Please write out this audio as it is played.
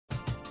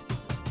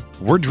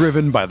We're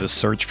driven by the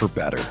search for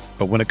better.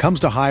 But when it comes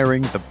to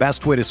hiring, the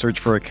best way to search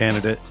for a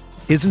candidate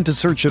isn't to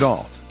search at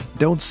all.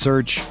 Don't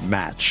search,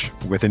 match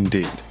with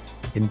Indeed.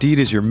 Indeed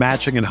is your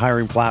matching and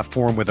hiring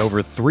platform with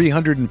over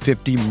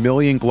 350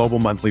 million global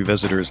monthly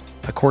visitors,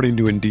 according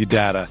to Indeed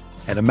data,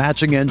 and a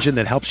matching engine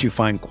that helps you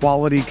find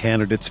quality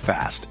candidates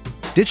fast.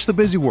 Ditch the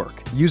busy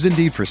work. Use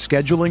Indeed for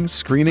scheduling,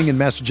 screening, and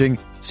messaging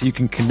so you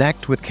can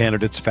connect with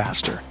candidates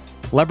faster.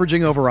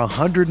 Leveraging over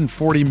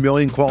 140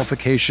 million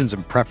qualifications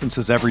and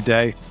preferences every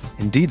day,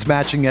 Indeed's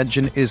matching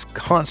engine is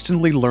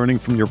constantly learning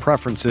from your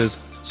preferences,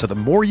 so the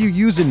more you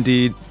use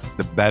Indeed,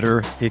 the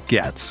better it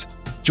gets.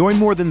 Join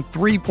more than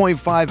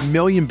 3.5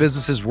 million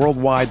businesses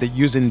worldwide that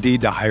use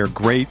Indeed to hire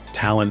great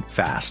talent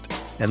fast.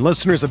 And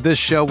listeners of this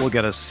show will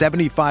get a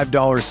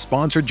 $75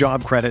 sponsored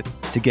job credit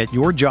to get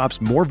your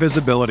jobs more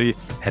visibility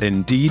at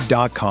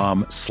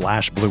Indeed.com/Blue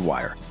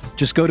Wire.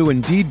 Just go to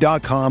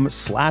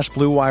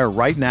Indeed.com/Blue Wire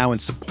right now and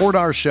support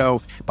our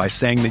show by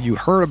saying that you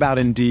heard about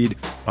Indeed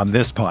on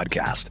this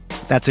podcast.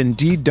 That's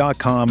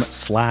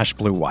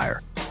Indeed.com/Blue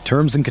Wire.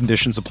 Terms and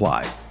conditions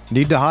apply.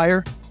 Need to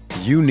hire?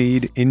 You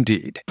need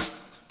Indeed.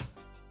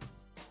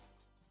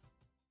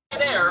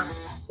 There,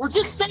 we're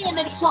just saying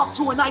that it's off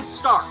to a nice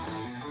start.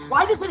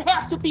 Why does it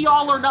have to be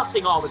all or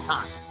nothing all the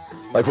time?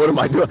 Like, what am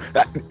I doing?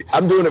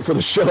 I'm doing it for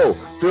the show.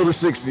 Field of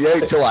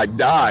 68 till I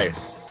die.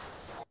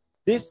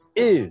 This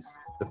is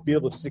the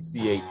Field of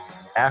 68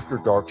 After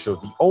Dark show,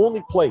 the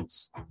only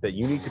place that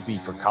you need to be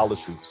for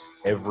college hoops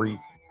every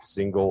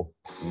single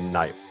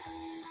night.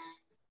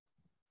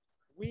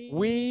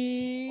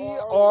 We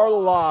are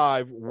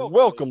live.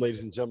 Welcome,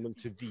 ladies and gentlemen,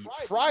 to the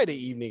Friday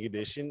evening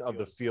edition of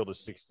the Field of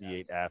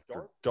 68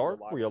 After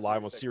Dark. We are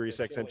live on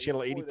SiriusXM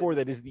Channel 84.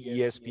 That is the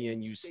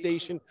ESPNU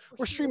station.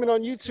 We're streaming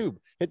on YouTube.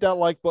 Hit that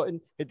like button.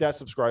 Hit that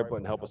subscribe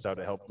button. Help us out.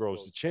 It helps grow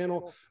the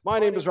channel. My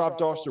name is Rob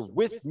Doster.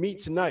 With me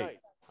tonight,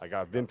 I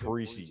got Vin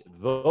Parisi,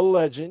 the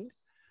legend,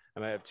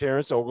 and I have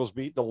Terrence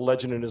Oglesby, the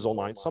legend in his own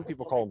line. Some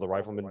people call him the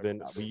Rifleman,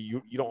 Vin.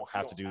 You don't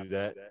have to do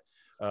that.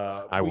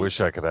 I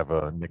wish I could have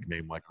a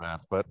nickname like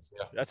that, but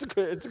it's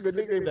a good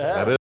nickname to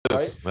have.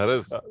 That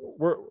is.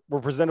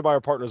 We're presented by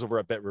our partners over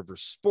at Bet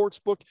Rivers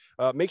Sportsbook.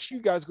 Make sure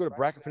you guys go to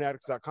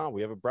bracketfanatics.com.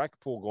 We have a bracket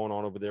pool going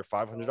on over there,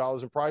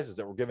 $500 in prizes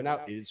that we're giving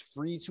out. It is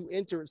free to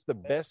enter. It's the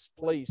best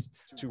place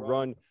to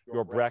run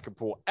your bracket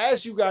pool.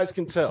 As you guys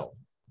can tell,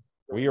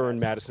 we are in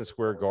Madison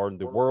Square Garden,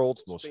 the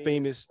world's most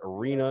famous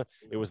arena.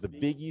 It was the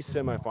Big East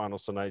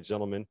semifinals tonight,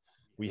 gentlemen.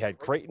 We had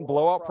Creighton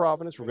blow out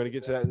Providence. We're going to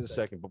get to that in a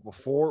second. But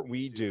before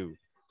we do,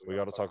 we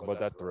got to talk about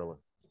that thriller.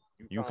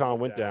 UConn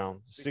went down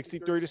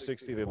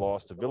 63-60. They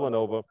lost to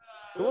Villanova.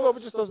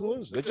 Villanova just doesn't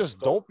lose. They just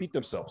don't beat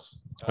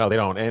themselves. No, they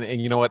don't.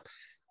 And you know what?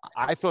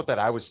 I thought that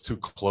I was too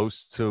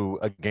close to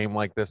a game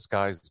like this,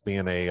 guys,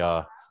 being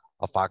a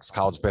Fox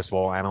College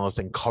basketball analyst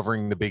and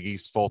covering the Big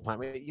East full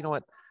time. You know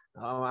what?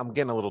 I'm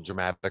getting a little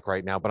dramatic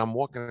right now, but I'm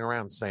walking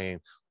around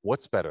saying,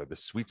 what's better, the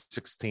Sweet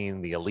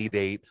 16, the Elite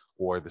Eight,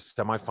 or the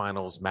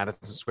semifinals,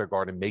 Madison Square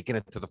Garden, making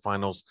it to the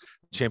finals,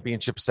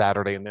 championship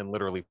Saturday, and then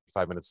literally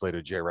 5 minutes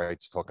later, Jay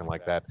Wright's talking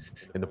like that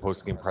in the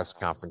postgame press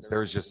conference.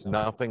 There's just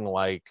nothing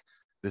like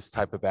this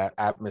type of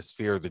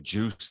atmosphere, the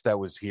juice that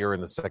was here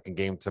in the second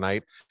game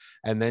tonight,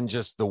 and then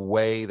just the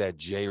way that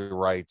Jay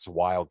Wright's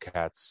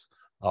Wildcats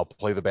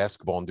play the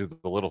basketball and do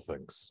the little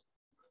things.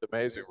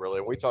 Amazing, really.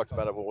 And we talked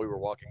about it when we were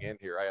walking in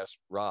here. I asked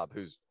Rob,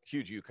 who's a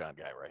huge UConn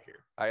guy right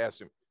here. I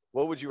asked him,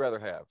 what would you rather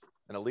have,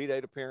 an Elite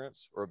Eight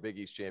appearance or a Big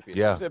East championship?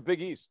 Yeah. He said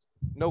Big East.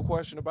 No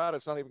question about it.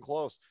 It's not even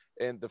close.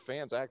 And the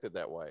fans acted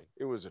that way.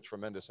 It was a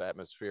tremendous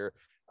atmosphere.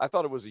 I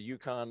thought it was a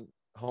UConn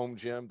home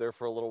gym there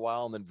for a little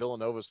while, and then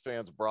Villanova's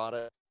fans brought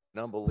it.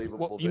 An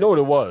unbelievable. Well, you know what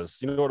it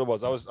was?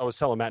 I was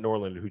telling Matt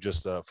Norland, who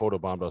just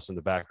photobombed us in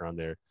the background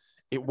there.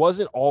 It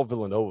wasn't all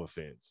Villanova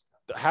fans.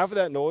 Half of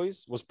that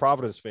noise was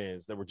Providence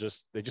fans that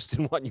they just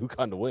didn't want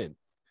UConn to win.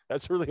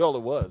 That's really all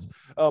it was.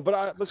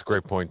 Let's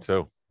Great point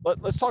too.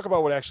 Let's talk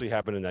about what actually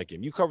happened in that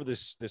game. You cover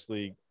this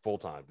league full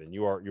time, and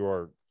you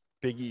are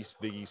Big East.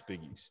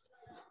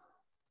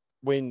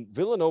 When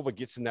Villanova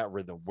gets in that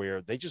rhythm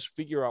where they just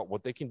figure out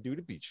what they can do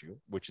to beat you,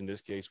 which in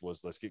this case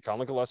was, let's get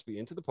Colin Gillespie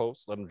into the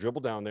post, let him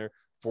dribble down there,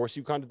 force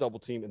UConn to double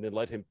team, and then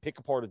let him pick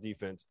apart a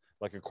defense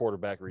like a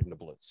quarterback reading a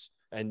blitz.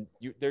 And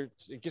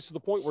it gets to the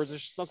point where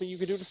there's just nothing you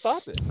can do to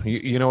stop it.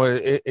 You know,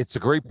 it's a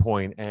great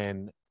point,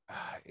 and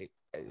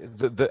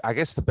I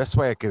guess the best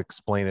way I could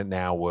explain it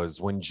now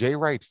was when Jay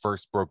Wright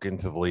first broke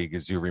into the league,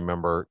 as you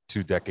remember,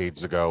 2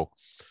 decades ago.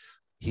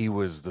 He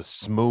was the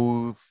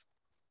smooth,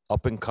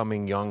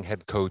 up-and-coming young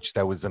head coach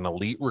that was an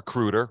elite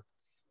recruiter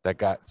that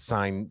got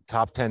signed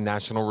top 10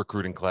 national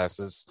recruiting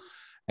classes.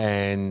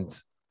 And,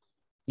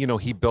 you know,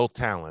 he built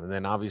talent. And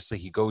then obviously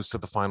he goes to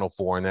the Final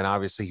Four, and then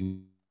obviously he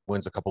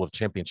wins a couple of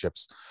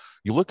championships.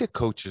 You look at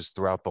coaches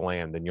throughout the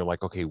land and you're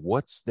like, okay,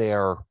 what's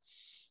their,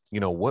 you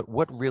know,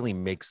 what really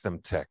makes them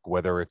tick?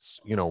 Whether it's,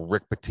 you know,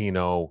 Rick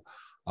Pitino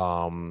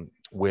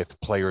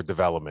with player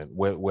development,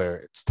 where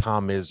it's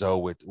Tom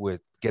Izzo with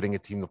getting a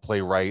team to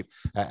play right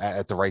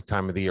at the right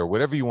time of the year,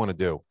 whatever you want to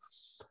do.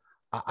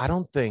 I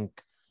don't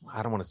think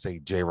I don't want to say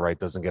Jay Wright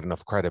doesn't get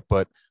enough credit,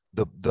 but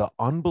the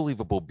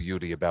unbelievable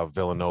beauty about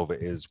Villanova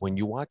is when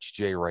you watch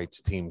Jay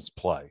Wright's teams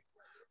play,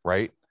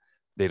 right?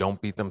 They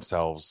don't beat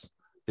themselves.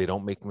 They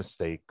don't make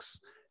mistakes.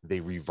 They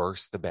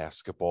reverse the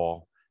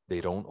basketball.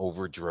 They don't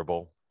over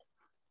dribble.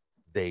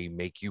 They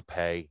make you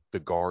pay. The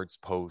guards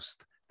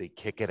post. They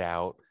kick it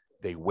out.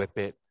 They whip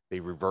it. They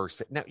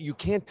reverse it. Now, you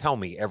can't tell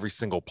me every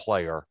single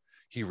player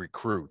he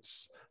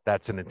recruits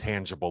that's an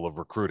intangible of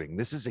recruiting.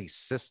 This is a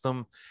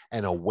system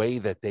and a way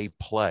that they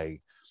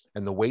play.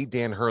 And the way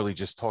Dan Hurley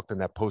just talked in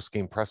that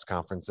post-game press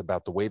conference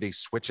about the way they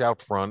switch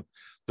out front,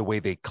 the way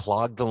they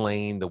clog the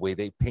lane, the way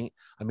they paint.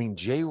 I mean,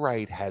 Jay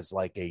Wright has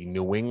like a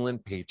New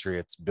England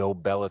Patriots, Bill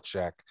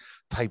Belichick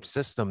type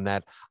system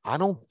that I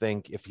don't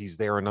think if he's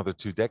there another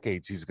 2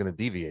 decades, he's going to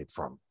deviate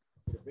from.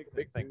 The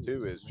big thing,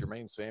 too, is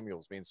Jermaine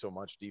Samuels means so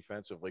much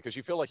defensively because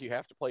you feel like you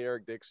have to play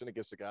Eric Dixon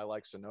against a guy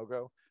like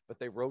Sanogo, but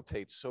they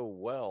rotate so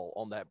well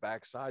on that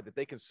backside that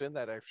they can send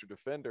that extra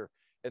defender,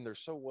 and they're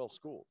so well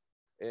schooled.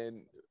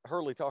 And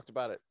Hurley talked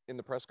about it in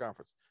the press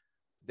conference.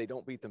 They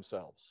don't beat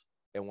themselves.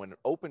 And when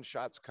open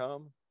shots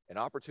come and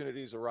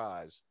opportunities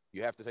arise,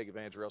 you have to take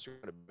advantage or else you're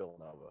going to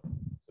Villanova.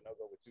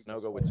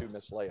 Sanogo with 2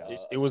 missed layups.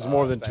 It was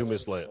more than 2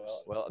 missed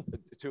layups. Well,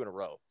 2 in a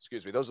row.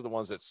 Excuse me. Those are the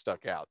ones that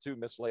stuck out. 2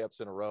 missed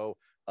layups in a row.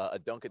 A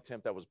dunk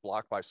attempt that was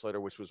blocked by Slater,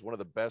 which was one of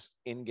the best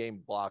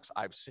in-game blocks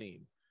I've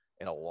seen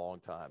in a long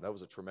time. That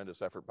was a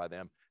tremendous effort by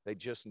them. They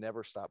just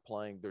never stop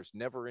playing. There's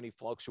never any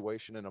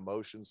fluctuation in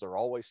emotions. They're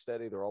always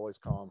steady. They're always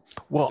calm.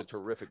 Well, it's a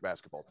terrific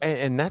basketball team.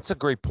 And that's a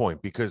great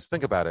point because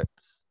think about it.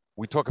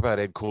 We talk about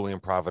Ed Cooley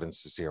and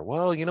Providence this year.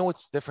 Well, you know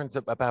what's different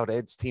about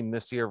Ed's team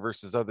this year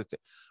versus other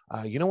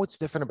you know what's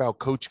different about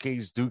Coach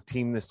K's Duke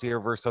team this year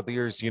versus other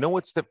years? You know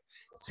what's it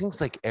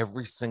seems like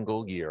every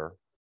single year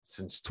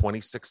since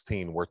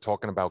 2016, we're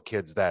talking about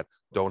kids that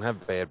don't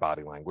have bad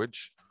body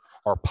language,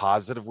 are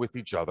positive with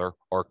each other,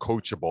 are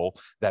coachable,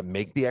 that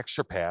make the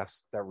extra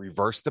pass, that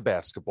reverse the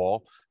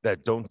basketball,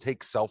 that don't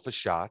take selfish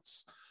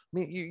shots. I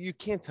mean, you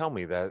can't tell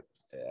me that.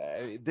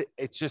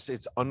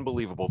 It's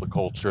unbelievable, the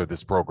culture of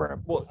this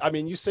program. Well, I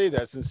mean, you say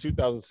that since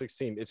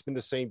 2016, it's been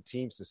the same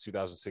team since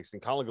 2016.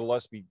 Colin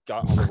Gillespie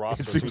got on the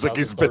roster. It seems like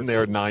he's been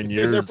there 9 years. He's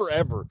been there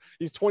forever.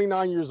 He's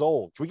 29 years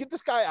old. Can we get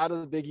this guy out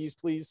of the Big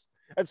East, please?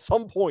 At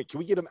some point, can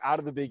we get him out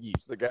of the Big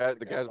East? The guys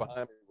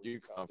behind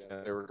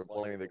UConn, they were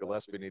complaining that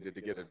Gillespie needed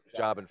to get a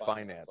job in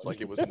finance.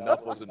 Like it was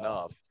enough was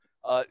enough.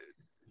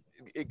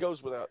 It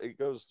goes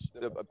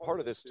a part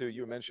of this too.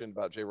 You mentioned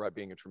about Jay Wright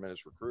being a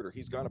tremendous recruiter.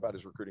 He's gone about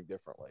his recruiting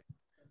differently.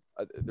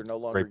 They're no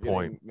longer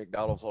getting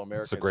McDonald's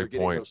All-Americans. They're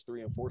getting those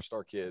 3- and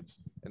 4-star kids,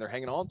 and they're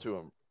hanging on to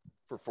them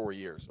for 4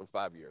 years or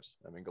 5 years.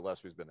 I mean,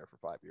 Gillespie's been there for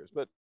 5 years,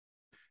 but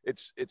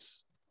it's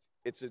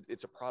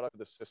a product of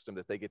the system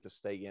that they get to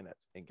stay in it.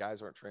 And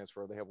guys aren't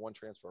transferred. They have one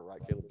transfer,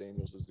 right? Caleb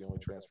Daniels is the only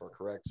transfer,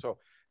 correct? So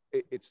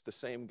it's the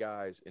same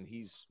guys, and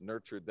he's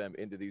nurtured them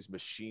into these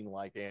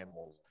machine-like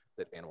animals.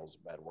 That animal is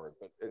a bad word,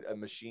 but a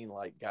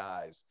machine-like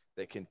guys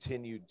that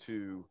continue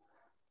to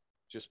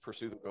just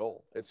pursue the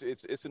goal.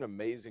 It's an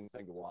amazing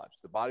thing to watch.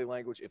 The body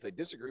language, if they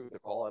disagree with the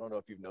call, I don't know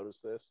if you've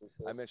noticed this.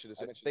 I mentioned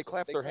this. They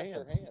clap their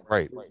hands.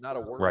 Right. Not a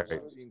word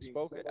being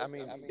spoken. I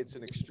mean, it's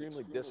an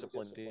extremely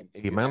disciplined team.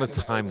 The amount of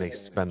time they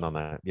spend on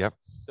that. Yep.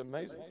 It's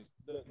amazing.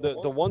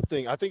 The one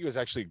thing, I think it was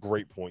actually a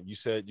great point. You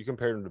said you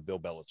compared him to Bill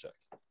Belichick.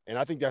 And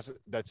I think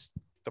that's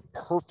the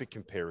perfect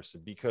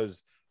comparison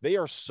because they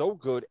are so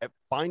good at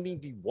finding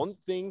the one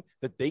thing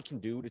that they can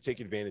do to take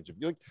advantage of.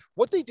 Like,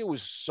 what they do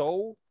is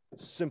so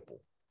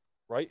simple,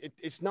 right?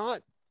 It's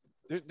not,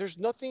 there's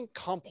nothing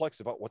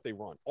complex about what they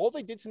run. All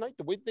they did tonight,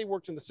 the way they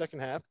worked in the second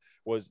half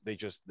was they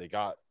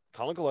got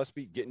Colin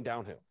Gillespie getting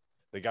downhill.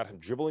 They got him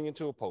dribbling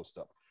into a post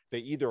up. They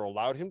either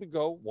allowed him to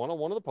go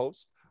one-on-one of the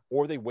post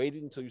or they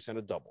waited until you sent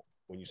a double.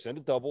 When you send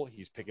a double,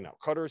 he's picking out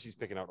cutters, he's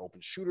picking out open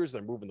shooters,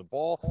 they're moving the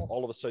ball.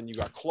 All of a sudden, you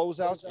got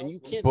closeouts, and you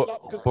can't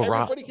stop because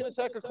everybody can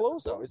attack a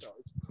closeout.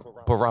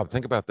 But Rob,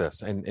 think about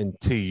this, and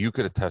T, you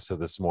could attest to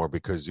this more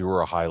because you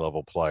were a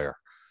high-level player.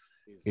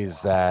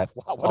 Is that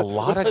a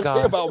lot of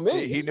guys about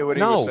me? He knew what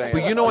he was saying.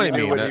 But you know what I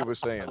mean. What he was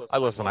saying. I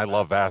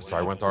love Vassar.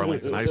 I went to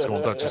Arlington High School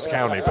in Dutchess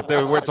County, but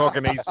we're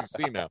talking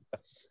ACC now.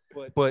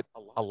 But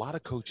a lot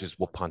of coaches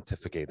will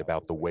pontificate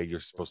about the way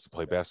you're supposed to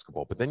play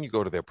basketball, but then you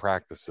go to their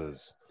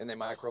practices and they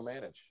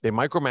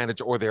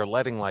micromanage. Or they're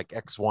letting like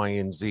X, Y,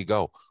 and Z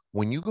go.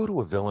 When you go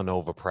to a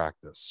Villanova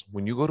practice,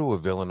 when you go to a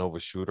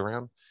Villanova shoot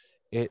around,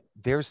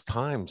 there's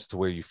times to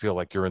where you feel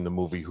like you're in the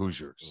movie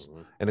Hoosiers.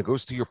 Mm-hmm. And it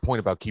goes to your point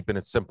about keeping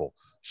it simple.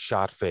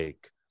 Shot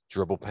fake,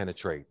 dribble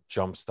penetrate,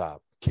 jump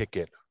stop, kick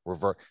it,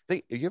 revert.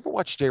 You ever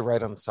watch Jay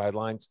Wright on the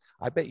sidelines?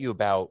 I bet you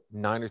about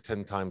 9 or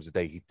 10 times a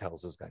day he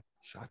tells this guy,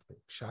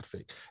 shot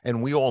fake.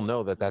 And we all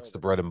know that that's the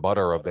bread and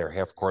butter of their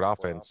half-court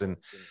offense. And,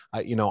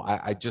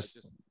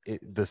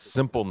 the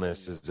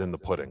simpleness is in the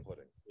pudding.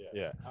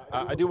 Yeah.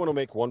 I do want to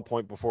make one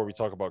point before we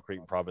talk about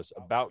Creighton Providence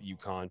about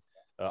UConn.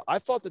 I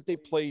thought that they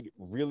played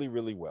really,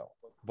 really well.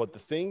 But the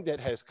thing that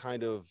has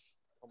kind of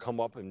come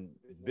up and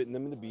bitten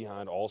them in the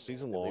behind all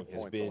season long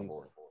has been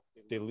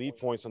they leave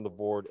points on the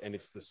board, and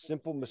it's the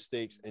simple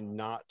mistakes and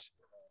not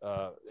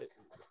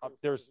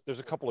There's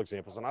a couple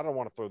examples, and I don't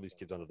want to throw these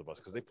kids under the bus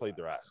because they played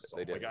their asses off.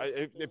 They did.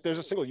 If there's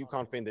a single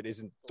UConn fan that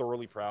isn't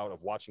thoroughly proud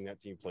of watching that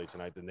team play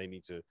tonight, then they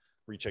need to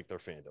recheck their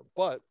fandom.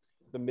 But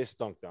the missed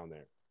dunk down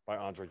there by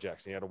Andre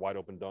Jackson, he had a wide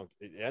open dunk.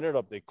 It ended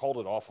up, they called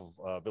it off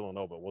of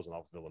Villanova. It wasn't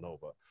off of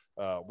Villanova.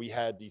 We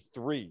had the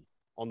three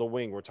on the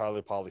wing where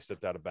Tyler Polley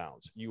stepped out of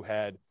bounds. You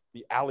had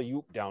the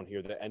alley-oop down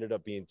here that ended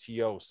up being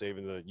T.O.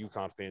 saving the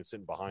UConn fan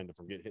sitting behind him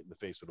from getting hit in the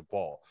face with a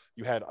ball.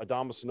 You had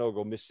Adama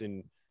Sanogo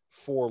missing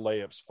 5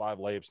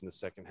 layups in the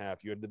second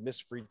half. You had the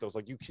missed free throws.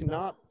 Like, you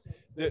cannot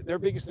 – their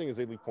biggest thing is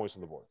they leave points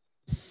on the board.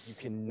 You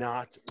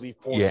cannot leave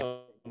points on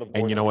the board.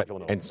 And you know what?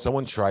 And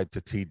someone tried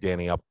to tee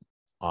Danny up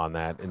on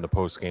that in the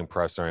post-game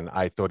presser, and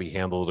I thought he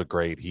handled it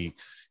great. He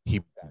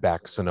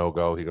backed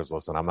Sanogo. He goes,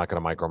 listen, I'm not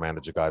going to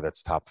micromanage a guy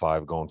that's top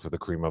 5 going for the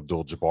Kareem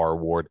Abdul-Jabbar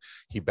award.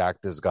 He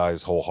backed his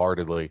guys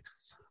wholeheartedly.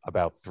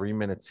 About 3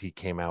 minutes, he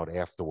came out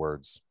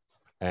afterwards,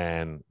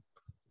 and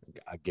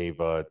I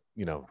gave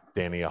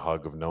Danny a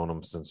hug. I've known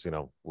him since,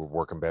 we're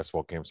working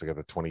basketball camps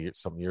together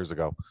 20-something years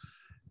ago.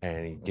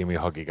 And he gave me a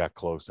hug. He got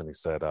close, and he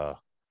said,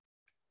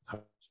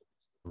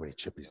 how many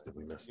chippies did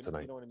we miss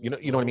tonight? You know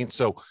what I mean?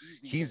 So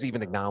he's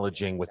even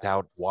acknowledging,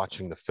 without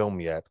watching the film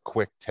yet,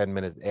 quick 10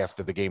 minutes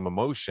after the game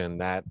emotion,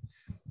 that,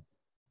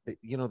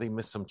 they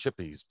missed some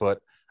chippies. But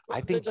I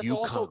think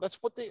that's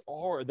what they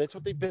are. That's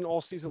what they've been all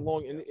season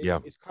long. And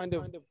it's kind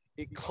of,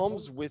 it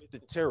comes with the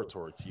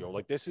territory, T.O.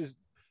 Like, this is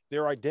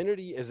their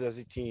identity is as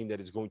a team that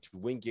is going to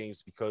win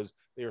games because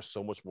they are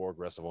so much more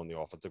aggressive on the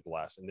offensive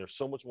glass, and they're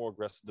so much more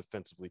aggressive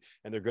defensively,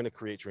 and they're going to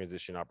create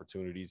transition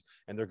opportunities,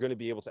 and they're going to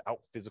be able to out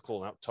physical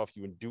and out tough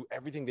you and do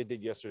everything they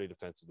did yesterday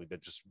defensively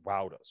that just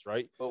wowed us,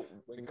 right? Well,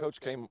 when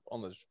Coach came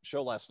on the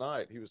show last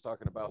night, he was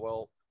talking about,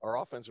 well,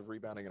 our offensive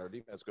rebounding and our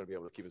defense is going to be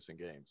able to keep us in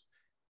games.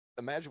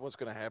 Imagine what's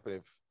going to happen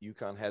if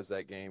UConn has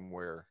that game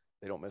where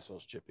they don't miss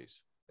those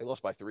chippies. They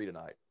lost by 3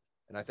 tonight.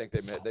 And I think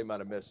they might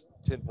have missed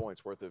 10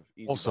 points worth of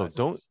easy. Also,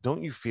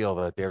 don't you feel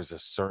that there's a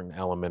certain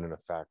element and a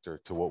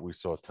factor to what we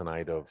saw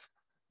tonight of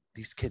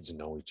these kids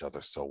know each other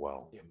so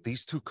well. Yeah.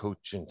 These two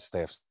coaching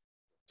staffs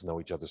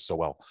know each other so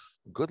well.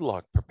 Good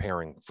luck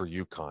preparing for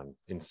UConn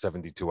in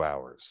 72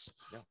 hours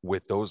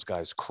with those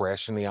guys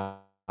crashing the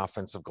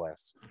offensive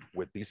glass,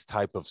 with these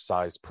type of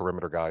size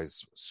perimeter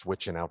guys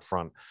switching out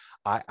front.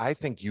 I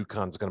think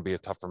UConn's going to be a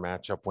tougher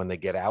matchup when they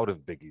get out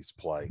of Big East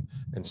play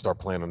and start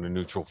playing on a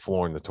neutral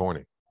floor in the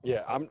tourney.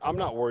 Yeah, I'm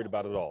not worried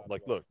about it at all.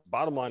 Like, look,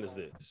 bottom line is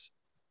this: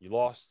 you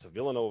lost to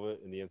Villanova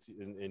in the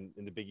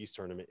in the Big East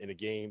tournament in a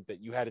game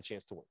that you had a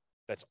chance to win.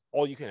 That's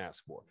all you can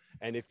ask for.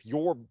 And if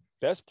your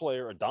best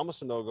player, Adama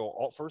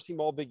Sanogo, first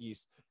team All Big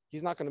East,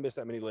 he's not going to miss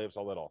that many layups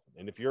all that often.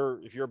 And if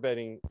you're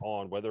betting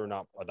on whether or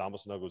not Adama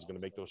Sanogo is going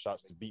to make those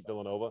shots to beat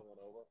Villanova,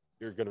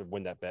 you're going to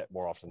win that bet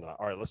more often than not.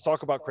 All right, let's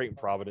talk about Creighton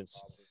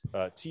Providence.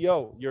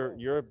 T.O.,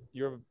 you're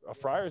a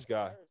Friars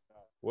guy.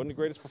 Wasn't the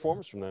greatest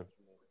performance from them?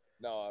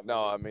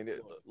 No, I mean,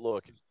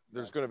 look,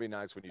 there's going to be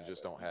nights when you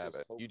just don't have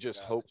it. You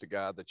just hope to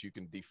God that you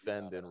can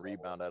defend and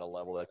rebound at a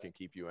level that can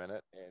keep you in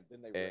it.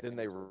 And then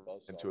they run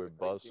into a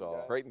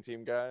buzzsaw. Creighton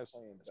team, guys,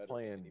 is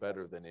playing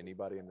better than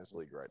anybody in this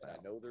league right now.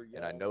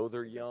 And I know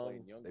they're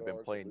young. They've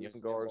been playing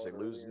young guards. They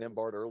lose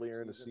Nimbard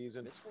earlier in the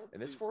season.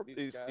 And it's for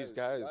these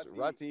guys.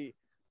 Rati,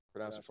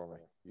 pronounce it for me.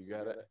 You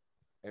got it?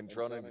 And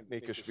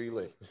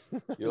Nikashvili.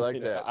 You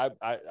like that?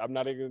 I'm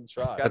not even going to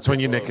try. That's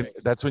when you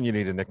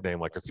need a nickname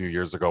like a few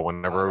years ago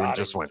when everyone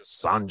just went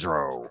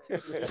Sandro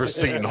for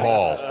Seton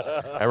Hall.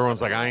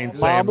 Everyone's like, I ain't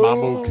saying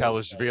Mamu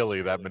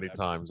Kalashvili that many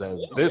times.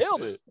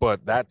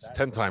 But that's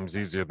 10 times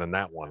easier than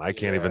that one. I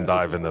can't even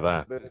dive into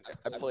that.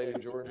 I played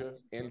in Georgia.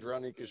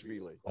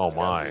 Nikashvili. Oh,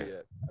 my.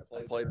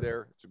 I played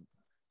there. It's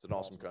an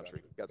awesome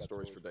country. Got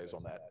stories for days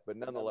on that. But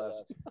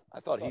nonetheless,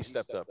 I thought he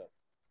stepped up.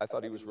 I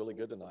thought he was really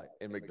good tonight.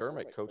 And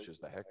McDermott coaches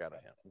the heck out of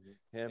him.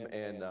 Him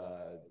and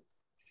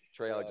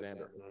Trey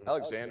Alexander.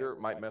 Alexander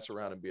might mess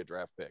around and be a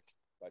draft pick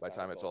by the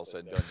time it's all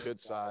said and done. Good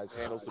size,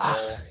 handles the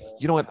ball.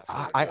 You know what?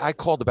 I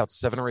called about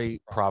 7 or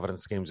 8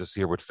 Providence games this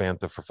year with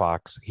Fanta for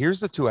Fox. Here's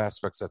the 2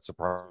 aspects that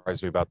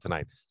surprised me about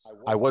tonight.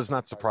 I was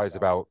not surprised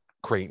about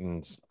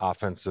Creighton's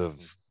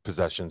offensive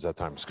possessions at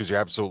times, because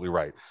you're absolutely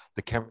right.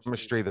 The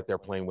chemistry that they're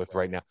playing with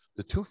right now.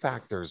 The 2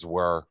 factors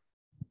were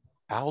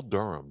Al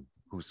Durham,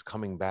 who's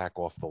coming back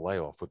off the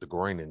layoff with the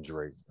groin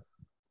injury,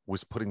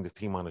 was putting the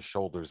team on his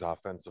shoulders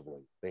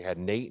offensively. They had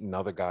Nate and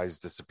other guys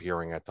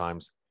disappearing at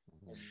times.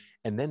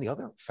 And then the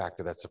other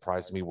factor that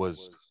surprised me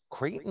was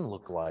Creighton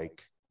looked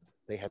like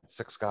they had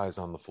 6 guys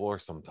on the floor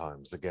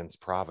sometimes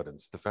against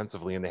Providence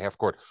defensively in the half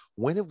court.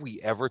 When have we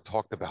ever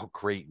talked about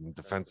Creighton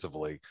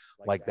defensively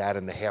like that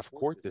in the half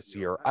court this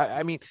year?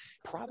 I mean,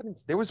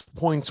 Providence, there was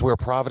points where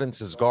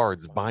Providence's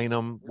guards,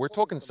 Bynum, we're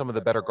talking some of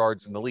the better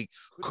guards in the league,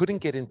 couldn't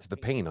get into the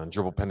paint on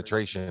dribble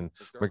penetration.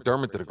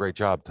 McDermott did a great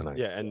job tonight.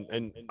 Yeah,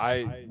 and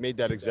I made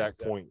that exact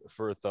point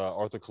for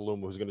Arthur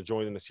Kaluma, who's going to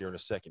join us here in a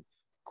second.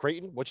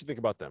 Creighton, what you think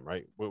about them,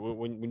 right?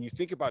 When you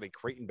think about a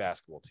Creighton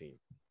basketball team,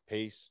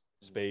 pace,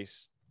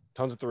 space,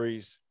 tons of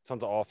threes,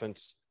 tons of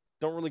offense,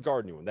 don't really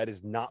guard anyone. That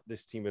is not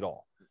this team at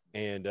all.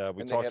 And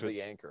we talked about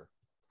the anchor.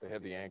 They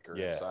had the anchor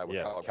Yeah, inside with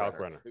yeah, Kyle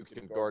Brenner. who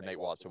can guard Nate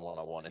Watson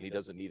one-on-one, and he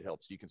doesn't need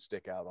help, so you can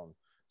stick out on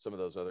some of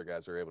those other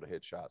guys that are able to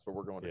hit shots. But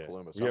we're going to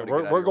Kaluma. So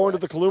we're going to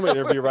the Kaluma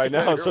interview right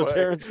now. So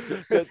Terrence,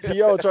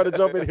 T.O. try to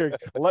jump in here.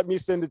 Let me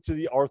send it to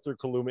the Arthur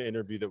Kaluma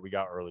interview that we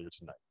got earlier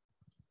tonight.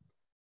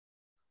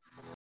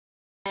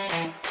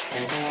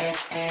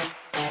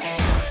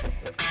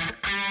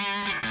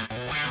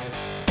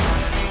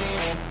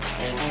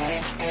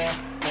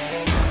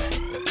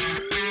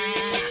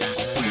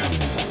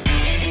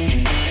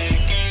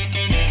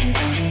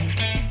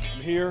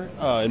 Here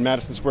in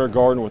Madison Square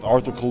Garden with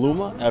Arthur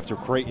Kaluma after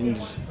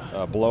Creighton's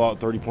blowout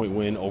 30-point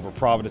win over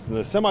Providence in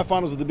the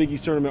semifinals of the Big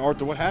East tournament.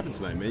 Arthur, what happened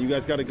tonight, man? You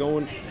guys got it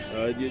going.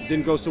 It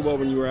didn't go so well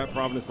when you were at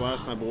Providence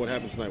last time, but what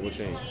happened tonight? What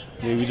changed?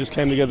 Yeah, we just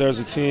came together as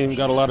a team,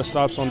 got a lot of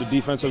stops on the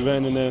defensive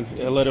end, and then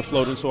let it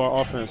float into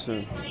our offense.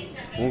 And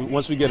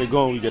once we get it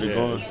going, we get it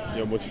going.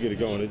 Yeah, once you get it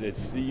going,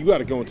 it's you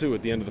got it going too.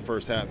 At the end of the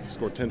first half, you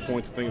scored 10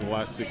 points. I think in the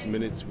last 6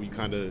 minutes,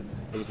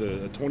 it was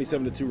a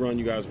 27-2 run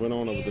you guys went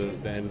on over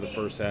the end of the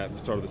first half,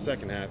 start of the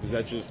second half. Is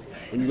that just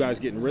when you guys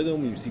get in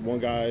rhythm, you see one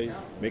guy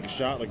make a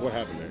shot? Like, what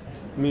happened there?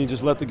 I mean,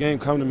 just let the game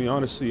come to me,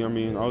 honestly. I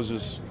mean, I was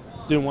just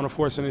didn't want to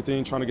force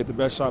anything, trying to get the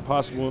best shot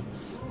possible.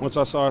 Once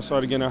I saw I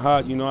started getting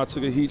hot, I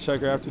took a heat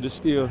checker after the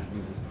steal.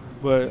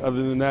 But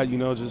other than that,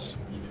 just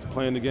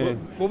playing the game.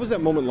 What was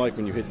that moment like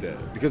when you hit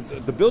that? Because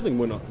the building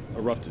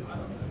erupted.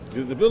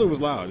 The building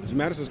was loud. It's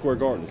Madison Square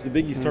Garden. It's the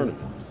Big East tournament.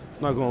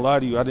 I'm not going to lie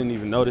to you, I didn't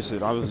even notice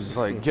it. I was just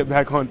like, get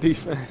back on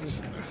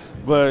defense.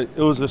 But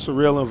it was a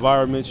surreal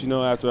environment,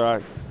 after I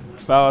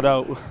fouled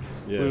out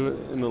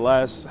in the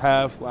last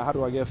half. How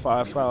do I get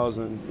 5 fouls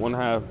in one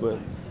half? But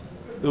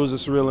it was a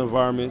surreal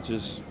environment,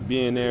 just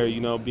being there,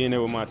 being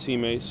there with my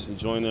teammates,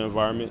 enjoying the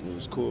environment. It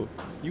was cool.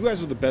 You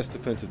guys are the best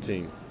defensive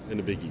team in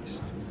the Big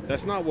East.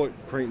 That's not what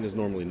Creighton is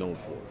normally known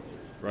for,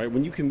 right?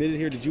 When you committed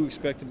here, did you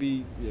expect to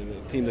be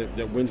a team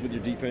that wins with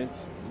your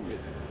defense?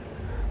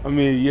 I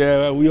mean,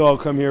 yeah, we all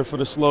come here for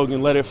the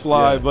slogan, let it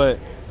fly, but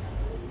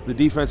the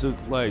defense is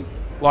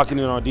locking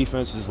in our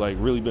defense has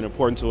really been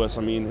important to us.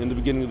 I mean, in the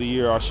beginning of the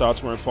year, our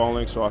shots weren't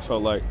falling, so I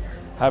felt like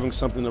having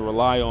something to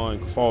rely on,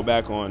 fall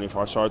back on. If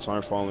our shots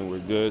aren't falling, we're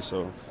good.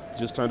 So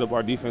just turned up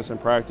our defense in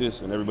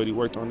practice, and everybody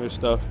worked on their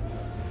stuff,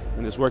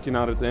 and it's working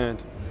out at the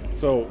end.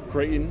 So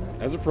Creighton,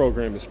 as a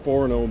program, is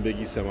 4-0 in Big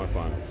East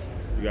semifinals.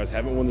 You guys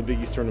haven't won the Big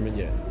East tournament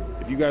yet.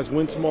 If you guys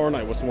win tomorrow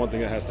night, what's the one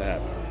thing that has to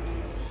happen?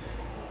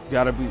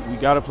 We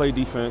gotta play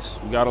defense.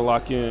 We gotta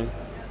lock in.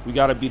 We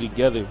gotta be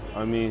together.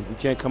 I mean, we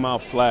can't come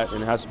out flat,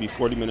 and it has to be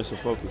 40 minutes of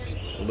focus.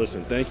 Well,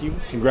 listen, thank you.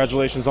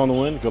 Congratulations on the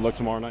win. Good luck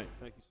tomorrow night.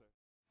 Thank you,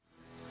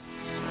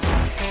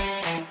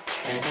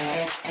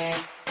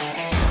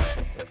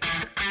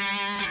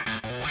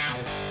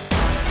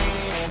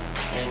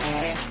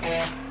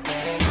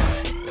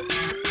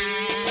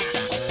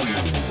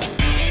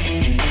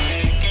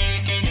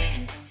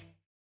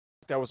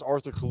 That was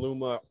Arthur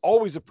Kaluma.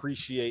 Always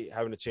appreciate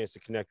having a chance to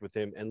connect with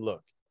him. And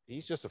look,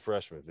 he's just a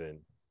freshman,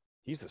 Vin.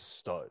 He's a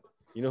stud.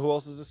 You know who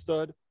else is a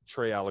stud?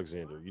 Trey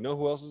Alexander. You know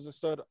who else is a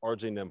stud?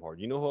 RJ Nembhard.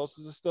 You know who else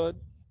is a stud?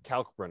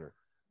 Kalkbrenner.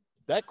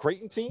 That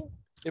Creighton team,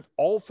 if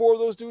all 4 of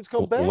those dudes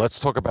come back. Let's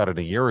talk about in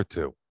a year or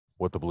two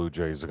what the Blue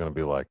Jays are going to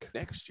be like.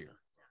 Next year.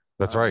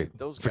 That's right.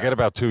 Forget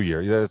about 2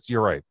 years.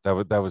 You're right.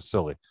 That was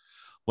silly.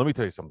 Let me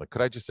tell you something.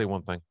 Could I just say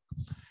one thing?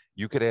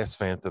 You could ask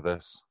Fanta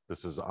this.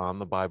 This is on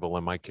the Bible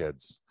and my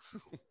kids.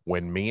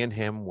 When me and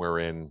him were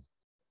in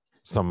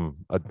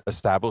some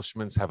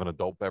establishments having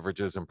adult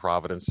beverages in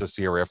Providence this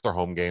year after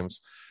home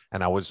games,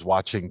 and I was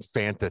watching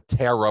Fanta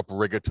tear up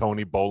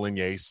rigatoni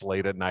bolognese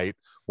late at night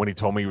when he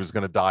told me he was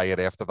going to diet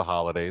after the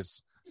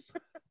holidays.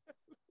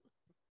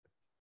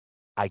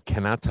 I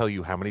cannot tell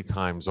you how many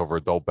times over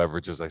adult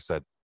beverages I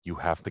said, you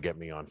have to get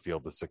me on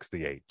Field of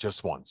 68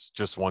 just once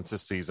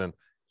this season.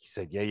 He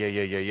said,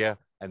 yeah.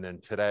 And then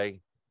today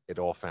it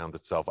all found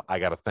itself. I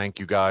got to thank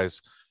you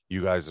guys.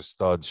 You guys are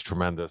studs,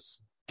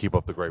 tremendous. Keep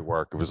up the great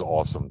work. It was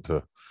awesome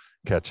to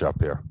catch up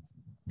here.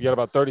 You got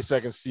about 30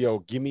 seconds, Theo.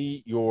 Give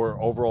me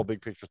your overall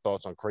big picture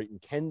thoughts on Creighton.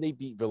 Can they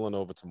beat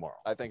Villanova tomorrow?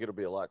 I think it'll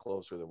be a lot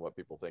closer than what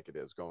people think it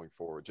is going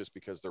forward, just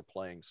because they're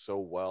playing so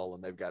well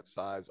and they've got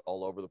size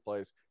all over the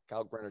place.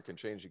 Kalkbrenner can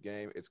change the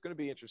game. It's going to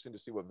be interesting to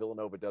see what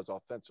Villanova does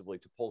offensively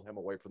to pull him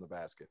away from the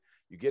basket.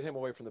 You get him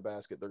away from the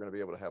basket, they're going to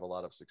be able to have a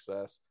lot of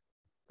success.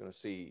 Going to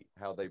see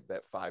how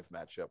that 5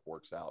 matchup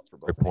works out for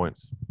both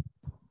teams.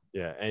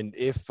 Yeah, and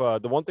if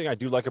the one thing I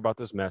do like about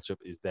this matchup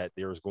is that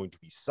there is going to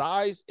be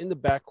size in the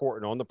backcourt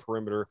and on the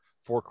perimeter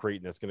for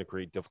Creighton. That's going to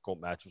create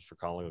difficult matchups for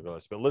Colin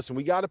Gillis. But listen,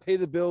 we got to pay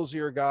the bills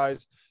here,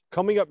 guys.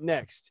 Coming up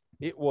next,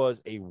 it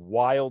was a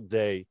wild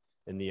day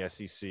in the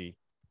SEC.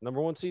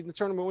 Number 1 seed in the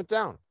tournament went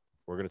down.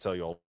 We're going to tell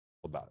you all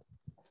about it.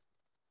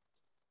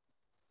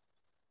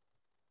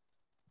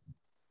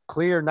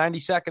 Clear, 90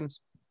 seconds.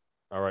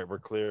 All right, we're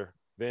clear.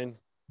 Vin,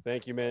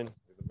 thank you, man.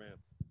 You're the man.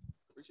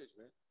 Appreciate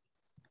you, man.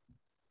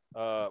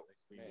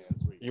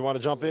 You want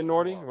to jump in,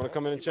 Nordy? You want to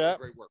come in and chat?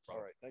 Great work.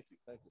 All right, thank you.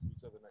 See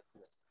each other next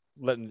year.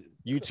 Letting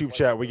YouTube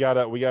chat. We got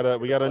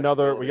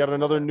another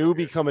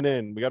newbie coming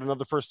in. We got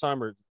another first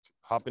timer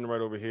hopping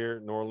right over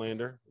here.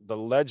 Norlander, the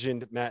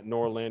legend Matt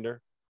Norlander.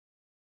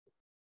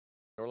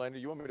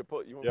 Norlander, you want me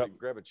to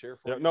grab a chair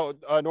for you? No,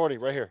 Nordy,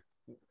 right here.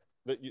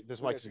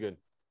 This mic is good.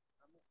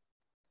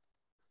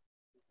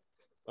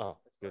 Oh,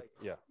 good.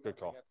 Yeah, good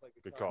call.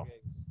 Good call.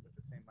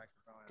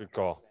 Good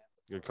call.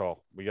 Good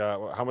call. We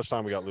got, how much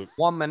time we got, Luke?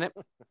 1 minute.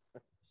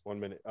 1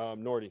 minute.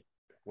 Nordy,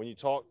 when you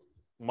talk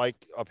mic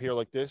up here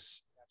like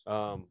this,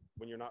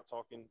 when you're not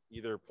talking,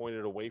 either point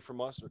it away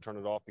from us or turn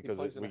it off, because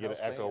we get an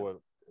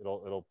echo.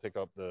 It'll pick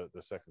up the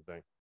second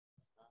thing.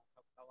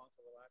 How long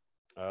till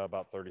we're live?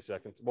 About 30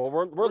 seconds. Well,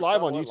 we're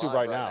live on YouTube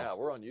right now.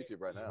 We're on YouTube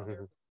right now.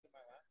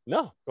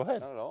 No, go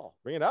ahead. Not at all.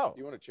 Bring it out. Do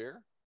you want a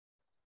chair?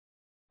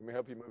 Let me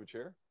help you move a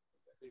chair.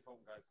 Stay home,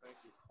 guys. Thank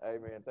you. Hey,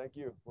 man. Thank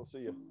you. We'll see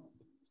you.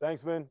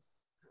 Thanks, Vin.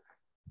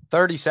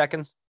 30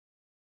 seconds.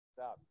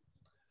 Stop.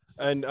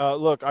 And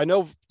look, I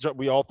know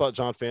we all thought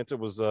John Fanta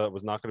was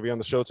not going to be on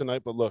the show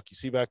tonight, but look, you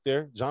see back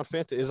there, John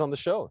Fanta is on the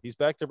show. He's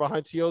back there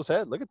behind T.O.'s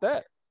head. Look at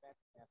that.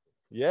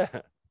 Yeah,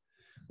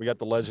 we got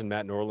the legend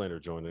Matt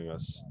Norlander joining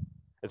us.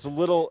 It's a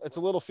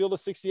little Field of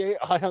 68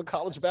 Ion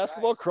College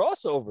basketball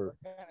crossover.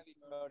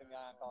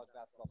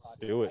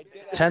 Do it.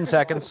 10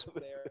 seconds.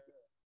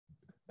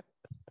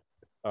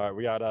 All right,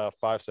 we got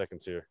 5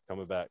 seconds here.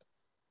 Coming back.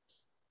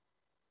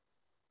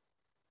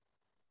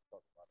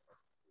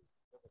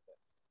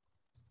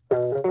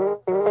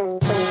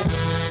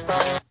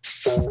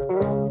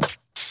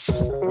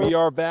 We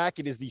are back.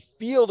 It is the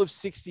Field of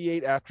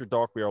 68 After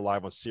Dark. We are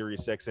live on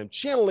Sirius XM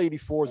Channel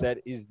 84. That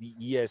is the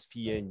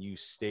ESPNU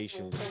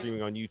station. We're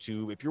streaming on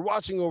YouTube. If you're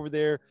watching over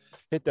there,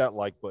 hit that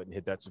like button,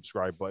 hit that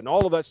subscribe button.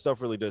 All of that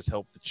stuff really does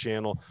help the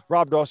channel.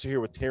 Rob Dawson here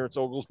with Terrence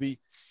Oglesby.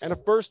 And a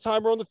first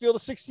timer on the Field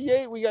of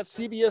 68, we got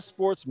CBS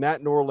Sports,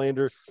 Matt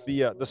Norlander,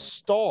 the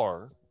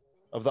star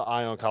of the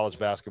Ion College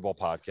Basketball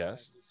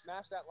Podcast.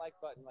 Smash that like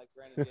button like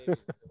Brandon Davies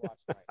is watching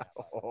right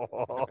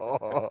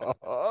now.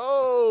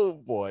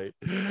 Oh boy.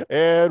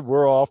 And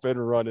we're off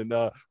and running.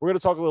 We're going to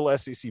talk a little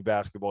SEC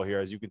basketball here.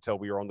 As you can tell,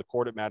 we are on the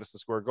court at Madison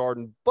Square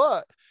Garden,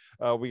 but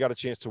we got a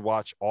chance to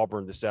watch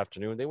Auburn this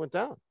afternoon. They went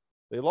down.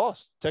 They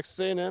lost. Texas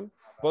A&M,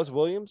 Buzz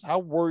Williams. How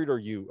worried are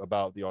you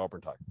about the Auburn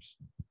Tigers?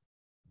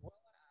 Well,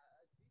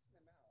 a decent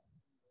amount.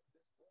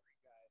 This worry,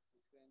 guys,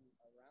 has been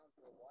around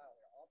for a while.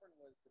 Auburn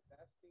was the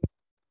best team.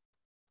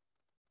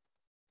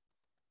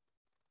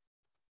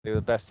 They're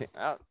the best team.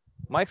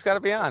 Mike's got to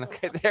be on.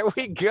 Okay, there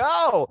we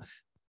go.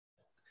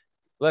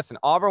 Listen,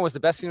 Auburn was the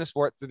best team in the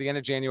sport through the end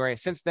of January.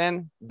 Since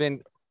then,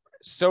 been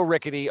so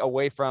rickety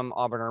away from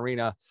Auburn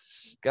Arena.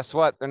 Guess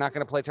what? They're not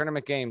going to play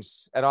tournament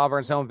games at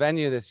Auburn's home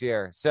venue this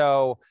year.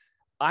 So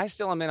I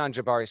still am in on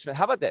Jabari Smith.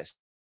 How about this?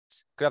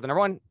 Could have the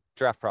number one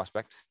draft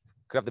prospect,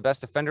 could have the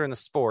best defender in the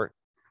sport,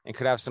 and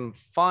could have some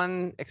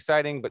fun,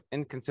 exciting, but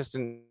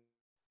inconsistent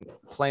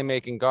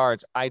playmaking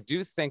guards. I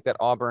do think that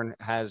Auburn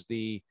has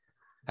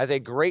a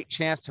great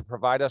chance to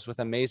provide us with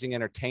amazing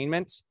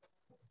entertainment.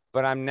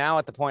 But I'm now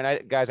at the point, I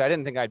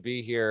didn't think I'd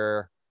be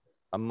here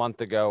a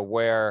month ago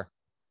where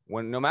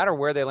no matter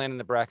where they land in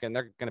the bracket, and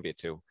they're going to be a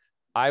 2.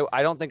 I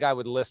don't think I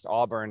would list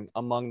Auburn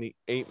among the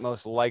 8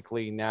 most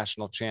likely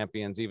national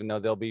champions, even though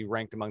they'll be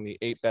ranked among the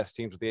 8 best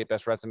teams with the 8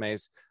 best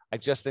resumes. I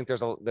just think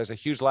there's a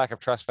huge lack of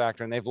trust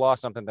factor, and they've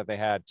lost something that they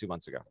had 2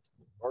 months ago.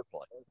 Guard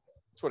play.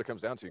 That's what it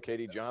comes down to.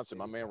 KD Johnson,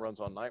 my man, runs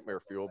on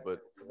nightmare fuel, but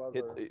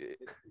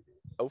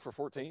 0 for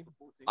 14.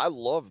 I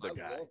love the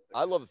guy.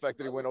 I love the fact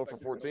that he went 0 for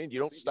 14. You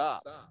don't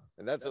stop.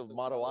 And that's a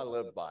motto I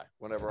lived by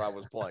whenever I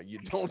was playing. You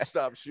don't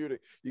stop shooting.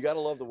 You got to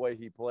love the way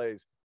he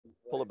plays.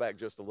 Pull it back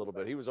just a little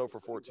bit. He was 0 for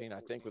 14, I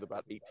think, with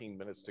about 18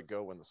 minutes to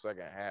go in the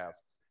second half.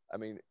 I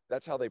mean,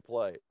 that's how they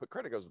play. But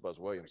credit goes to Buzz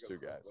Williams too,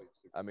 guys.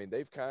 I mean,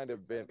 they've kind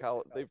of been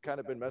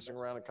messing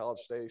around in College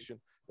Station.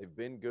 They've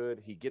been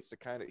good. He's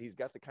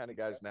got the kind of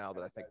guys now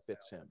that I think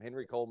fits him.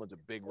 Henry Coleman's a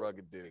big,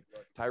 rugged dude.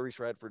 Tyrese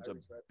Radford's a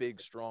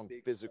big, strong,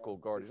 physical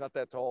guard. He's not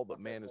that tall, but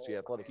man, is he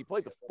athletic. He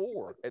played the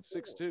 4 at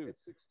 6'2"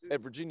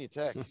 at Virginia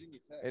Tech,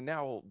 and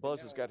now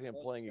Buzz has got him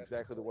playing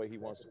exactly the way he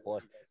wants to play.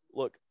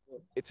 Look,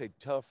 it's a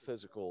tough,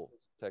 physical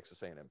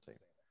Texas A&M team.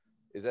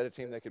 Is that a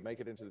team that could make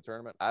it into the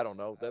tournament? I don't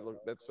know.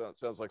 That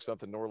sounds like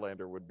something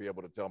Norlander would be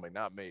able to tell me,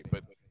 not me.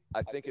 But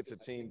I think it's a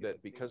team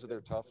that, because of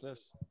their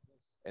toughness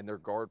and their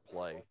guard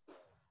play,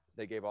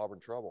 they gave Auburn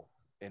trouble.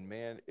 And,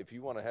 man, if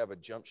you want to have a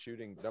jump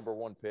shooting number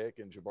 1 pick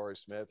in Jabari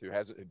Smith, who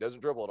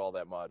doesn't dribble it all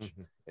that much,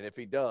 and if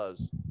he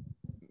does,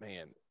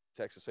 man,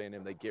 Texas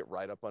A&M, they get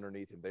right up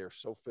underneath him. They are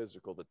so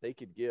physical that they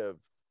could give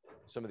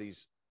some of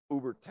these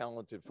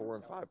uber-talented 4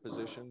 and 5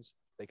 positions,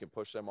 they can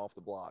push them off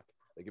the block.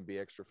 They can be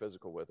extra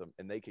physical with them,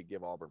 and they could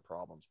give Auburn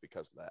problems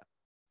because of that.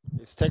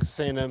 Is Texas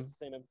A&M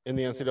in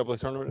the NCAA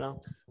tournament now?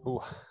 Ooh,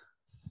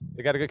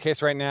 they got a good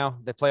case right now.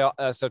 They play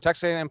so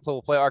Texas A&M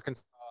will play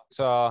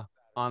Arkansas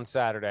on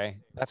Saturday.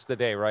 That's the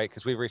day, right?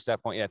 Because we've reached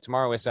that point. Yeah,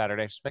 tomorrow is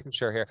Saturday. Just making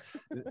sure here.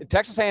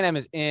 Texas A&M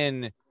is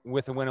in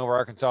with the win over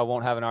Arkansas.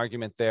 Won't have an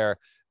argument there.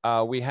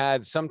 We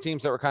had some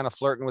teams that were kind of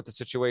flirting with the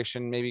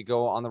situation, maybe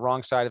go on the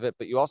wrong side of it,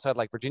 but you also had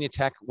like Virginia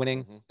Tech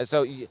winning. Mm-hmm.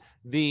 So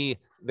the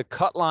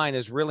cut line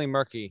is really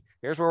murky.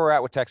 Here's where we're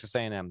at with Texas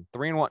A&M: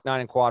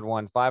 3-9 in quad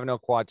 1, 5-0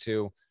 quad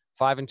 2,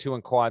 5-2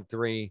 in quad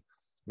 3.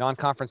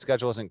 Non-conference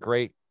schedule isn't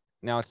great.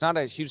 Now, it's not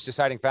a huge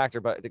deciding factor,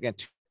 but again,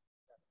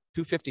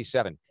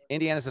 257.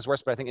 Indiana's is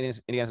worse, but I think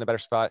Indiana's in a better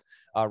spot.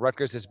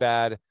 Rutgers is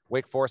bad.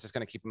 Wake Forest is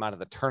going to keep them out of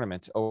the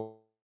tournament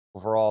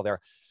overall there.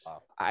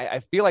 I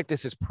feel like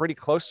this is pretty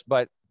close,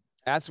 but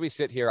as we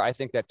sit here, I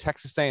think that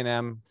Texas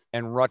A&M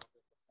and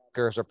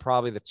Rutgers are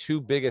probably the two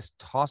biggest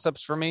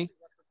toss-ups for me.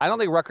 I don't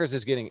think Rutgers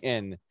is getting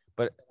in,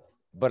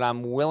 but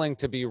I'm willing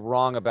to be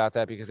wrong about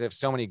that because they have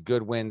so many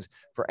good wins.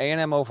 For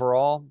A&M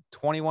overall,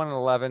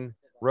 21-11,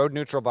 road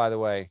neutral, by the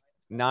way,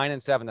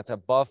 9-7. That's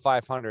above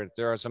 500.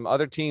 There are some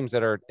other teams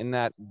that are in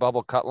that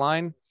bubble cut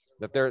line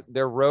that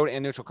their road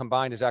and neutral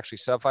combined is actually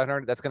sub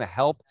 500. That's going to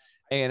help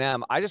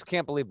A&M. I just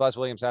can't believe Buzz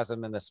Williams has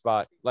them in this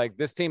spot. Like,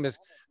 this team is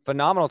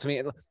phenomenal to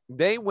me.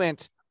 They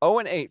went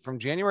 0-8 from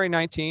January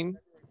 19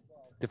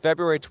 to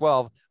February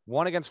 12,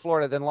 won against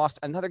Florida, then lost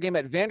another game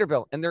at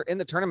Vanderbilt, and they're in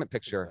the tournament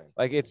picture.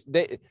 Like,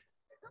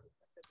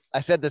 I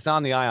said this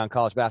on the Eye on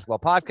College Basketball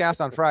podcast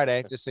on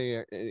Friday, just so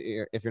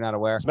if you're not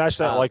aware. Smash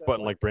that like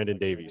button like Brandon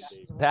Davies.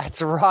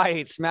 That's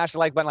right. Smash the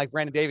like button like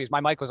Brandon Davies.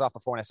 My mic was off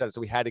before when I said it,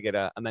 so we had to get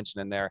a mention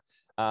in there.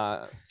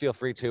 Feel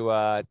free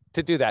to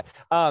do that.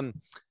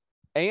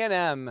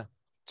 A&M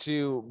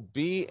to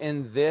be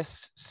in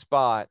this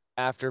spot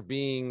after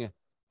being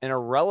an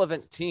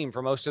irrelevant team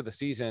for most of the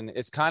season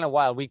is kind of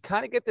wild. We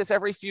kind of get this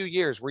every few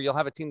years where you'll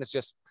have a team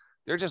that's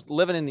they're just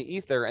living in the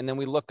ether. And then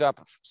we look up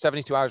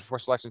 72 hours before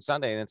Selection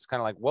Sunday and it's kind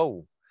of like,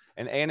 whoa.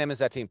 And A&M is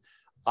that team.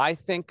 I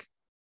think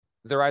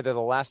they're either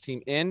the last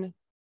team in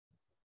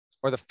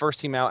or the first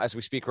team out as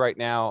we speak right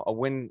now. A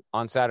win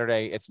on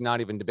Saturday, it's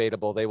not even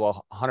debatable. They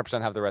will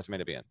 100% have the resume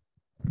to be in.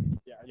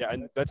 Yeah,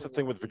 and that's the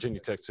thing with Virginia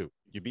Tech too.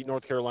 You beat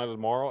North Carolina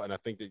tomorrow, and I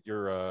think that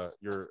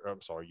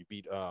you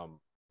beat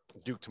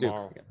Duke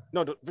tomorrow. Duke, yeah.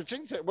 No,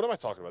 Virginia Tech. What am I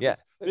talking about? Yeah.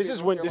 This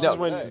is when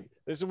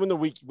the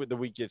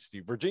week gets to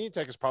you. Virginia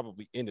Tech is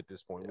probably in at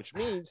this point, which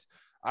means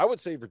I would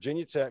say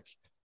Virginia Tech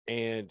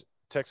and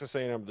Texas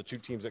A&M are the two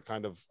teams that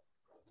kind of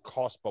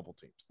cost bubble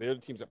teams. They're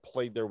the teams that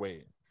played their way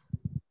in.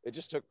 It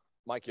just took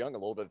Mike Young a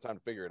little bit of time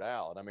to figure it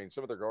out. I mean,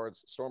 some of their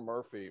guards, Storm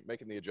Murphy,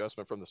 making the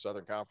adjustment from the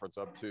Southern Conference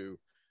up to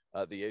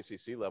the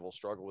ACC level,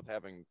 struggle with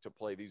having to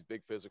play these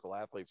big physical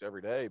athletes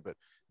every day. But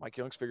Mike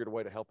Young's figured a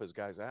way to help his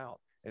guys out.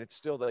 And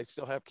they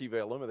still have Kive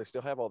Aluma. They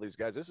still have all these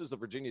guys. This is the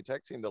Virginia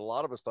Tech team that a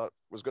lot of us thought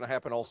was going to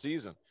happen all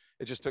season.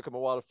 It just took them a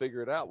while to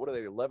figure it out. What are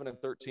they,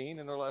 11-13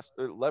 in their last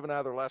 11 out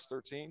of their last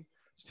 13?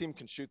 This team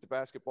can shoot the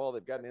basketball.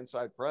 They've got an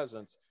inside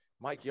presence.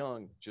 Mike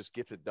Young just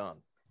gets it done.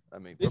 I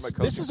mean,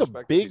 this is a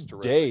big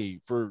day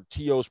for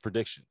TO's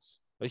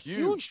predictions. A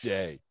huge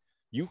day.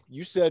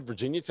 You said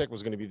Virginia Tech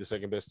was going to be the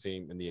second best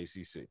team in the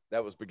ACC.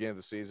 That was beginning of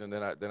the season.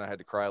 Then I had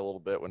to cry a little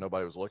bit when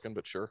nobody was looking,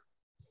 but sure.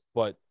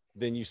 But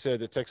then you said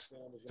that Texas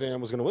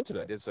A&M was going to win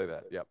today. I did say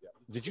that. Yep.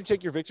 Did you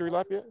take your victory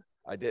lap yet?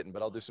 I didn't,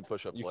 but I'll do some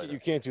push-ups later. You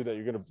can't do that.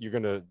 You're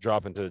gonna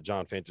drop into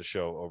John Fanta's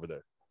show over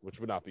there, which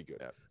would not be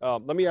good. Yeah.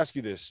 Let me ask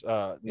you this,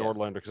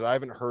 Nordlander, because I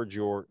haven't heard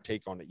your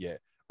take on it yet.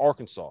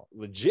 Arkansas,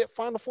 legit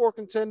Final Four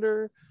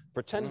contender,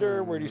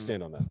 pretender. Where do you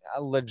stand on that?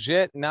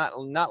 Legit, not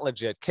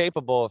legit.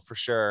 Capable for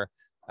sure.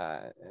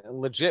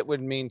 Legit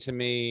would mean to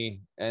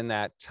me in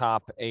that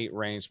top 8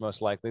 range,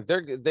 most likely.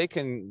 They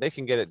can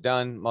get it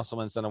done.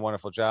 Musselman's done a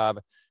wonderful job.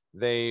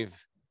 They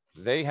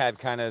had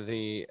kind of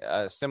the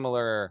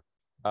similar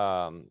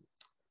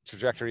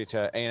trajectory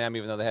to A&M,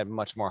 even though they had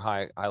much more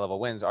high level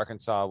wins.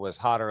 Arkansas was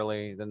hot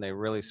early, then they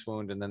really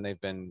swooned, and then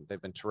they've been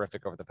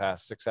terrific over the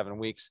past 6-7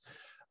 weeks.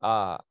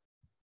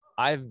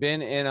 I've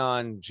been in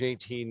on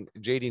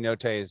JD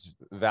Note's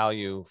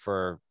value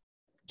for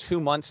 2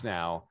 months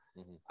now.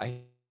 Mm-hmm.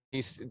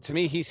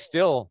 He's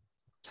still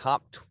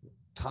top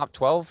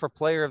 12 for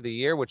player of the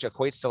year, which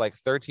equates to like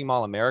 13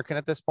 All-American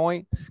at this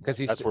point.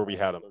 That's where we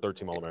had him,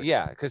 13 All-American.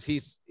 Yeah, because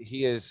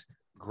he is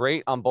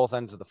great on both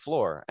ends of the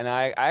floor. And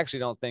I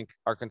actually don't think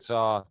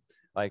Arkansas,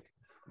 like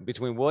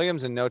between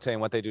Williams and Note and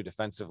what they do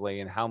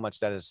defensively and how much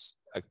that is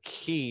a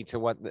key to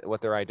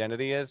what their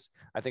identity is,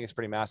 I think it's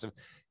pretty massive.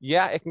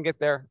 Yeah, it can get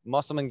there.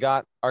 Musselman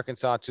got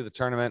Arkansas to the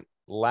tournament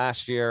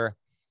last year.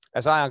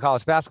 As Eye on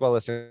College Basketball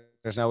listeners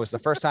know, it was the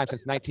first time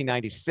since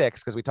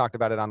 1996, because we talked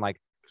about it on like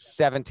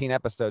 17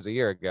 episodes a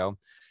year ago,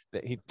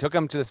 that he took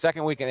them to the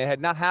second weekend. It had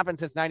not happened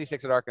since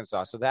 96 at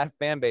Arkansas. So that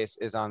fan base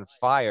is on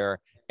fire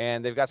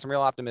and they've got some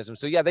real optimism.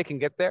 So yeah, they can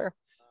get there.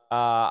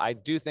 I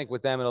do think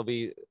with them, it'll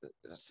be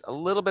a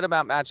little bit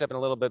about matchup and a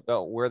little bit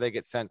about where they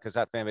get sent, because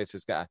that fan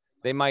base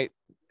they might,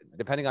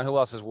 depending on who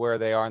else is where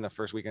they are in the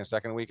first weekend or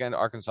second weekend,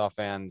 Arkansas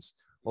fans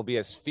will be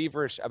as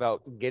feverish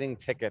about getting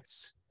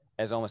tickets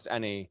as almost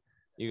any.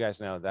 You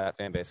guys know that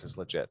fan base is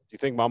legit. Do you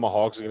think Mama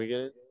Hog's going to get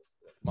it?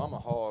 Mama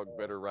Hog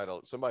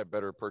somebody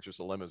better purchase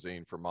a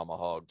limousine for Mama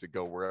Hog to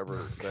go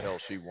wherever the hell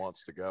she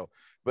wants to go.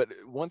 But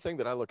one thing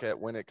that I look at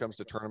when it comes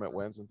to tournament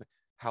wins and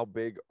how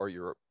big are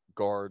your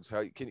guards?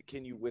 How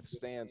can you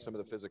withstand some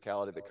of the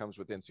physicality that comes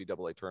with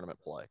NCAA tournament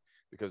play?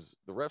 Because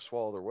the refs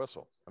swallow their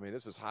whistle. I mean,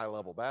 this is high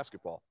level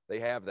basketball. They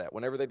have that.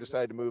 Whenever they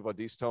decide to move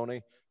Adis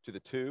Toney to the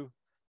 2,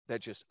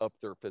 that just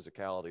upped their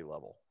physicality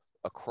level.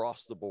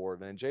 across the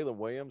board. And Jalen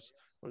Williams,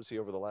 what is he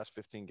over the last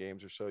 15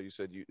 games or so? You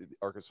said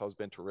Arkansas has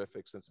been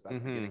terrific since about the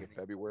beginning of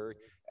February,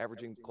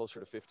 averaging closer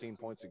to 15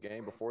 points a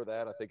game. Before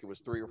that, I think it was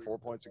 3 or 4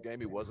 points a game.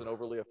 He wasn't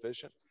overly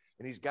efficient,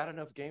 and he's got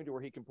enough game to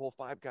where he can pull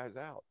 5 guys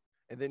out.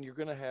 And then you're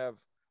going to have,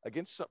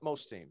 against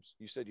most teams,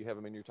 you said you have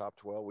him in your top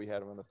 12. We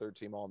had him on the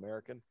 3rd-team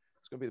All-American.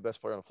 He's going to be the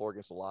best player on the floor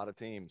against a lot of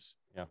teams.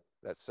 Yeah.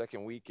 That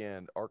second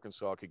weekend,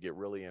 Arkansas could get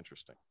really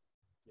interesting.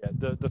 Yeah,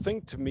 the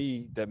thing to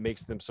me that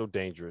makes them so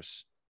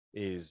dangerous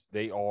is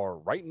they are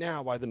right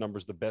now by the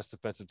numbers the best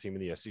defensive team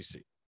in the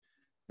SEC.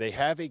 They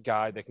have a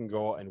guy that can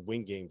go and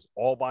win games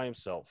all by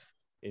himself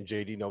in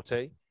JD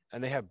Notae,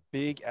 and they have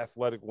big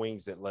athletic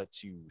wings that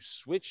let you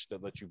switch,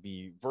 that let you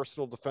be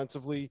versatile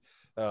defensively.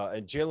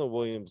 And Jalen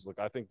Williams, look,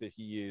 I think that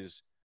he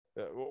is.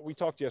 We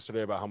talked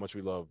yesterday about how much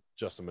we love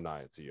Justin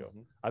Minaya, Tio.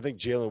 I think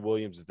Jalen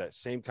Williams is that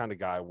same kind of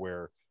guy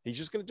where he's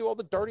just going to do all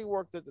the dirty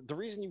work. That the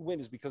reason you win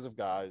is because of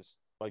guys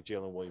like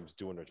Jalen Williams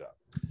doing their job.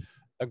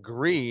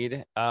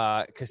 Agreed.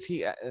 Because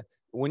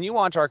when you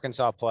watch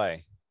Arkansas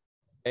play,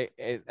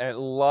 it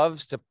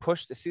loves to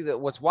push to see that.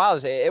 What's wild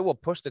is it will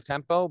push the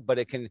tempo, but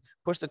it can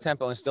push the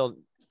tempo and still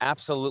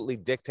absolutely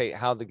dictate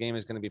how the game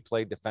is going to be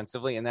played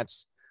defensively. And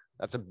that's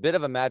a bit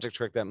of a magic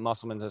trick that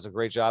Musselman does a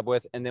great job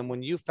with. And then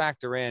when you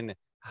factor in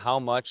how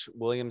much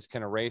Williams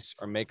can erase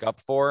or make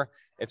up for,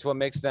 it's what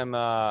makes them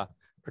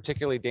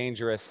particularly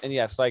dangerous. And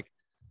yes, like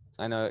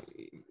I know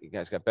you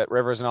guys got Bet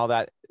Rivers and all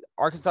that.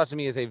 Arkansas to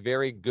me is a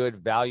very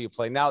good value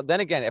play. Now, then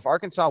again, if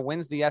Arkansas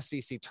wins the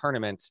SEC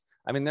tournament,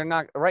 I mean, they're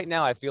not right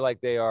now. I feel like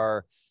they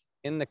are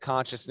in the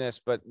consciousness,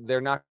 but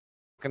they're not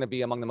going to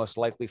be among the most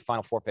likely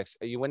Final Four picks.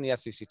 You win the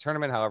SEC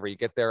tournament. However, you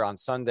get there on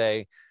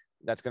Sunday.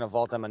 That's going to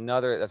vault them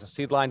that's a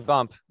seed line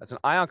bump. That's an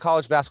Ion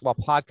College Basketball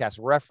Podcast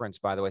reference,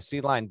 by the way,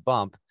 seed line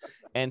bump.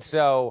 And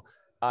so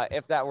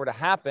if that were to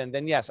happen,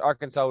 then yes,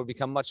 Arkansas would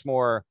become much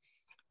more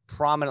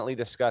prominently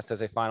discussed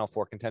as a Final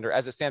Four contender.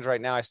 As it stands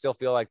right now, I still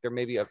feel like there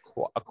may be a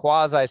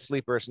quasi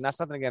sleepers, and that's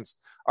nothing against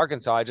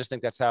Arkansas. I just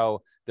think that's how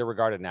they're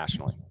regarded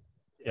nationally.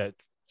 Yeah,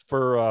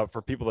 for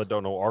people that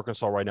don't know,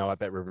 Arkansas right now at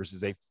Bet Rivers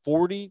is a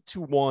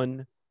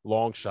 40-1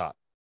 long shot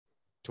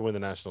to win the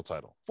national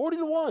title.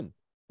 40-1.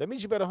 That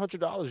means you bet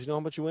 $100. You know how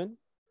much you win?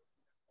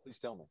 Please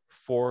tell me.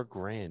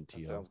 $4,000.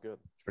 Tio. Sounds good.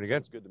 It's pretty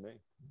good. Sounds good to me.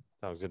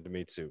 Sounds good to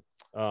me too.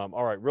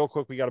 All right, real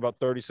quick, we got about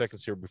 30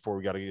 seconds here before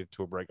we got to get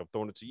to a break. I'm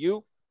throwing it to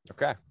you.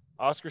 Okay.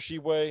 Oscar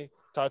Tshiebwe,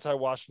 Ty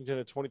Washington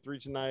at 23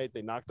 tonight.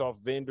 They knocked off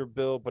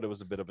Vanderbilt, but it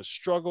was a bit of a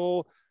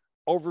struggle.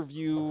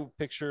 Overview,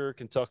 picture,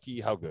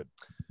 Kentucky, how good?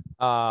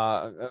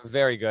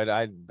 Very good.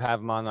 I have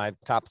him on my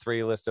top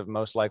 3 list of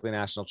most likely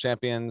national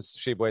champions.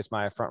 Tshiebwe's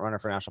my front runner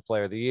for National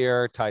Player of the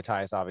Year.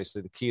 Ty is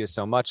obviously the key to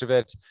so much of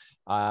it.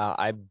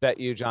 I bet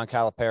you John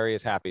Calipari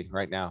is happy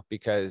right now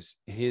because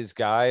his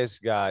guys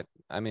got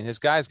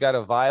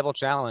a viable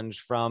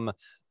challenge from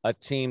a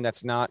team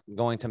that's not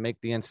going to make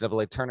the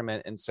NCAA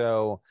tournament. And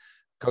so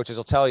coaches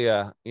will tell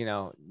you,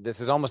 this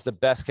is almost the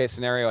best case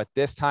scenario at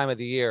this time of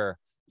the year.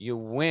 You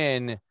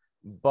win,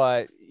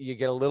 but you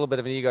get a little bit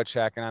of an ego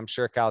check. And I'm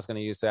sure Cal's going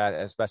to use that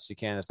as best he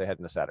can as they head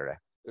into Saturday.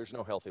 There's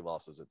no healthy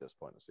losses at this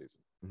point in the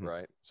season,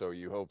 right? So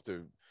you hope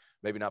to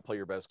maybe not play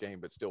your best game,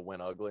 but still win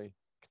ugly.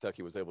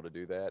 Kentucky was able to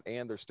do that.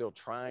 And they're still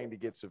trying to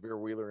get Severe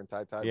Wheeler and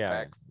Ty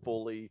back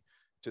fully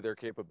to their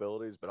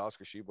capabilities, but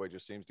Oscar Tshiebwe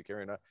just seems to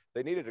carry enough.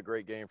 They needed a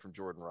great game from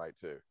Jordan Wright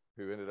too,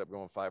 who ended up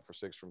going 5 for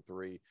 6 from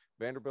 3.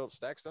 Vanderbilt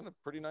Stack's done a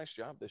pretty nice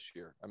job this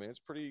year. I mean, it's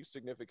pretty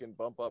significant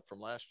bump up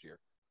from last year.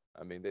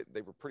 I mean,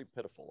 they were pretty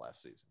pitiful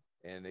last season,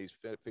 and he's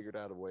figured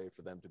out a way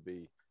for them to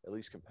be at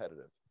least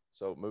competitive.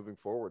 So moving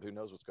forward, who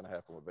knows what's going to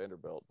happen with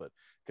Vanderbilt, but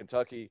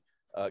Kentucky,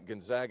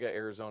 Gonzaga,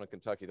 Arizona,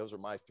 Kentucky, those are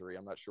my 3.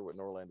 I'm not sure what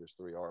Norlander's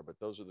 3 are, but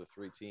those are the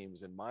 3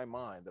 teams in my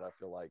mind that I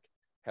feel like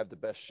have the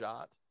best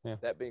shot. Yeah.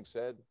 That being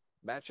said,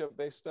 matchup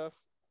based stuff,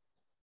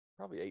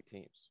 probably 8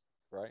 teams,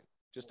 right?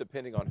 Just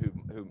depending on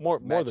who more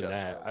than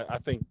that. I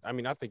think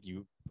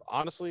you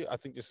honestly, I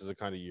think this is a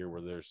kind of year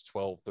where there's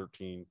 12,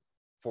 13,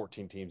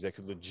 14 teams that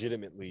could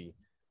legitimately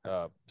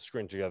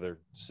string together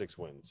 6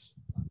 wins.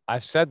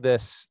 I've said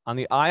this on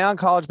the Ion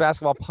College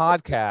Basketball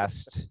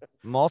Podcast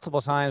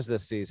multiple times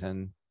this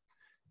season.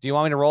 Do you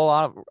want me to roll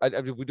out?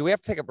 Do we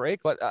have to take a break?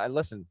 What?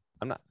 Listen,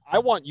 I'm not. I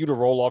want you to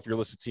roll off your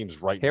list of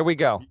teams right now. Here we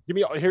go. Give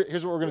me.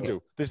 Here's what we're gonna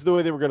do. This is the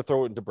way they were gonna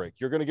throw it into break.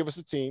 You're gonna give us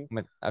a team.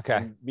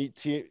 Okay. Meet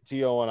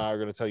T.O. and I are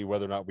gonna tell you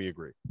whether or not we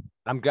agree.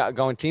 I'm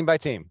going team by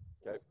team.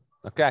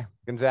 Okay.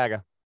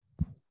 Gonzaga.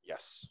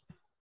 Yes.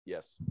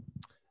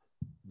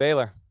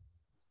 Baylor.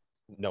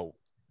 No.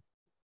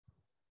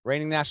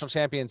 Reigning national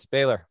champions,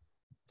 Baylor.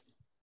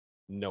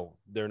 No,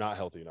 they're not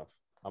healthy enough.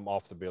 I'm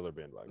off the Baylor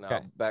bandwagon. No,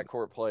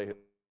 backcourt play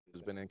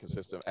has been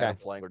inconsistent. Adam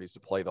Flangler needs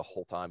to play the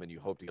whole time, and you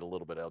hope to get a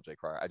little bit of LJ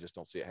Cryer. I just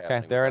don't see it happening.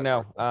 Okay, there are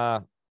no.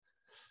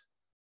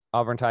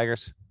 Auburn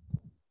Tigers.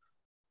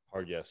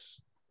 Hard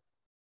yes.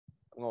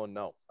 I'm going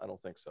no. I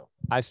don't think so.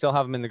 I still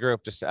have them in the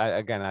group. Just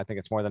again, I think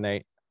it's more than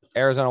 8.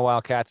 Arizona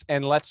Wildcats,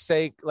 and let's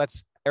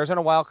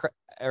Arizona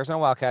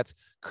Wildcats.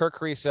 Kirk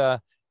Risa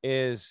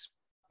is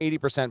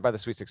 80% by the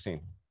Sweet 16.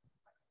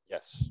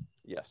 Yes.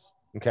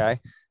 Okay.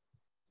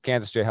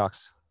 Kansas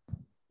Jayhawks.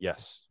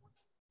 Yes.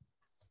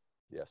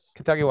 Yes.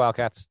 Kentucky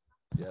Wildcats.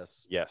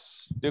 Yes.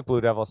 Yes. Duke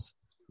Blue Devils.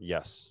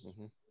 Yes.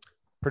 Mm-hmm.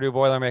 Purdue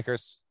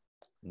Boilermakers.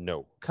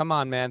 No. Come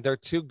on, man. They're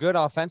too good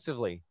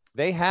offensively.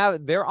 They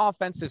have their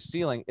offensive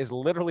ceiling is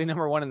literally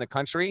number 1 in the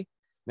country.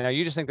 Now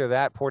you just think they're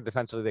that poor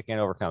defensively they can't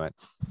overcome it.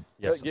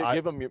 Yes.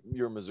 Give them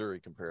your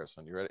Missouri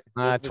comparison. You ready?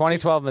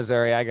 2012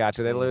 Missouri. I got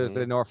you. They lose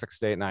to Norfolk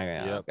State.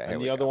 Okay,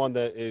 and the other one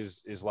that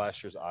is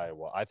last year's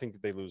Iowa. I think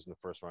that they lose in the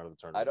first round of the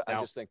tournament.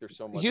 I just think there's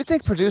so much. You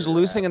think Purdue's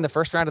losing in the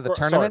first round of the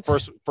tournament?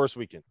 First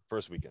weekend.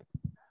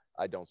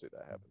 I don't see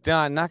that happen.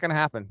 Done. Not going to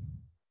happen.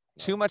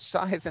 Too much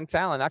size and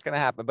talent. Not going to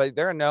happen. But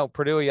there are no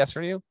Purdue. A yes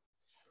for you?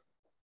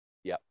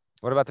 Yeah.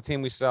 What about the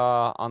team we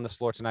saw on this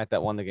floor tonight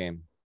that won the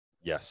game?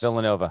 Yes.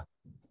 Villanova.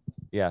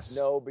 Yes.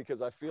 No,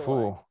 because I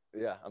feel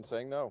like I'm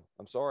saying no.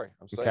 I'm sorry.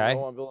 I'm saying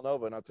no on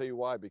Villanova, and I'll tell you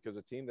why. Because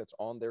a team that's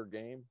on their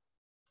game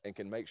and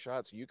can make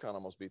shots, UConn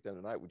almost beat them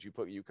tonight. Would you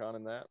put UConn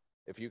in that?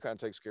 If UConn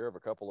takes care of a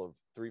couple of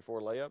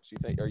 3-4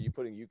 layups, are you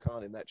putting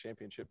UConn in that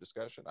championship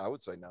discussion? I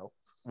would say no.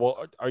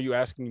 Well, are you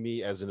asking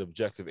me as an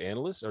objective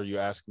analyst, or are you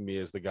asking me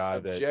as the guy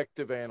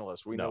objective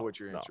analyst? We know what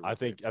your answer. I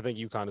think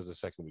UConn is the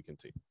second weekend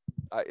team.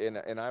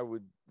 And I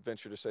would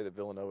venture to say that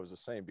Villanova is the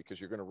same because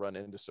you're going to run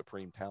into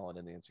supreme talent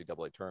in the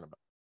NCAA tournament.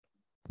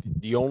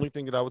 The only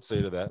thing that I would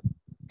say to that,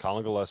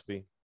 Colin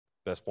Gillespie,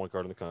 best point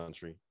guard in the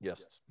country.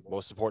 Yes.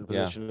 Most important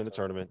position in the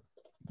tournament,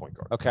 point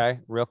guard. Okay,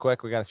 real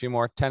quick, we got a few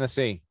more.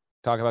 Tennessee,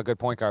 talk about good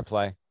point guard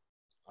play.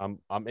 I'm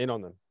in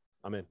on them.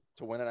 I'm in.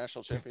 To win a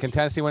national championship. Can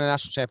Tennessee win a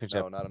national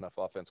championship? No, not enough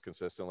offense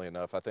consistently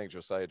enough. I think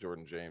Josiah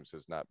Jordan-James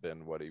has not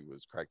been what he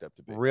was cracked up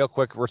to be. Real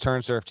quick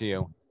return serve to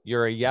you.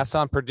 You're a yes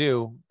on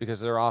Purdue because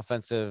of their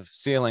offensive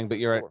ceiling, but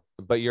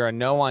you're a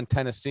no on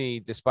Tennessee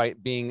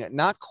despite being they're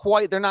not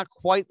quite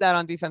that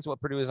on defense what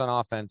Purdue is on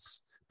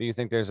offense. But you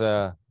think there's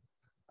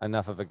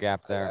enough of a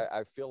gap there?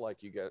 I feel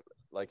like you get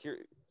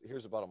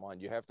here's the bottom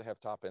line. You have to have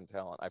top end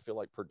talent. I feel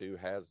like Purdue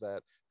has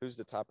that. Who's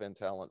the top end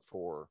talent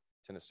for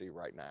Tennessee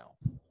right now?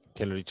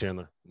 Kennedy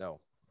Chandler.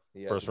 No.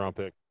 First round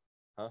pick.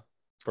 Huh?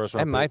 First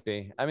round pick. It might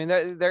be. I mean,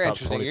 they're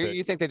interesting.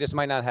 You think they just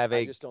might not have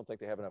I just don't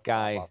think they have enough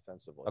guy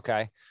offensively.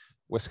 Okay.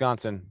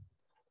 Wisconsin.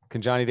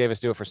 Can Johnny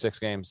Davis do it for 6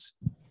 games?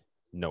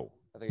 No.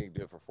 I think he can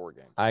do it for 4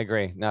 games. I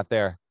agree. Not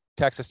there.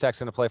 Texas Tech's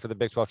going to play for the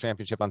Big 12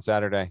 championship on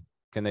Saturday.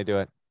 Can they do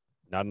it?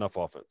 Not enough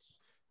offense.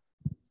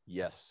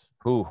 Yes.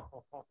 Who?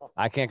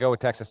 I can't go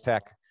with Texas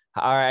Tech.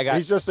 All right,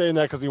 He's just saying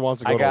that because he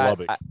wants to go to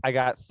Lubbock. I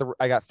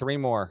got 3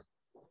 more.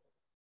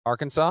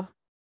 Arkansas.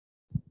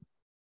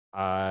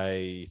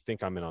 I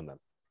think I'm in on them.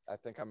 I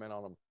think I'm in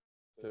on them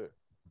too.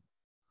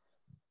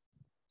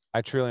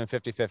 I truly am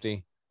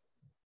 50-50.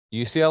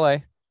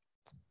 UCLA.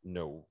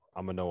 No,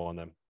 I'm a no on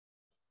them.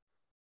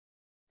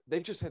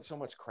 They've just had so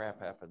much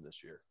crap happen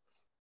this year.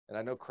 And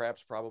I know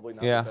crap's probably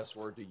not the best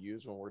word to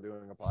use when we're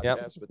doing a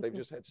podcast, but they've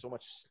just had so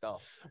much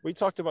stuff. We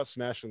talked about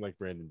smashing like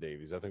Brandon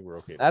Davies. I think we're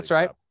okay. That's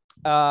right.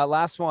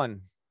 Last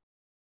one.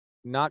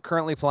 Not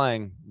currently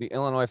playing, the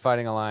Illinois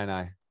Fighting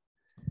Illini.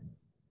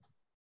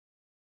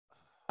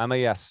 I'm a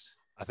yes.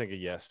 I think a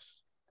yes.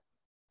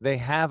 They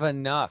have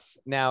enough.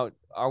 Now,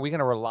 are we going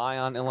to rely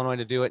on Illinois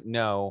to do it?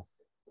 No.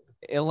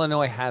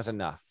 Illinois has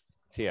enough,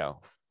 T.O.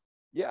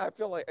 Yeah, I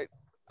feel like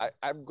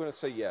I'm going to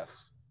say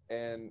yes.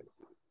 And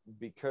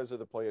because of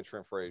the play of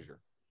Trent Frazier,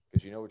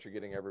 because you know what you're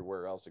getting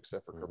everywhere else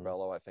except for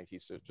Curbelo. I think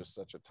he's just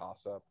such a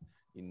toss-up.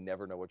 You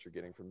never know what you're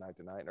getting from night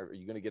to night. Are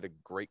you going to get a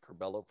great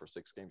Curbelo for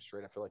 6 games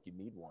straight? I feel like you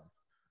need one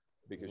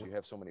because you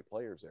have so many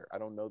players there. I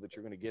don't know that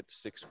you're going to get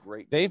 6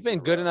 great. They've been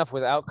good enough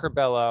without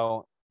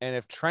Curbelo. And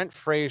if Trent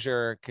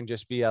Frazier can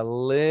just be a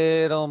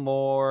little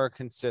more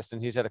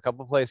consistent, he's had a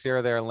couple plays here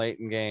or there late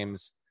in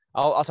games.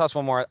 I'll toss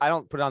one more. I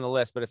don't put it on the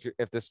list, but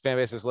if this fan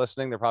base is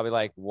listening, they're probably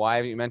like, why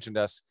haven't you mentioned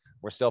us?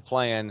 We're still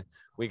playing.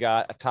 We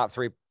got a top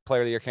 3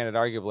 player of the year candidate,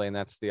 arguably, and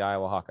that's the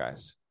Iowa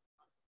Hawkeyes.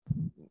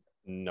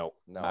 No,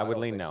 I would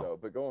lean no. So.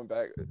 But going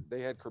back,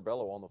 they had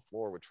Curbelo on the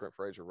floor with Trent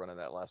Frazier running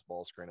that last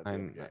ball screen at the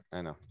end of the game.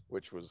 I know.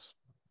 Which was,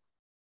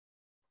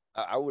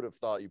 I would have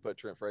thought you put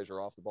Trent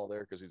Frazier off the ball there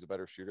because he's a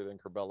better shooter than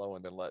Curbelo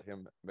and then let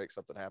him make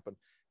something happen.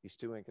 He's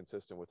too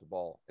inconsistent with the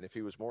ball. And if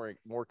he was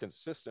more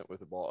consistent with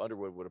the ball,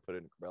 Underwood would have put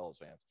it in Curbello's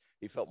hands.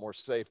 He felt more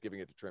safe giving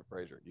it to Trent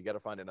Frazier. You got to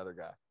find another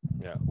guy.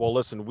 Yeah. Well,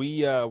 listen, we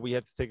have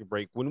to take a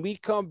break. When we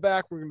come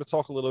back, we're going to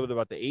talk a little bit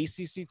about the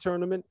ACC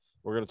tournament.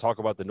 We're going to talk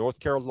about the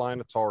North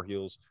Carolina Tar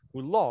Heels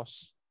who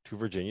lost to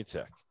Virginia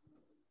Tech.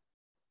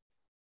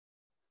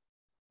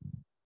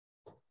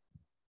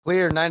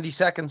 Clear, 90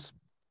 seconds.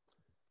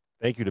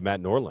 Thank you to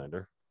Matt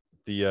Norlander.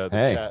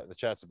 The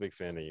chat's a big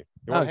fan of you.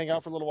 You want to hang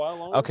out for a little while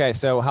longer? Okay,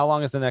 so how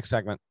long is the next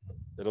segment?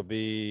 It'll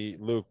be,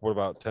 Luke, what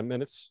about 10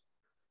 minutes?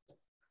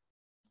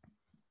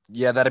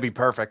 Yeah, that'd be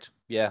perfect.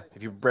 Yeah,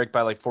 if you break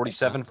by like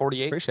 47,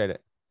 48. Appreciate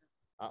it.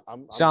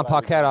 I'm John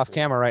Paquette off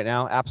camera right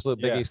now.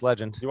 Absolute Big East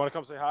legend. You want to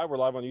come say hi? We're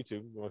live on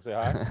YouTube. You want to say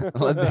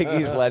hi?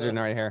 Big East legend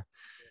right here.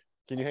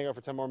 Can you hang out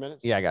for 10 more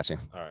minutes? Yeah, I got you.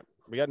 All right.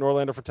 We got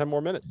Norlander for 10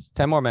 more minutes.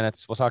 10 more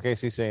minutes. We'll talk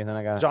ACC, and then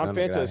I got John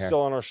Fanta is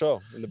still on our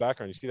show in the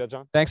background. You see that,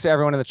 John? Thanks to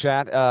everyone in the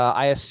chat.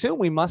 I assume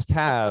we must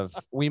have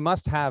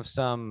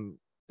some.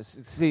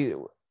 See,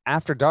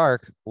 after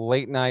dark,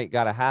 late night,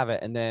 gotta have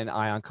it, and then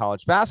Ion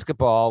College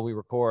basketball. We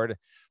record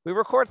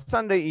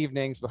Sunday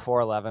evenings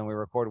before 11. We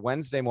record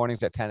Wednesday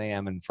mornings at 10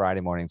 a.m. and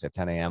Friday mornings at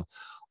 10 a.m.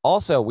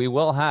 Also, we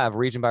will have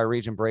region by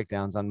region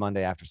breakdowns on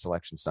Monday after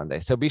Selection Sunday.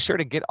 So be sure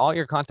to get all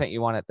your content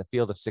you want at the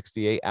Field of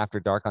 68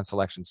 after dark on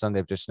Selection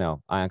Sunday. Just know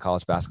Ion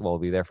College basketball will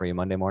be there for you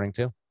Monday morning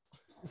too.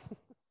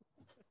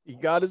 He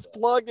got his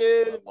plug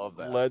in. Love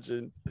that.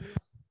 Legend.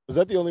 Was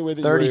that the only way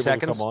that 30 you were able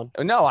seconds. to come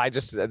on? No,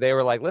 they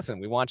were like, listen,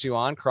 we want you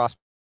on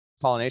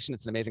cross-pollination.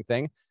 It's an amazing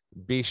thing.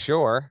 Be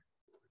sure.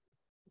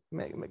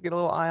 Get a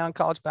little eye on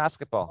college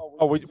basketball.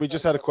 Oh, we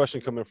just had a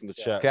question coming in from the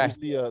chat. Okay. Who's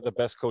the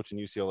best coach in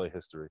UCLA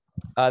history?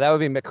 That would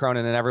be Mick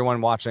Cronin, and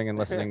everyone watching and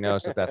listening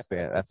knows that that's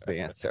the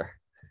answer.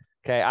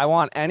 Okay, I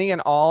want any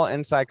and all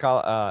inside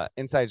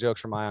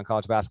jokes from Ion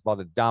College basketball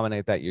to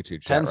dominate that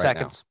YouTube chat. 10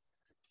 seconds.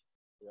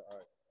 Yeah, all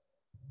right.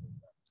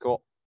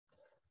 Cool.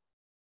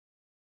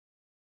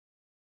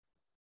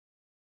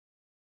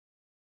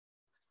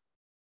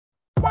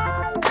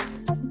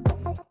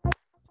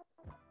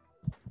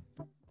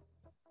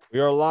 We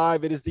are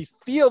live. It is the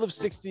Field of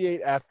 68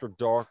 after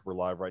dark. We're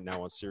live right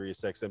now on Sirius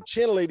XM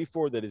channel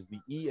 84. That is the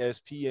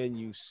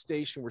ESPNU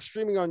station. We're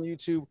streaming on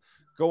YouTube.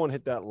 Go and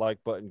hit that like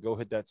button. Go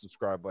hit that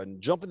subscribe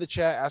button. Jump in the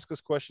chat. Ask us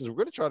questions. We're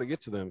going to try to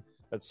get to them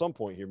at some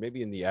point here,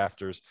 maybe in the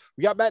afters.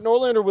 We got Matt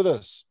Norlander with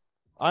us.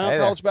 Ion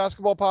College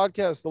Basketball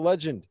Podcast, the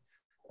legend.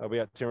 We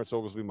got Terrence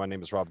Oglesby. My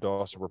name is Rob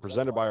Dawson. We're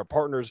presented by our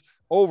partners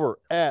over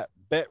at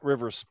Bet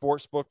River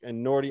Sportsbook.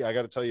 And Nordy, I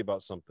got to tell you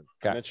about something.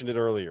 Okay. I mentioned it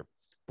earlier.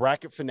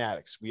 Bracket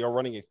Fanatics. We are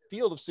running a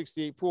Field of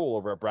 68 pool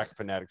over at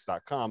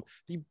bracketfanatics.com,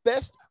 the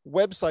best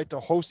website to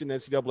host an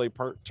NCAA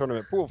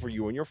tournament pool for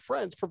you and your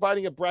friends,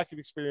 providing a bracket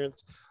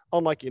experience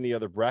unlike any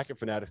other. Bracket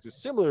Fanatics is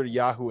similar to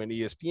Yahoo and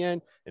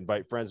ESPN.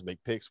 Invite friends, make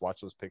picks,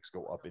 watch those picks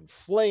go up in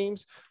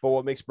flames. But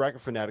what makes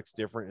Bracket Fanatics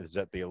different is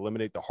that they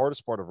eliminate the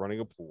hardest part of running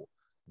a pool,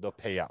 the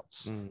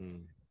payouts.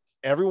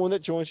 Everyone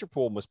that joins your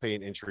pool must pay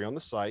an entry on the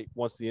site.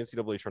 Once the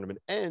NCAA tournament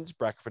ends,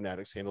 Bracket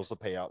Fanatics handles the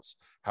payouts.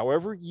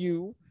 However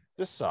you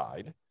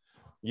decide,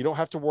 you don't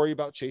have to worry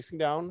about chasing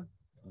down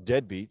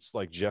deadbeats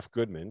like Jeff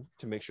Goodman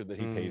to make sure that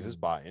he pays his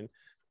buy-in.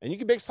 And you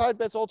can make side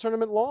bets all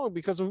tournament long,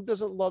 because who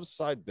doesn't love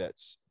side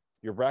bets?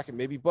 Your bracket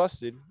may be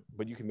busted,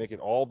 but you can make it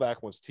all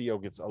back once T.O.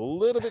 gets a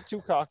little bit too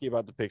cocky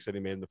about the picks that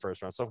he made in the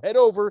first round. So head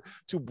over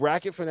to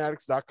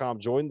bracketfanatics.com.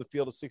 Join the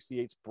Field of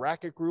 68's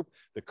bracket group.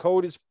 The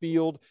code is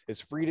FIELD.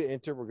 It's free to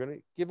enter. We're going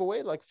to give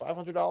away like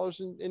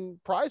 $500 in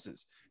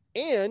prizes.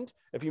 And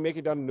if you make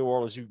it down to New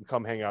Orleans, you can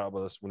come hang out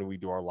with us when we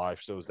do our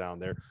live shows down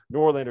there.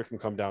 Norlander can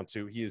come down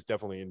too. He is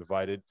definitely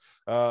invited.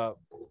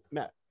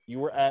 Matt, you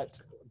were at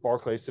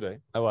Barclays today.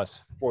 I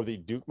was. For the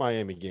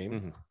Duke-Miami game.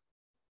 Mm-hmm.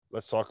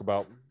 Let's talk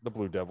about the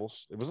Blue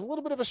Devils. It was a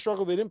little bit of a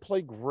struggle. They didn't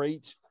play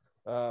great,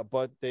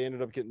 but they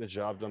ended up getting the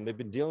job done. They've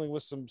been dealing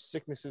with some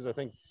sicknesses. I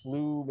think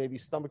flu, maybe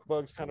stomach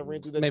bugs kind of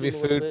ran through that maybe team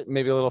a food, little bit.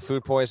 maybe a little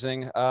food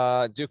poisoning.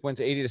 Duke wins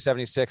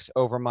 80-76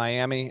 over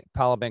Miami.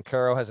 Paolo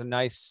Banchero has a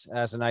nice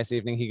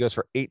evening. He goes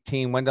for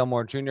 18. Wendell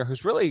Moore Jr.,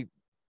 who's really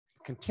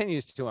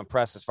continues to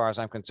impress as far as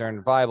I'm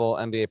concerned. Viable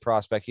NBA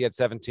prospect. He had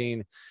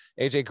 17.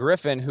 AJ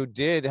Griffin, who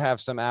did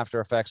have some after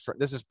effects.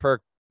 This is per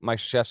Mike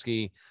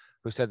Krzyzewski,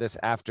 who said this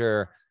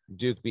after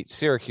Duke beat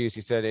Syracuse.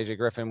 He said AJ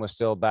Griffin was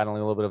still battling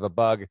a little bit of a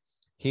bug.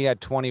 He had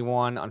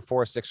 21 on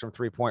 4-6 from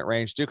three-point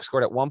range. Duke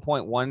scored at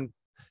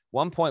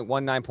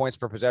 1.19 points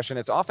per possession.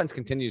 Its offense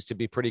continues to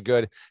be pretty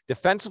good.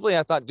 Defensively,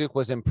 I thought Duke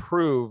was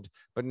improved,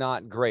 but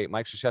not great.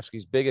 Mike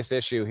Krzyzewski's biggest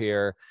issue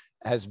here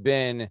has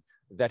been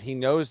that he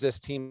knows this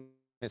team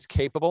is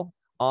capable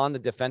on the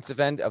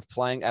defensive end of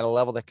playing at a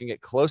level that can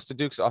get close to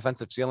Duke's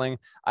offensive ceiling.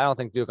 I don't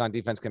think Duke on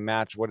defense can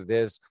match what it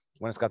is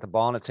when it's got the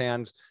ball in its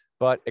hands,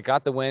 but it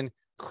got the win.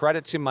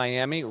 Credit to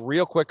Miami.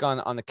 Real quick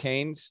on the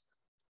Canes.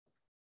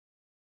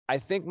 I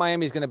think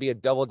Miami is going to be a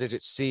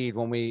double-digit seed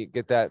when we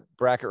get that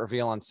bracket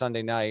reveal on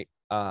Sunday night.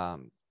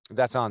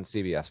 That's on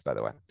CBS, by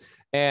the way.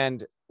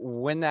 And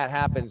when that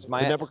happens, The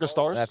Network of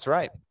Stars? That's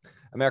right.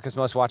 America's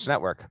most watched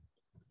network.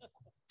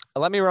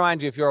 Let me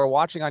remind you, if you're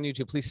watching on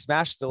YouTube, please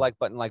smash the like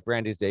button like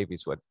Brandon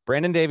Davies would.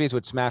 Brandon Davies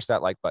would smash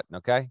that like button,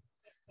 okay?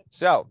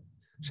 So,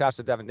 shouts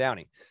to Devin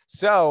Downey.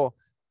 So,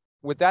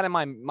 with that in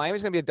mind,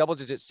 Miami's going to be a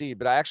double-digit seed,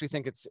 but I actually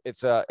think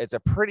it's a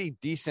pretty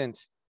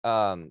decent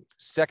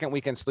second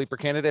weekend sleeper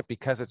candidate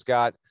because it's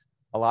got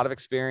a lot of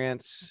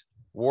experience.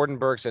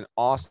 Wardenberg's an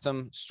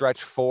awesome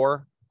stretch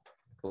four.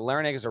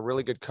 Larinaga is a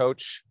really good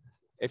coach.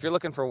 If you're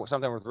looking for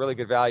something with really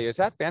good value, is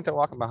that Fanta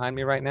walking behind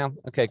me right now?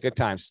 Okay, good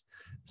times.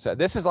 So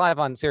this is live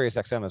on Sirius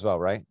XM as well,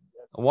 right?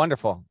 Yes.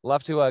 Wonderful.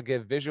 Love to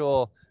give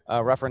visual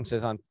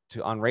references on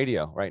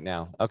radio right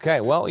now.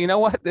 Okay, well, you know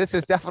what? This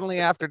is definitely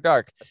after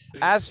dark.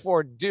 As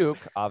for Duke,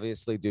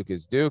 obviously Duke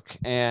is Duke,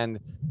 and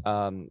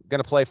going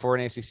to play for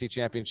an ACC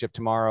championship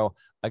tomorrow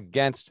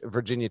against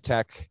Virginia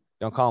Tech.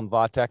 Don't call him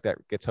Vatek. That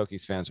gets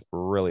Hokies fans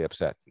really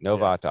upset. No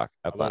Vatek.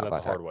 I learned that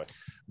the hard way.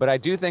 But I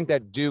do think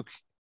that Duke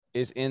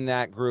is in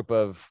that group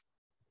of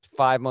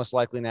 5 most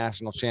likely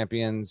national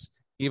champions,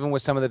 even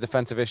with some of the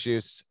defensive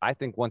issues. I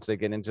think once they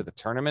get into the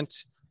tournament,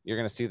 you're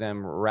going to see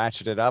them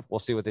ratchet it up. We'll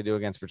see what they do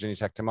against Virginia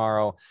Tech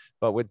tomorrow.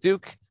 But with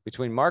Duke,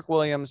 between Mark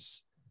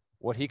Williams,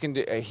 what he can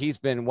do, he's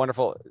been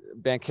wonderful.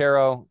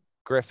 Banchero,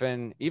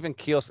 Griffin, even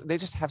Keel, they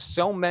just have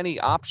so many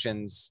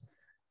options.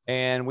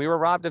 And we were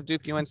robbed of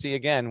Duke UNC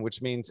again,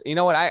 which means, you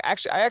know what? I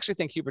actually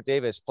think Hubert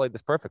Davis played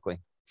this perfectly.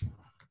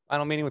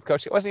 Final meeting with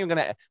coach. It wasn't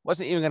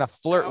even gonna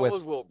flirt with.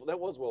 That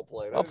was well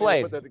played. Well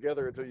played. Put that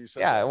together until you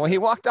said. Yeah. That. Well, he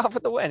walked off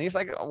with the win. He's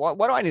like, what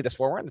do I need this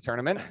for? We're in the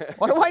tournament.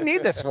 What do I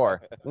need this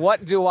for?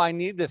 What do I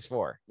need this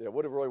for? Yeah.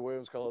 What did Roy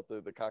Williams call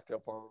it? The cocktail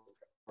party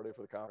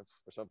for the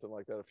conference or something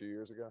like that a few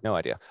years ago? No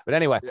idea. But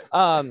anyway,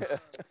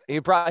 he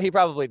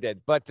probably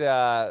did. But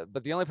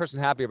the only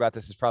person happy about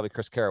this is probably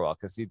Chris Carrawell,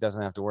 because he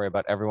doesn't have to worry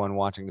about everyone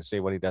watching to see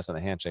what he does on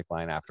the handshake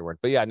line afterward.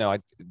 But yeah, no, I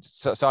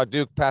saw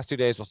Duke past 2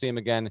 days. We'll see him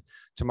again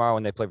tomorrow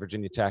when they play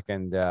Virginia Tech.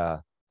 And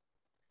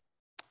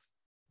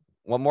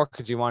what more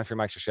could you want if you're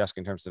Mike Krzyzewski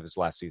in terms of his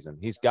last season?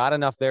 He's got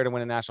enough there to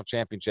win a national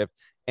championship,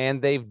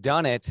 and they've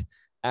done it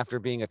after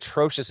being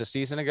atrocious a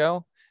season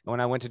ago. And when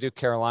I went to Duke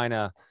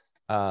Carolina,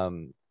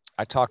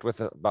 I talked with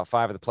about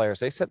 5 of the players.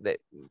 They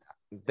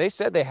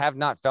said they have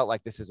not felt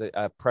like this is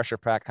a pressure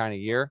pack kind of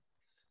year.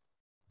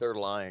 They're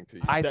lying to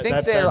you. I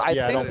think they're lying.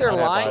 I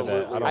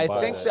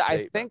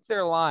think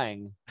they're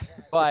lying,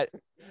 but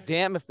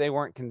damn if they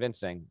weren't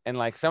convincing. And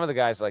like some of the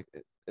guys like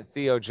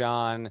Theo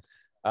John,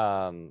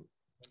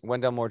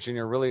 Wendell Moore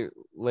Jr. really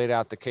laid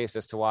out the case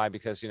as to why,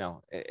 because, you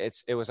know,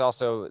 it was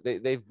also,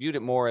 they viewed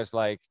it more as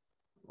like,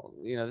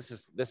 you know,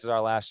 this is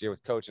our last year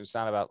with coach. And it's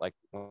not about like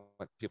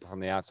what people from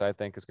the outside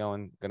think is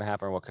going to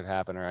happen or what could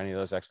happen or any of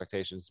those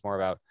expectations. It's more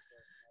about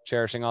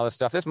cherishing all this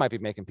stuff. This might be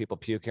making people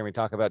puke hearing me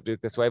talk about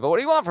Duke this way, but what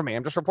do you want from me?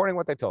 I'm just reporting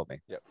what they told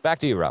me. Yep. Back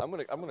to you, Rob.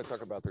 I'm gonna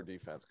talk about their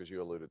defense because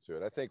you alluded to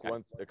it. I think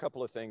a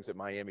couple of things that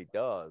Miami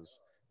does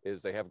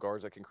is they have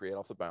guards that can create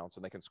off the bounce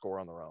and they can score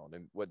on their own.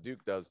 And what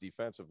Duke does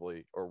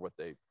defensively, or what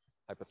they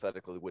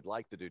hypothetically would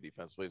like to do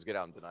defensively, is get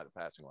out and deny the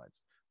passing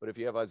lanes. But if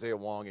you have Isaiah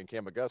Wong and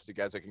Cam Auguste,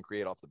 guys that can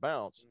create off the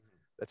bounce,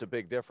 that's a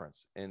big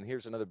difference. And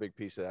here's another big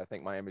piece that I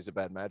think Miami's a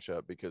bad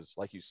matchup because,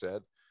 like you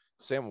said,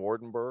 Sam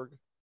Wardenberg,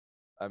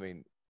 I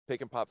mean,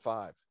 pick and pop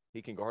 5.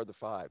 He can guard the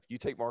 5. You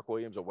take Mark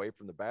Williams away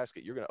from the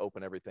basket, you're going to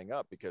open everything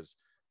up because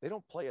they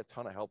don't play a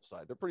ton of help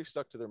side. They're pretty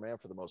stuck to their man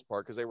for the most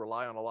part because they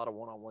rely on a lot of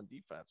one-on-one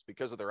defense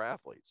because of their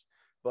athletes.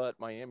 But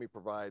Miami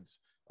provides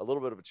a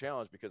little bit of a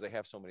challenge because they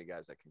have so many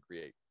guys that can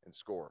create and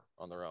score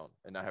on their own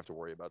and not have to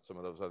worry about some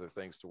of those other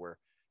things, to where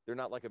they're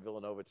not like a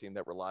Villanova team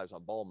that relies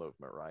on ball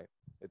movement, right?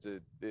 It's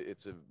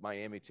a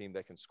Miami team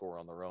that can score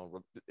on their own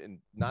and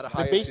not a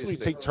high. They basically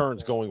take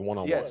turns going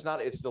one-on-one. Yeah,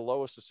 it's the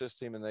lowest assist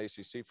team in the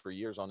ACC for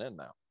years on end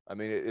now. I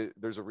mean,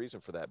 there's a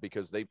reason for that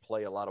because they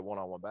play a lot of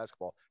one-on-one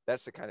basketball.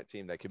 That's the kind of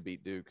team that can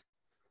beat Duke,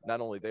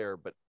 not only there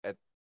but at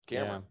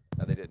Cameron. Yeah.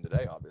 Now they didn't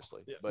today,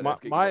 obviously. Yeah. But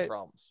my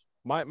problems.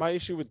 My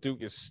issue with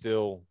Duke is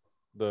still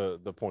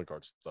the point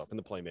guard stuff and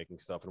the playmaking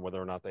stuff and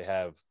whether or not they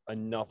have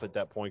enough at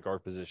that point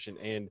guard position.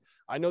 And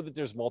I know that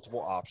there's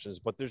multiple options,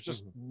 but there's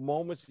just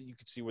moments that you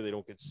can see where they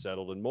don't get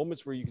settled and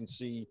moments where you can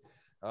see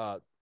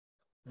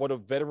what a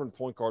veteran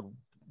point guard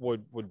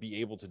would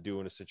be able to do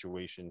in a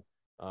situation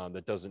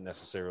that doesn't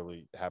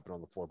necessarily happen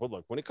on the floor. But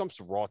look, when it comes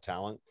to raw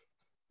talent,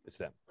 it's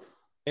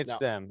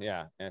them.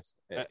 Yeah.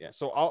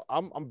 So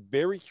I'm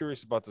very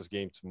curious about this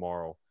game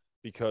tomorrow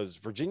because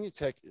Virginia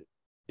Tech,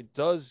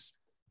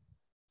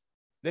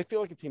 they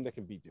feel like a team that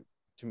can beat Duke,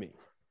 to me.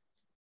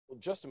 Well,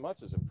 Justin Mutz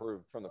has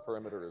improved from the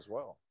perimeter as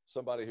well.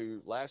 Somebody who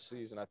last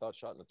season I thought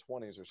shot in the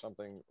 20s or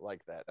something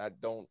like that.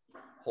 Don't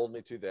hold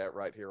me to that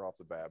right here off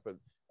the bat, but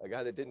a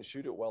guy that didn't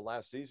shoot it well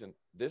last season,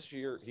 this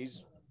year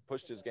he's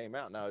pushed his game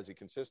out. Now, is he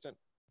consistent?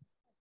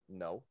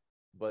 No,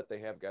 but they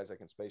have guys that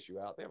can space you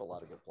out. They have a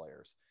lot of good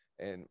players.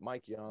 And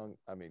Mike Young,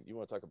 I mean, you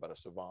want to talk about a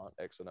savant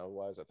X and O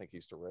wise, I think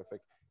he's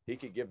terrific. He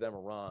could give them a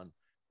run,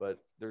 but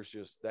there's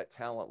just that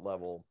talent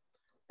level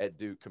at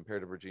Duke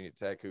compared to Virginia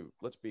Tech, who,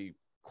 let's be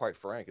quite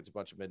frank, it's a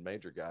bunch of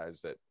mid-major guys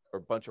that are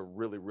a bunch of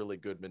really, really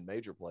good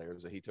mid-major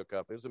players that he took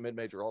up. It was a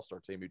mid-major all-star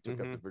team he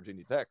took up to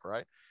Virginia Tech,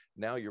 right?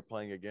 Now you're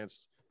playing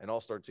against an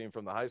all-star team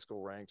from the high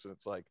school ranks, and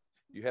it's like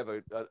you have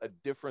a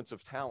difference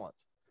of talent.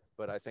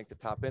 But I think the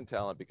top-end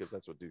talent, because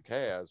that's what Duke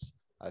has,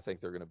 I think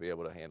they're going to be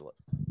able to handle it.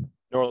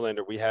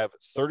 Norlander, we have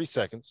 30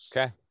 seconds.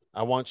 Okay.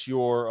 I want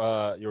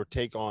your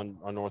take on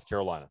North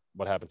Carolina.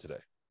 What happened today?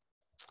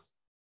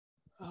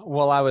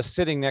 Well, I was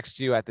sitting next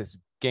to you at this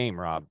game,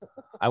 Rob.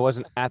 I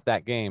wasn't at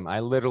that game.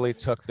 I literally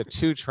took the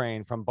 2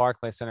 train from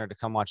Barclays Center to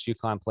come watch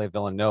UConn play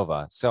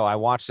Villanova. So I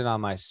watched it on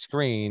my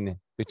screen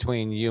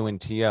between you and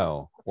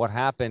T.O. What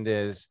happened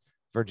is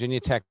Virginia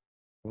Tech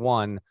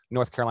won,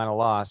 North Carolina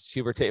lost.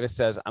 Hubert Davis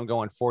says, I'm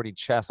going 40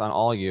 chess on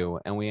all you,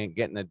 and we ain't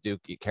getting a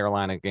Duke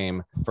Carolina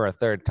game for a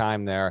third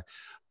time there.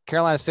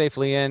 Carolina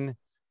safely in,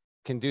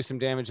 can do some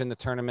damage in the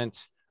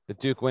tournament. The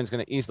Duke win's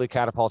going to easily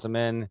catapult them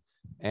in,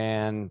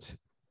 and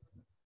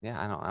Yeah,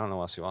 I don't know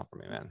what else you want from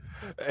me, man.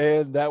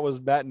 And that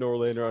was Matt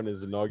Norlander on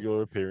his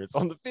inaugural appearance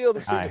on the field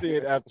of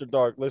 68 After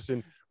Dark.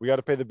 Listen, we got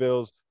to pay the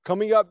bills.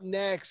 Coming up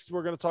next,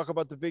 we're going to talk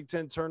about the Big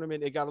Ten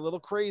tournament. It got a little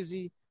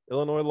crazy.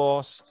 Illinois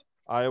lost.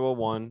 Iowa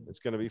won. It's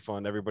going to be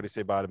fun. Everybody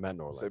say bye to Matt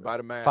Norlander. Say bye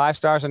to Matt. 5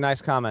 stars and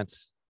nice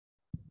comments.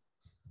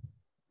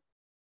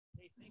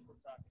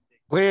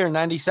 Clear,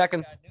 90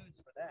 seconds.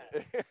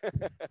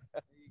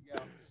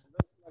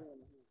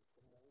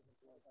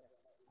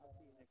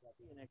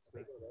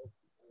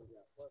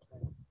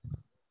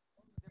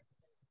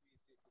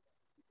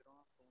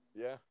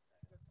 Yeah.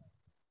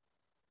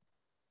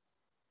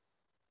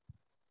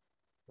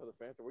 Brother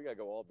Fanta, we gotta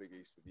go all Big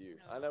East with you.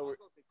 I know we're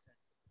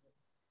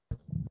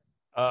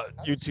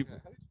YouTube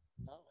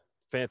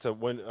Fanta,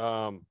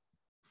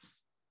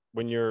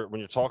 when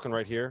you're talking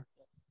right here,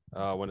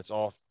 when it's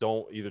off,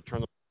 don't either turn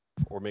the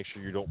or make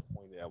sure you don't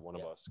point it at one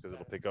of us because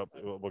it'll pick up.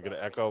 We'll get an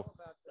echo.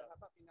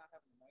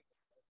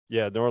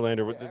 Yeah,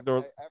 Norlander.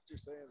 After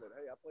saying that,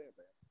 hey, I play in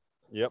band.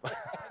 Yep.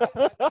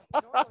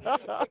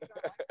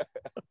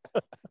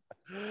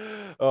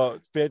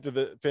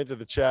 Fanta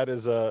the chat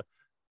is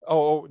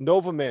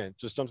Nova Man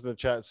just jumped in the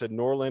chat and said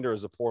Norlander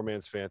is a poor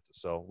man's Fanta.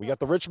 So we got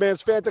the rich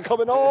man's Fanta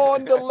coming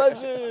on, the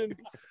legend.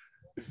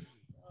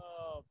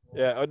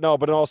 Yeah, no,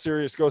 but in all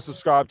seriousness, go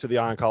subscribe to the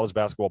Ion College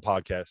Basketball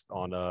Podcast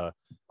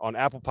on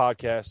Apple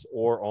Podcasts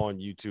or on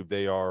YouTube.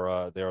 They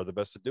are the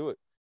best to do it.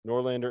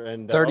 Norlander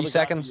and 30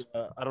 seconds.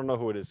 Guy, I don't know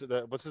who it is.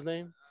 What's his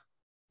name?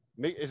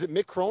 Is it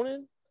Mick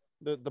Cronin?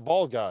 The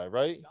bald guy,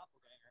 right?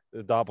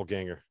 The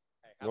doppelganger.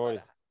 Hey,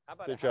 how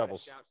about Safe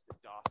travels. Shouts to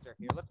Doster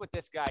here. Look what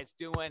this guy's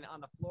doing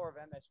on the floor of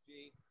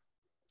MSG.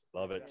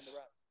 Love it.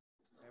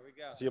 There we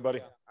go. See you,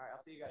 buddy. All right,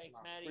 I'll see you guys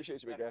tomorrow.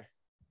 Appreciate you, big guy.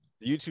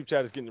 The YouTube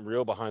chat is getting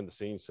real behind the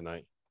scenes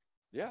tonight.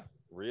 Yeah.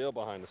 Real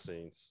behind the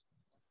scenes.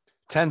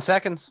 10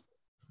 seconds.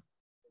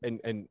 And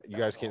you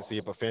guys can't see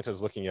it, but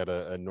Fanta's looking at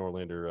a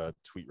Norlander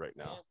tweet right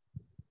now.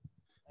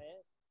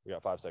 We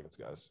got 5 seconds,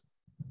 guys.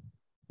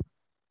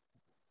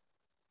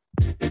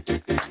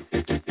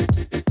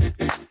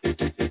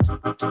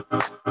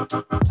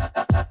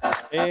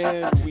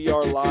 And we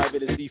are live.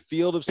 It is the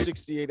Field of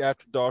 68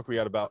 After Dark. We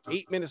got about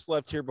 8 minutes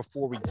left here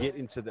before we get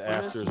into the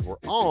afters. We're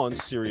on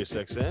Sirius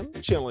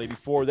XM, channel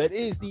 84. That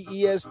is the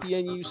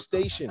ESPNU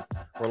station.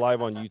 We're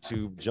live on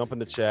YouTube. Jump in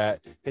the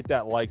chat, hit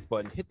that like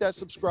button, hit that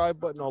subscribe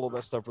button. All of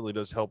that stuff really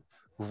does help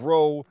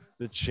grow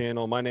the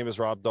channel. My name is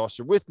Rob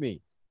Doster. With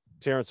me,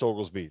 Terrence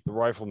Oglesby, the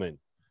Rifleman.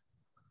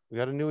 We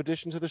got a new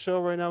addition to the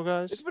show right now,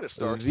 guys. It's been a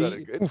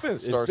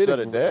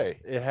star-studded day.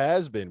 It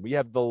has been. We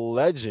have the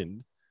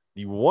legend,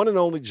 the one and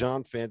only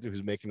John Fanta,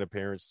 who's making an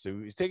appearance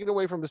too. He's taking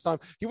away from his time.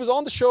 He was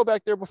on the show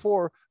back there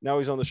before. Now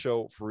he's on the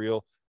show for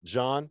real.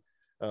 John,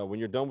 when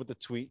you're done with the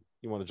tweet,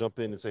 you want to jump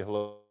in and say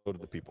hello to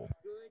the people.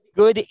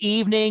 Good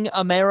evening,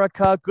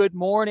 America. Good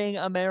morning,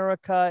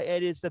 America.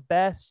 It is the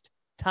best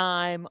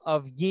time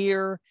of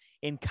year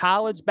in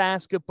college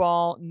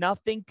basketball.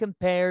 Nothing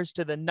compares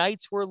to the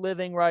nights we're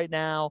living right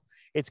now.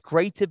 It's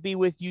great to be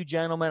with you,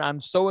 gentlemen. I'm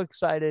so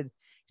excited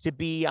to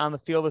be on the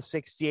Field of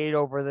 68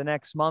 over the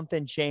next month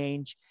and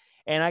change.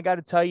 And I got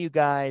to tell you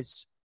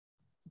guys,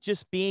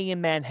 just being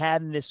in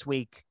Manhattan this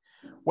week,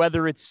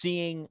 whether it's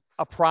seeing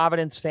a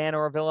Providence fan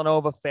or a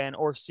Villanova fan,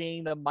 or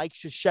seeing the Mike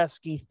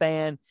Krzyzewski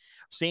fan,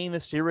 seeing the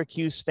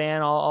Syracuse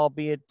fan,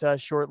 albeit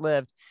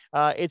short-lived,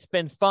 it's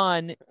been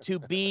fun to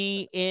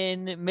be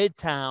in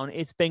Midtown.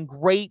 It's been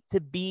great to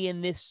be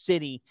in this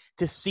city,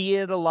 to see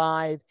it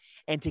alive,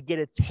 and to get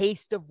a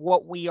taste of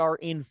what we are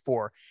in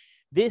for.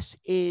 This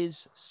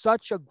is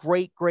such a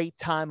great, great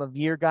time of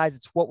year, guys.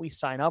 It's what we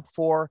sign up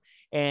for,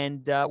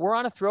 and we're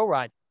on a thrill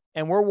ride,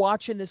 and we're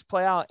watching this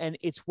play out, and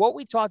it's what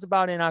we talked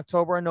about in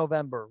October and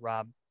November,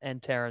 Rob and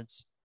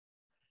Terrence.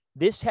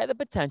 This had the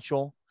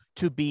potential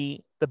to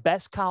be the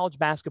best college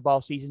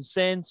basketball season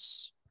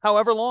since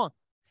however long.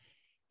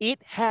 It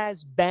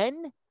has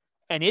been,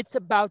 and it's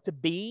about to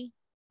be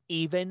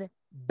even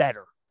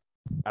better.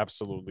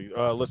 Absolutely.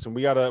 Listen,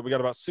 we got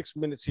about 6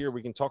 minutes here.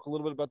 We can talk a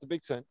little bit about the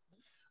Big Ten.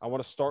 I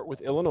want to start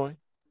with Illinois.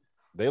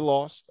 They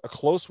lost a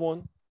close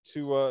one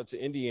to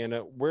Indiana.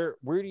 Where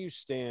do you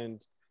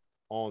stand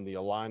on the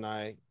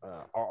Illini?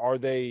 Are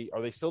they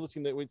still the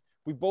team that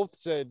we both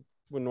said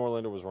when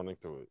Norlander was running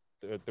through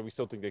it that we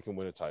still think they can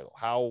win a title?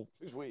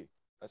 Who's we?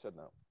 I said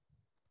no.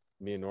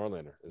 Me and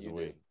Norlander is a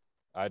we.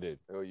 I did.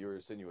 Oh, you were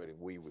insinuating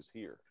we was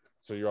here.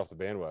 So you're off the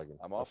bandwagon.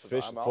 I'm off.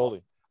 I'm fully.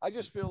 Off. I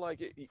just feel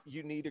like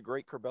you need a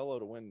great Curbelo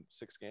to win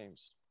 6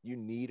 games. You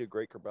need a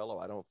great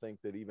Curbelo. I don't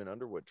think that even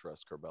Underwood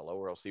trusts Curbelo,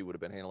 or else he would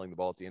have been handling the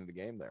ball at the end of the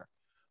game there.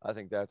 I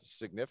think that's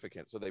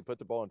significant. So they put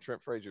the ball in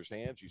Trent Frazier's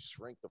hands. You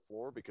shrink the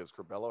floor because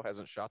Curbelo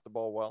hasn't shot the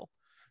ball well.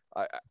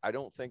 I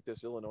don't think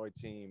this Illinois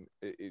team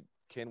it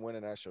can win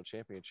a national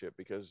championship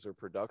because their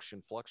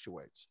production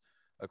fluctuates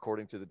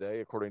according to the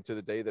day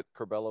that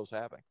Curbelo's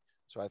having.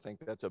 So I think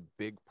that's a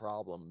big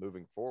problem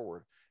moving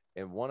forward.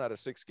 And 1 out of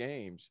 6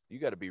 games, you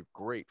got to be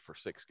great for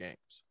 6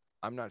 games.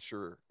 I'm not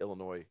sure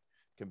Illinois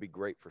can be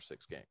great for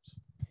 6 games.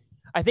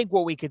 I think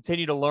what we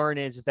continue to learn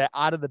is that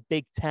out of the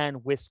Big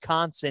Ten,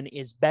 Wisconsin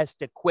is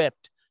best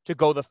equipped to to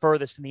go the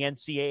furthest in the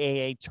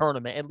NCAA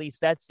tournament. At least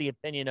that's the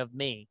opinion of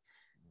me.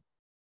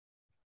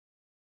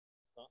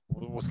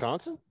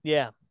 Wisconsin?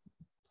 Yeah.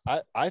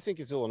 I think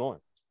it's Illinois.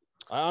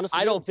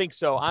 I don't think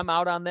so. I'm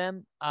out on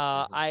them.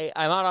 I'm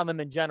out on them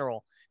in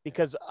general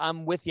because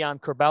I'm with you on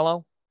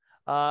Curbelo.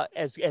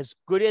 As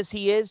good as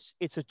he is,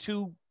 it's a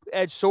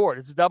two-edged sword.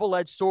 It's a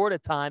double-edged sword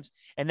at times,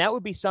 and that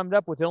would be summed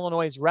up with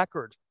Illinois'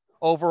 record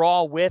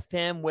overall, with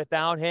him,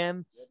 without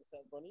him.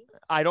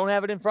 I don't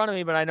have it in front of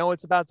me, but I know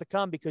it's about to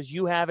come because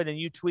you have it and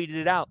you tweeted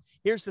it out.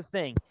 Here's the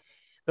thing.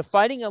 The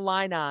Fighting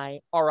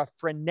Illini are a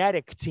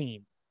frenetic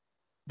team.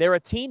 They're a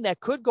team that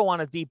could go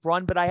on a deep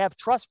run, but I have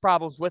trust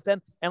problems with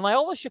them. And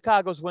Loyola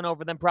Chicago's win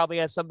over them probably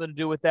has something to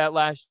do with that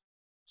last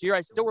year.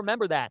 I still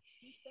remember that.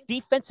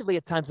 Defensively,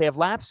 at times, they have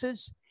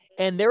lapses,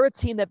 and they're a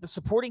team that the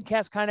supporting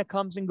cast kind of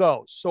comes and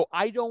goes. So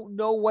I don't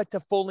know what to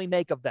fully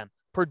make of them.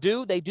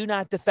 Purdue, they do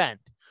not defend.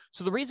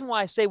 So the reason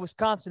why I say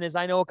Wisconsin is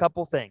I know a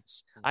couple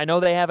things. I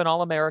know they have an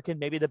All-American,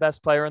 maybe the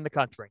best player in the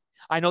country.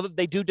 I know that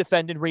they do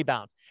defend and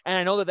rebound. And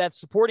I know that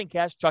supporting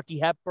cast, Chucky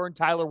Hepburn,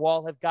 Tyler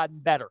Wall, have gotten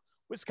better.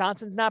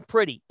 Wisconsin's not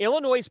pretty.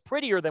 Illinois is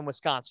prettier than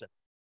Wisconsin.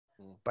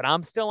 But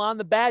I'm still on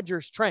the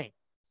Badgers train.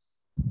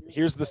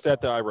 Here's the stat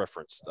that I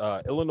referenced.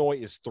 Illinois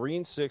is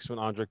 3-6 when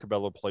Andre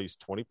Curbelo plays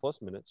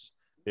 20-plus minutes.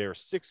 They are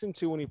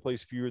 6-2 when he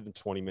plays fewer than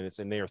 20 minutes,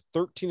 and they are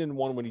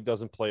 13-1 when he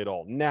doesn't play at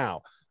all.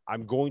 Now,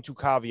 I'm going to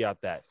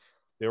caveat that.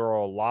 There are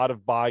a lot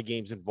of bye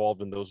games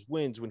involved in those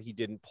wins when he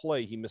didn't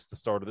play. He missed the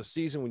start of the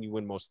season when you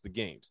win most of the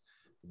games.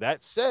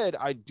 That said,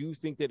 I do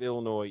think that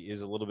Illinois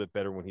is a little bit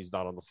better when he's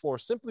not on the floor,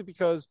 simply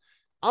because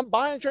I'm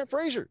buying Trent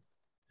Frazier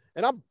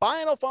and I'm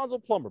buying Alfonso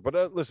Plummer.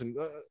 But listen,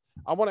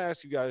 I want to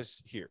ask you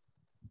guys here.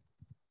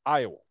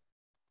 Iowa,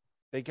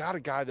 they got a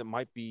guy that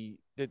might be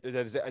that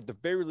is at the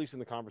very least in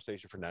the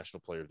conversation for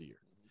National Player of the Year.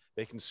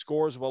 They can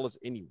score as well as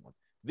anyone.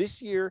 This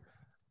year,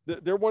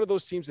 they're one of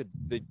those teams that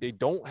they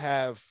don't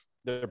have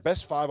their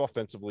best five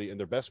offensively and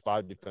their best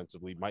five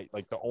defensively.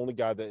 The only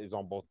guy that is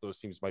on both those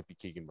teams might be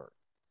Keegan Murray,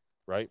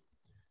 right?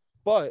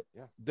 But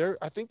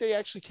I think they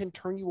actually can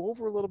turn you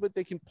over a little bit.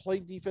 They can play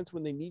defense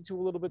when they need to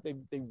a little bit.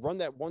 They run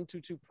that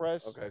 1-2-2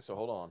 press. Okay, so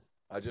hold on.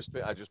 I just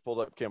pulled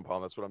up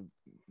KenPom. That's what I'm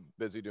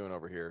busy doing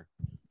over here.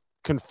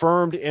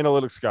 Confirmed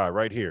analytics guy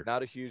right here.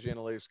 Not a huge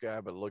analytics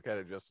guy, but look at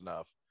it just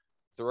enough.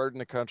 Third in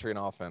the country in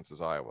offense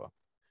is Iowa.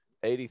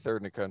 83rd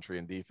in the country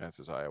in defense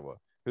is Iowa.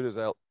 Who does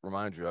that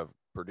remind you of?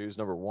 Purdue's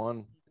number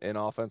one in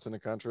offense in the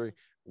country.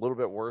 A little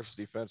bit worse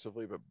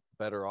defensively, but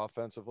better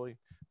offensively.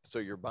 So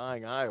you're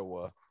buying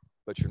Iowa,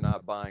 but you're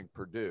not buying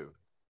Purdue.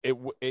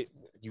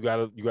 You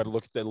gotta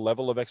look at the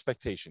level of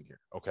expectation here.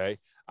 Okay,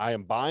 I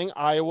am buying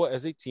Iowa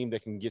as a team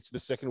that can get to the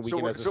second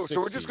weekend So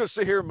we're just going to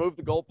sit here and move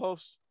the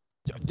goalposts.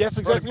 That's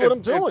exactly what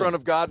I'm doing in front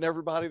of God and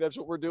everybody. That's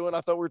what we're doing.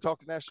 I thought we were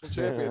talking national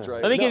champions,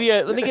 right? Let me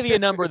give you a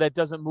number that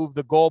doesn't move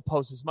the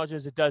goalposts as much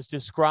as it does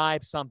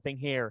describe something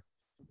here.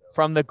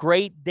 From the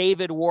great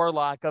David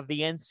Warlock of the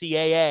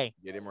NCAA.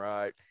 Get him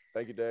right.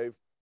 Thank you, Dave.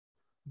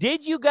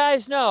 Did you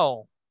guys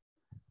know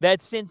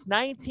that since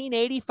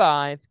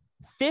 1985,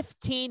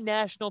 15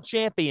 national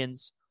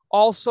champions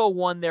also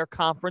won their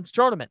conference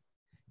tournament?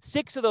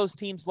 6 of those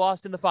teams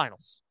lost in the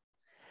finals.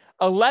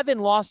 11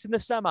 lost in the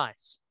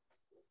semis.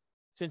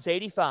 Since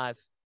 85,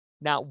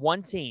 not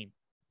one team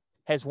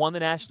has won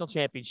the national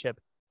championship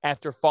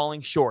after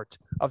falling short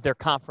of their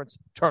conference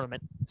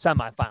tournament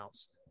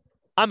semifinals.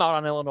 I'm out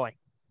on Illinois.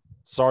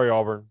 Sorry,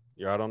 Auburn.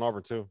 You're out on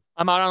Auburn, too.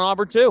 I'm out on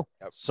Auburn, too.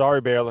 Yep.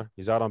 Sorry, Baylor.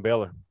 He's out on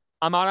Baylor.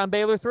 I'm out on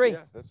Baylor 3.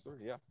 Yeah, that's 3.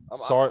 Yeah.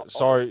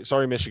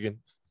 Sorry, Michigan.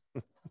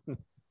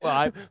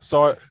 Well,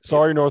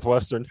 sorry,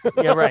 Northwestern.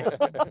 Yeah, right.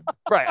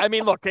 Right. I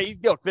mean, look,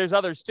 there's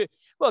others too.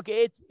 Look,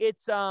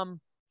 it's one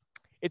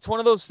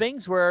of those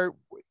things where,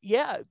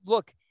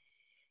 look,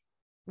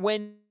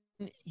 when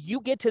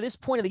you get to this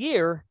point of the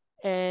year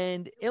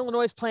and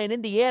Illinois is playing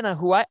Indiana,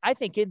 who I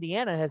think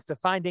Indiana has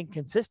defined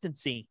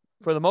inconsistency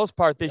for the most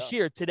part this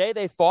year. Today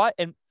they fought,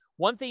 and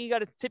one thing you got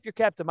to tip your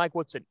cap to Mike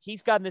Woodson.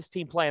 He's gotten this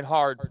team playing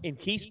hard in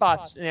key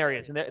spots and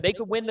areas, and they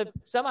could win the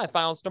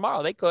semifinals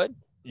tomorrow. They could.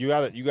 You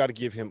got to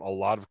give him a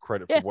lot of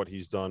credit for what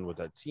he's done with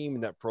that team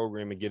and that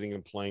program and getting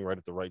him playing right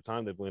at the right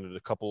time. They've landed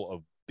a couple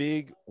of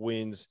big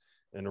wins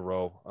in a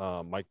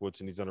row. Mike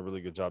Woodson, he's done a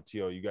really good job.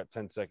 T.O., you got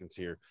 10 seconds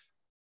here.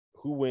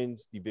 Who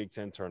wins the Big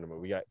Ten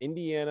tournament? We got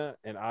Indiana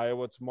and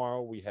Iowa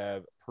tomorrow. We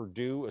have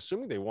Purdue,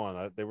 assuming they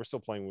won. They were still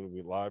playing when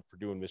we live.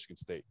 Purdue and Michigan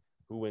State.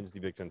 Who wins the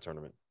Big Ten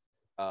tournament?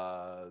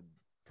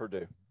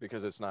 Purdue,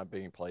 because it's not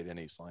being played in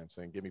East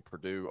Lansing. Give me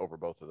Purdue over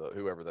both of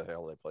whoever the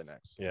hell they play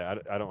next. Yeah,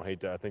 I don't hate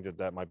that. I think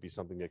that might be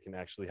something that can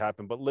actually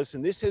happen. But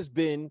listen, this has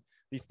been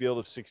the Field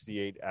of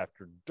 68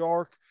 After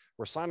Dark.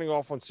 We're signing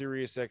off on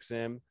Sirius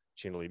XM,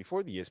 Channel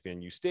 84, the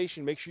ESPNU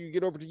station. Make sure you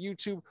get over to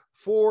YouTube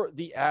for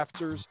the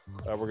afters.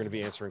 We're going to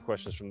be answering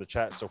questions from the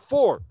chat. So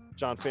for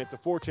John Fanta,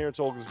 for Terrence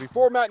Oglesby,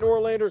 for Matt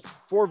Norlander,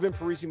 for Vin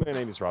Parisi, my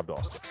name is Rob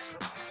Dawson.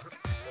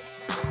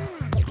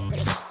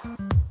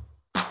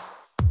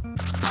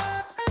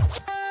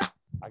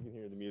 I can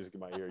hear the music in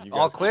my ear. You guys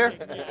all clear?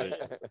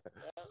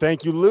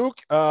 Thank you, Luke.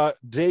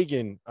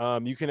 Dagan,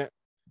 you can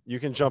You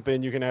can jump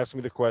in. You can ask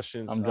me the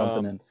questions. I'm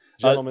jumping in.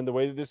 Gentlemen, the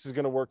way that this is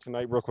going to work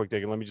tonight, real quick,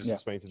 Dagan, let me just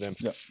explain to them.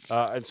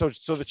 And so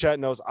the chat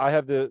knows I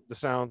have the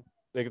sound.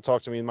 They can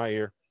talk to me in my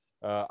ear.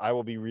 I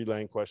will be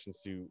relaying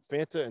questions to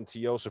Fanta and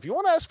T.O. So if you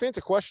want to ask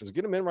Fanta questions,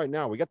 get them in right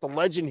now. We got the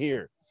legend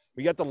here.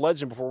 We got the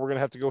legend before we're going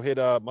to have to go hit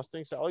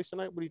Mustang Sally's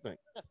tonight. What do you think?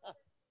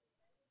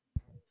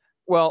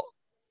 Well,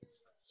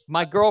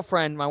 my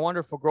girlfriend, my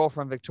wonderful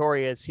girlfriend,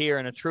 Victoria, is here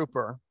and a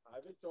trooper. Hi,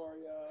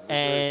 Victoria.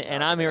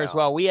 And I'm here as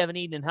well. We haven't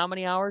eaten in how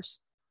many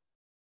hours?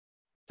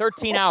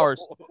 13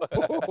 hours.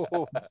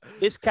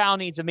 This cow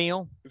needs a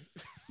meal.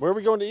 Where are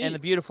we going to eat? And the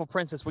beautiful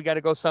princess, we got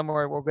to go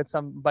somewhere. We'll get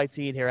some bite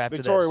to eat here after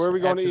Victoria, this. where are we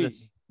going to eat?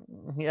 This.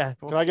 Yeah.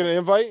 Can I get an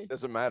invite?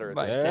 Doesn't matter.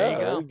 Right,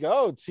 There we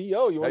go.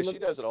 T.O. You want she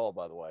does it all,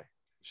 by the way.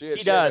 She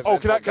does. Oh,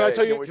 can I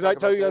tell you? Can I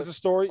tell you guys a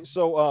story?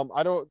 So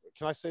I don't.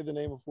 Can I say the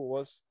name of who it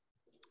was?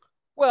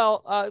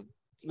 Well,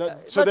 No,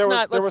 let's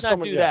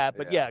not do that.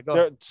 But go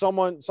ahead.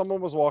 Someone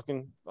was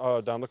walking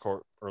down the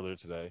court earlier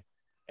today,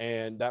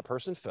 and that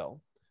person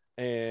fell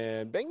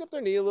and banged up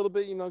their knee a little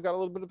bit. Got a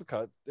little bit of a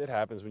cut. It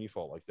happens when you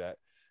fall like that.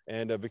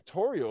 And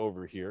Victoria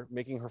over here,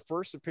 making her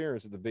first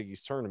appearance at the Big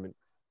East tournament,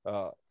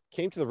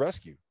 came to the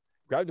rescue,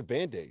 grabbed a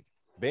Band-Aid,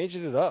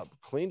 bandaged it up,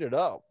 cleaned it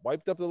up,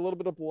 wiped up the little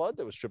bit of blood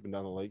that was dripping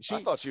down the leg. I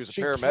thought she was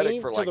a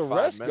paramedic for like 5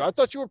 minutes. I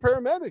thought you were a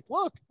paramedic.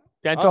 Look.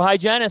 Dental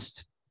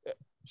hygienist.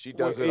 She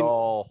does it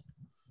all.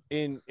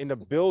 In a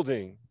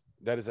building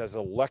that is as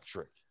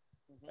electric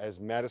as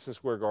Madison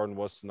Square Garden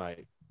was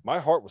tonight, my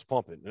heart was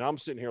pumping. And I'm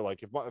sitting here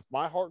like, if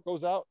my heart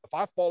goes out, if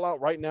I fall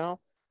out right now,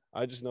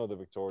 I just know that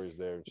Victoria's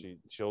there and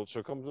she'll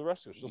come to the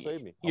rescue. She'll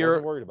save me. I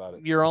wasn't worried about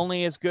it. You're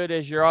only as good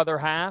as your other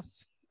half.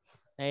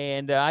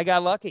 And I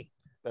got lucky.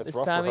 That's this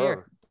rough time for of her.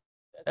 year.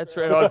 That's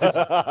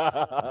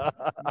right.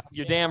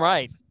 You're damn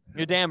right.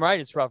 You're damn right.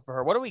 It's rough for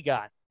her. What do we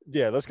got?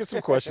 Yeah, let's get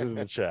some questions in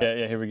the chat.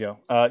 Yeah, here we go.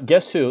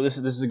 Guess who? This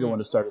is a good one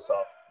to start us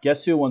off.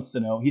 Guess who wants to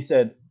know? He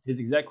said his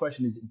exact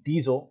question is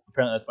Diesel.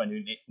 Apparently, that's my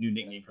new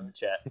nickname from the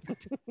chat.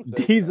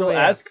 Diesel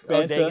ask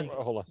Fanta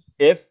hold on.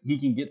 if he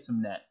can get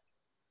some net.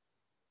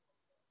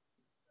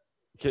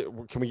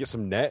 Can we get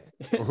some net?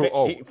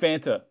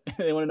 Fanta.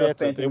 They want to know. If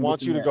Fanta they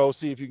want you to go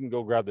see if you can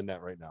go grab the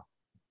net right now.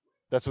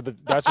 That's what.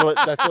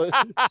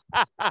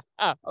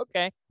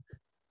 Okay.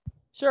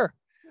 Sure.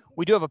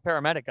 We do have a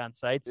paramedic on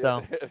site,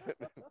 so.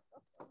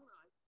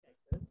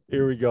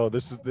 Here we go.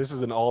 This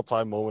is an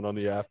all-time moment on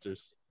the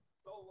afters.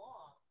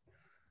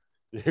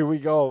 Here we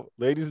go,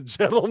 ladies and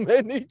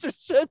gentlemen. He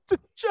just shed the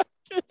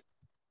jacket.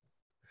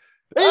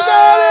 He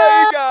got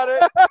it. He got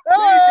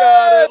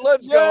it.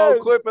 Let's go.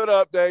 Clip it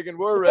up, Dagan.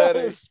 We're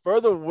ready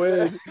for the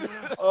win.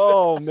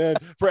 Oh man!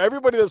 For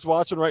everybody that's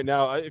watching right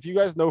now, if you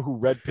guys know who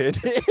Red Panda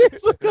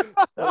is,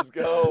 let's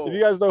go. If you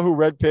guys know who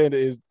Red Panda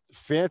is,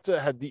 Fanta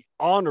had the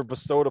honor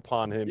bestowed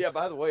upon him. Yeah.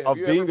 By the way, of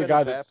being the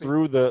guy that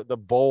threw the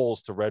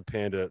bowls to Red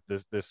Panda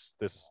this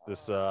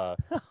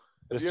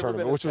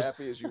tournament, which was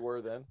happy as you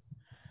were then.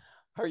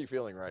 How are you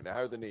feeling right now?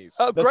 How are the knees?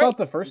 Oh, that's not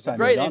the first time.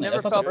 Great. He's It done never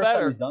That's felt not the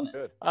first better. time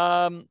he's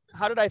done it.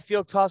 How did I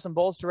feel tossing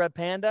bowls to Red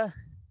Panda?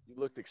 You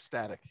looked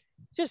ecstatic.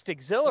 Just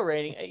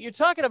exhilarating. You're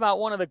talking about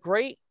one of the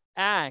great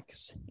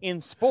acts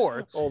in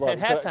sports. Hold on. At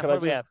halftime,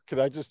 what do we have? Can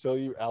I just tell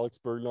you, Alex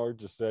Bernard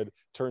just said,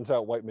 turns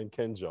out white men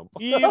can jump.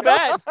 You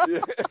bet.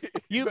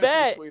 You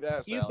bet. Sweet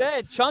ass, You Alex.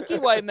 bet. Chunky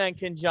white men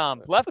can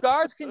jump. Left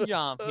guards can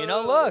jump.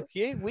 Look,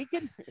 we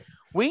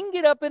can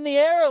get up in the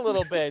air a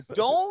little bit.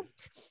 Don't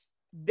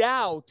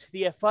doubt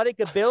the athletic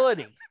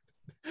ability.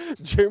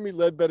 Jeremy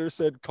Ledbetter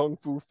said Kung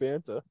Fu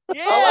Fanta.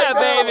 Yeah,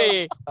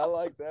 baby. I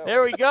like that.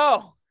 There we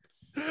go.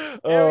 There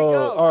we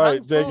go. All right,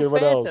 Kung Fu Dagan,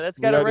 what Fanta. else? That's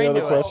got a ring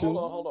to it. Questions?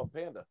 Hold on.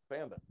 Panda.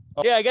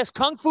 Yeah, I guess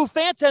Kung Fu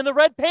Fanta and the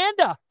Red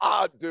Panda.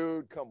 Ah,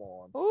 dude, come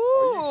on.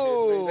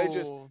 Ooh, are you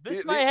kidding me?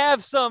 This might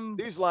have some.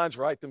 These lines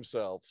write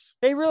themselves.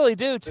 They really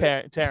do,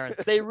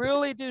 Terrence. They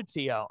really do,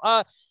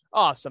 T.O.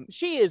 Awesome.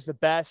 She is the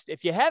best.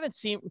 If you haven't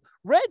seen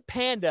Red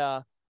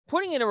Panda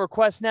putting in a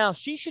request now,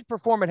 she should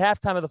perform at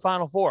halftime of the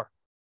Final Four.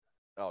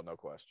 Oh, no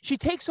question. She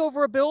takes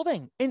over a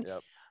building. And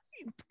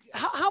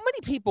how many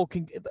people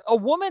can a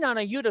woman on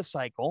a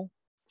unicycle?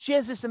 She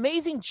has this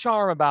amazing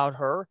charm about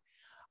her.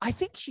 I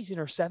think she's in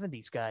her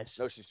 70s, guys.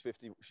 No, she's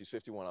 50. She's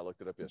 51. I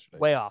looked it up yesterday.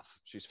 Way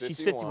off. She's 51.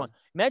 She's 51.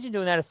 Imagine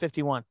doing that at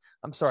 51.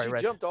 I'm sorry, she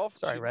Red. Jumped off.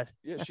 Sorry, Red.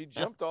 Yeah, she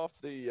jumped off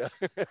the.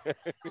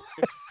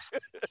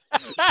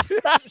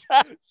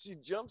 She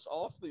jumps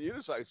off the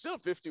unicycle. Still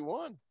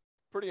 51.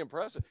 Pretty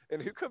impressive.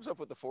 And who comes up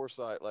with the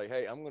foresight? Like,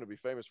 hey, I'm going to be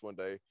famous one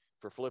day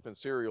for flipping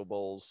cereal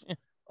bowls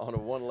on a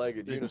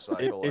one-legged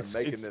unicycle and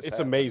making this. It's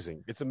happen.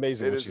 amazing. It's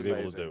amazing what she's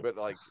able to do. But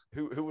like,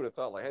 who would have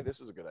thought? Like, hey, this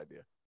is a good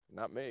idea.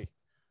 Not me.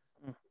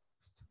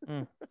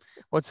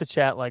 What's the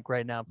chat like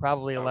right now?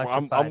 Probably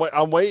electrified.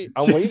 I'm waiting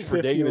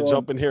for Dagan to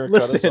jump in here and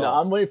cut us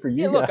off. I'm waiting for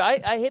you. Yeah, look,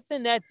 I hit the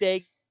net,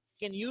 Dag.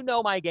 Dagan, you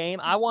know my game.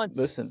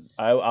 Listen.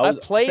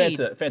 I've played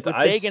Fanta, with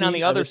Dagan on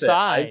the other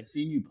side. I've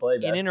seen you play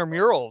in basketball.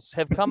 intramurals.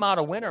 Have come out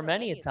a winner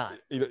many a time.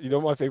 You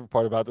know my favorite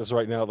part about this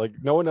right now? Like,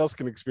 no one else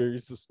can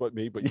experience this but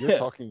me, but you're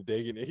talking to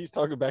Dagan and he's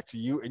talking back to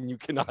you and you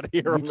cannot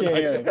hear him. You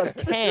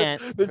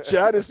can't. The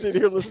chat is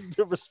sitting here listening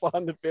to him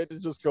respond to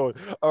Fanta's just going,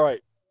 all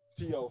right,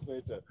 T.O.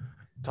 Fanta,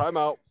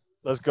 timeout.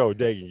 Let's go,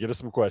 Dagan. Get us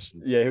some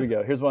questions. Yeah, here we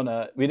go. Here's one.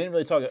 We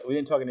didn't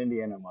talk in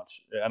Indiana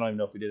much. I don't even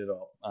know if we did at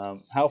all.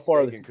 How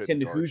far can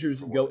the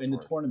Hoosiers go in the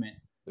tournament?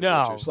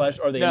 No. Slash,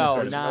 are they in the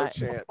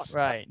tournament? No chance.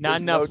 Right. Not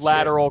There's enough no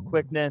lateral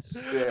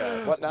quickness.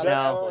 Yeah. What not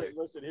No. Right,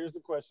 listen, here's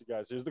the question,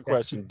 guys. Here's the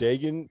question.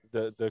 Dagan,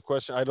 the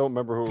question, I don't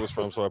remember who it was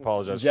from, so I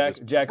apologize for this.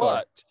 Jack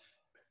Carr.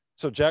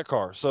 So Jack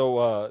Carr.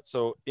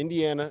 So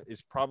Indiana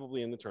is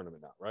probably in the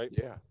tournament now, right?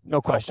 Yeah.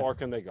 No question. How far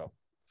can they go?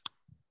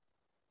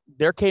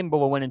 They're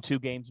capable of winning 2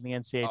 games in the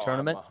NCAA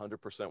tournament. I'm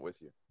 100%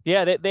 with you.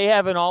 Yeah, they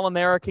have an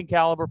All-American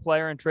caliber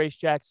player in Trace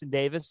Jackson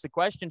Davis. The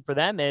question for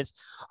them is,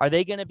 are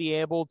they going to be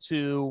able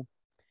to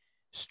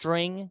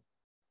string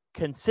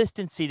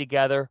consistency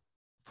together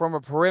from a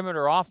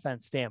perimeter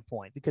offense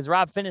standpoint? Because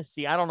Rob Finney,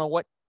 I don't know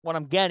what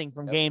I'm getting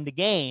from game to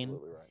game.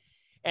 Absolutely right.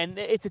 And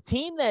it's a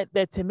team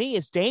that to me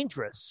is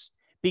dangerous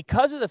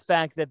because of the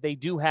fact that they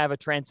do have a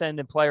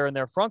transcendent player in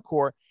their front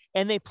court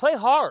and they play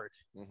hard.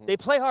 Mm-hmm. They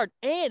play hard.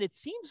 And it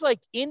seems like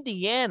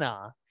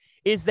Indiana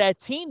is that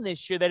team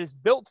this year that is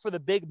built for the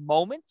big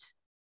moment.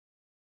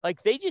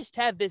 Like they just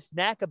have this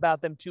knack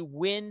about them to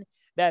win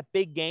that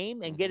big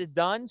game and get it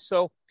done.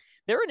 So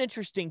they're an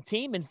interesting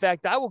team. In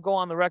fact, I will go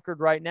on the record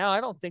right now.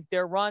 I don't think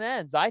their run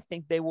ends. I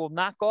think they will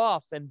knock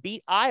off and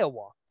beat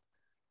Iowa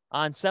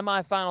on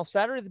semifinal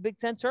Saturday of the Big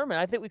Ten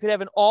tournament. I think we could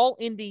have an all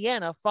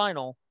Indiana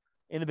final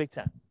in the Big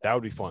Ten. That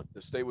would be fun.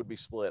 The state would be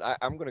split.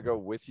 I'm going to go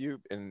with you,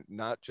 and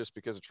not just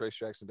because of Trace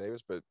Jackson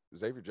Davis, but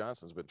Xavier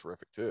Johnson's been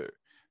terrific too.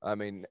 I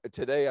mean,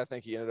 today I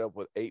think he ended up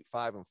with 8,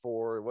 5, and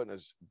 4. It wasn't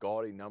as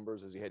gaudy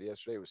numbers as he had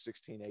yesterday. It was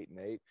 16, 8, and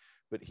 8.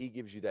 But he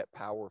gives you that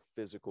power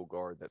physical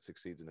guard that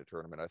succeeds in the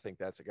tournament. I think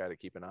that's a guy to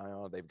keep an eye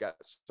on. They've got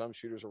some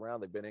shooters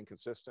around. They've been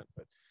inconsistent,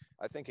 but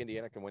I think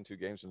Indiana can win 2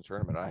 games in the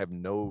tournament. I have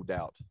no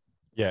doubt.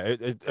 Yeah,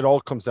 it all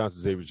comes down to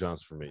Xavier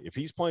Johnson for me. If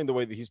he's playing the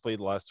way that he's played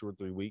the last 2 or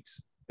 3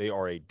 weeks, they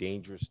are a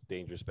dangerous,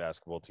 dangerous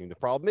basketball team. The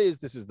problem is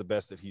this is the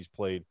best that he's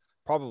played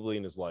probably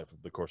in his life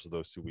over the course of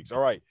those 2 weeks.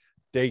 All right,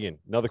 Dagan,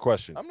 another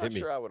question. I'm not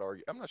sure I would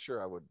argue. I'm not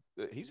sure I would.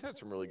 He's had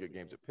some really good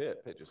games at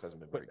Pitt. Pitt just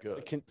hasn't been very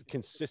good.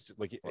 Consistent.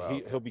 Like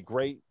he'll be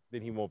great,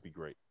 then he won't be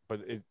great.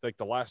 But like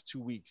the last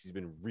 2 weeks, he's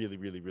been really,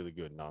 really, really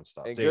good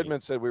nonstop. And Goodman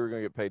said we were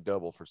going to get paid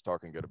double for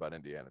talking good about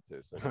Indiana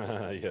too. So.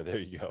 Yeah, there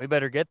you go. We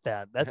better get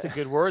that. That's a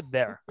good word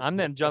there. I'm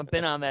going to jump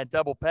in on that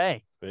double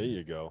pay. There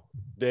you go.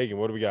 Dagan,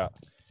 what do we got?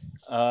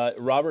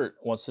 Robert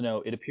wants to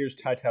know, it appears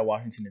Ty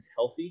Washington is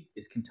healthy.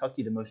 Is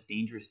Kentucky the most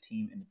dangerous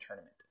team in the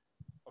tournament?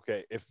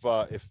 Okay,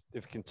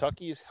 if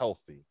Kentucky is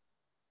healthy,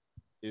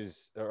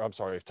 if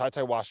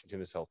Ty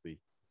Washington is healthy,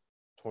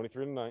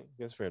 23-9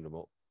 against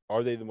Vanderbilt,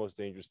 are they the most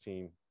dangerous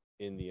team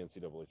in the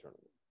NCAA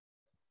tournament?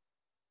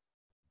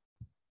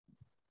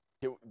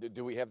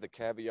 Do we have the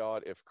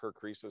caveat if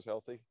Kirk Reese was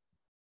healthy?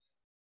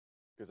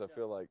 Because I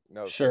feel like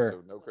no. Sure.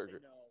 So no Kirk.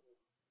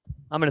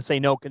 I'm going to say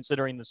no,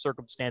 considering the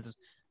circumstances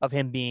of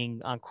him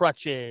being on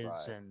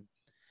crutches. Right. And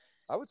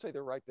I would say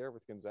they're right there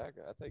with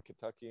Gonzaga. I think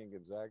Kentucky and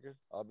Gonzaga.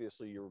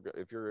 Obviously,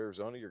 if you're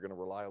Arizona, you're going to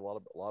rely a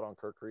lot on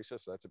Kirk Reese,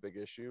 so that's a big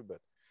issue. But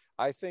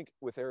I think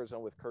with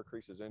Arizona, with Kirk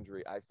Reese's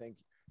injury, I think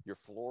your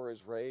floor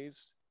is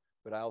raised,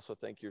 but I also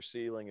think your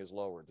ceiling is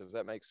lower. Does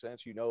that make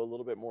sense? You know a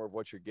little bit more of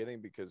what you're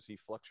getting because he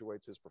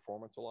fluctuates his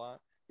performance a lot.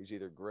 He's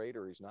either great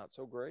or he's not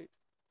so great.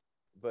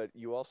 But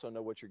you also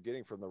know what you're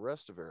getting from the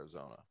rest of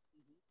Arizona.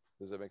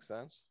 Does that make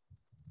sense?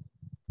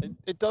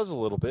 It does a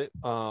little bit.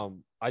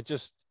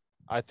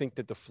 I think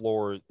that the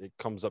floor, it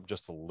comes up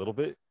just a little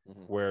bit,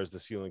 whereas the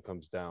ceiling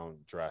comes down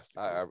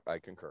drastically. I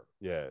concur.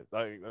 Yeah,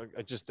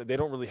 they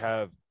don't really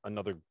have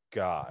another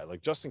guy.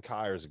 Like Justin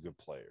Kier is a good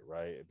player,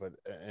 right? But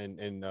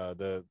and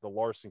the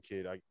Larson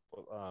kid,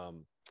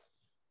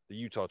 the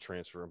Utah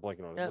transfer, I'm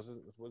blanking on it.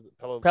 Was it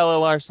Pelle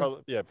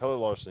Larson? Pelle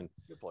Larson.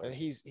 Good player. And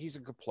he's a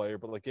good player,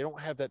 but like they don't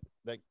have that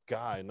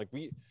guy. And like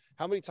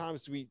how many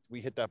times do we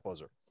hit that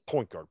buzzer?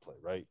 Point guard play,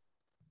 right?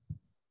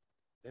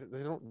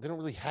 They don't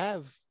really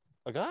have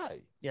a guy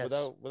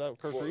without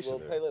Kirk Reese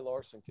there. Pelle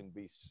Larson can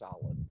be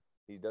solid.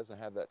 He doesn't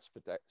have that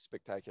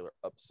spectacular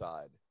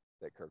upside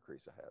that Kirk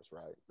Reese has,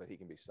 right? But he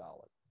can be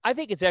solid. I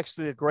think it's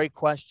actually a great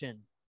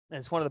question. And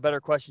it's one of the better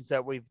questions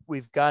that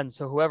we've gotten.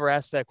 So whoever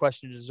asked that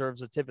question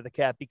deserves a tip of the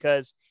cap,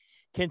 because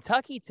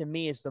Kentucky, to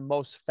me, is the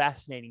most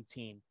fascinating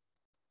team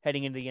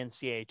heading into the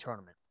NCAA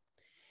tournament.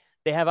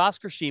 They have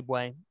Oscar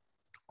Tshiebwe,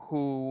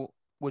 who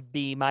would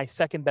be my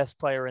second best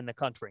player in the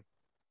country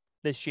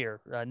this year,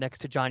 next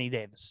to Johnny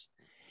Davis.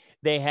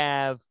 They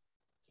have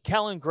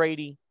Kellen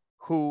Grady,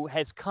 who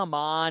has come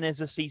on as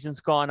the season's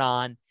gone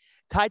on.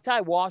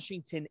 Ty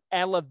Washington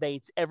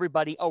elevates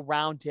everybody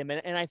around him.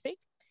 And I think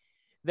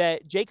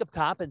that Jacob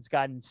Toppin's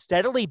gotten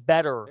steadily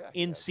better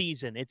in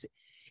season.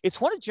 It's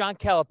one of John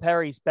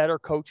Calipari's better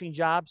coaching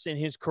jobs in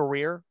his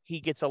career. He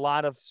gets a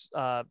lot of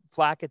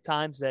flack at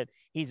times that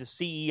he's a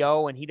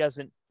CEO and he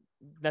doesn't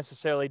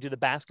necessarily do the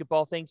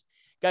basketball things.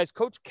 Guys,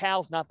 Coach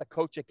Cal's not the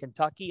coach at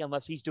Kentucky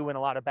unless he's doing a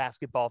lot of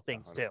basketball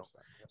things 100%. too.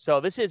 So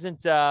this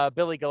isn't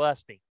Billy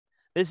Gillispie.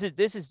 This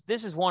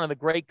is one of the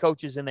great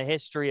coaches in the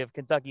history of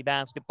Kentucky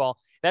basketball.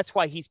 That's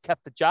why he's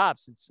kept the job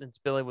since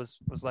Billy was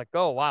let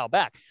go a while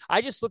back.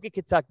 I just look at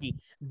Kentucky.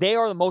 They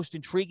are the most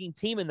intriguing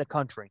team in the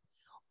country.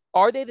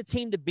 Are they the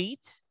team to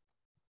beat?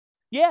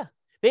 Yeah.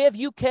 They have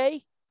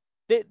UK.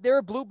 They're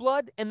a blue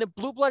blood, and the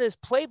blue blood has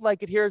played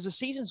like it here as the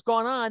season's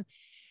gone on.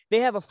 They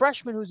have a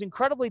freshman who's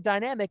incredibly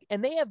dynamic,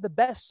 and they have the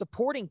best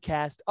supporting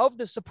cast of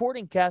the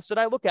supporting cast that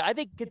I look at. I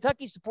think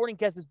Kentucky's supporting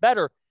cast is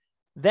better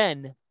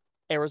than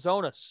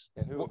Arizona's.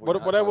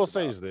 What I will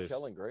say is this.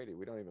 Kellen Grady.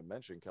 We don't even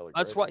mention Kelly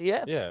Grady. That's why,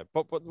 yeah. Yeah,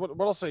 but what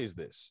I'll say is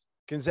this.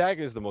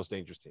 Gonzaga is the most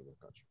dangerous team in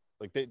the country.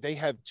 Like they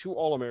have 2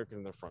 All-American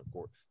in their front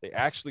court. They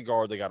actually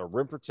guard. They got a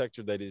rim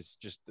protector that is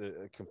just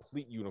a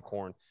complete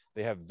unicorn.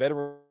 They have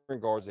veteran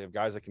guards. They have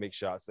guys that can make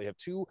shots. They have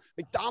 2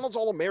 McDonald's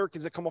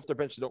All-Americans that come off their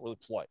bench that don't really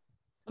play.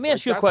 Let me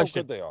ask you a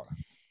question. That's how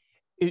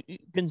good they are.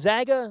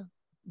 Gonzaga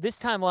this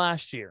time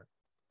last year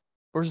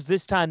versus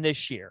this time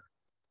this year,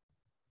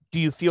 do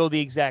you feel the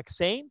exact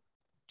same?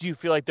 Do you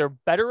feel like they're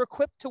better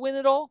equipped to win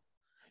it all?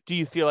 Do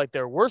you feel like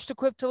they're worse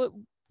equipped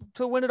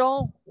to win it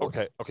all?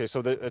 Okay.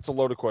 So that's a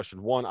loaded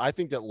question. One, I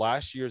think that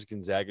last year's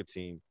Gonzaga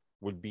team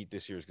would beat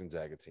this year's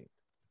Gonzaga team.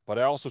 But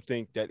I also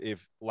think that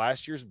if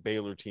last year's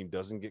Baylor team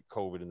doesn't get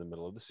COVID in the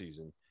middle of the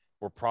season,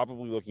 we're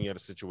probably looking at a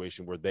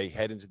situation where they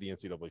head into the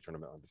NCAA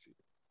tournament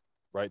undefeated,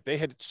 right? They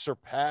had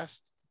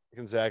surpassed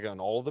Gonzaga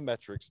on all of the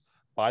metrics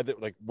by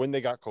when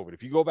they got COVID.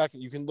 If you go back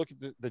and you can look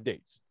at the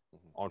dates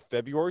on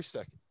February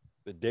 2nd,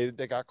 the day that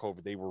they got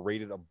COVID, they were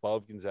rated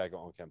above Gonzaga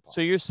on KenPom.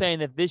 So you're saying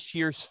that this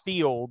year's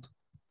field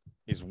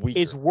is weaker.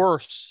 Is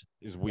worse.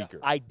 Is weaker.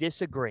 I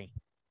disagree.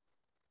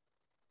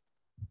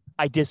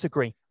 I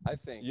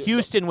think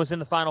Houston was in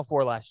the Final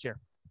Four last year.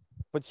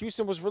 But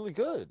Houston was really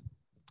good.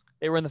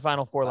 They were in the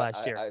Final Four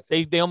last year.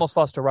 They almost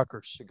lost to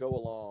Rutgers. To go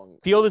along,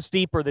 field is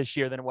deeper this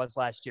year than it was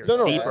last year.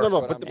 No,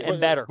 but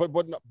better.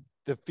 But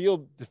the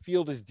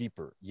field is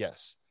deeper.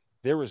 Yes,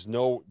 there is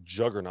no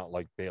juggernaut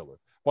like Baylor.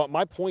 But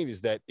my point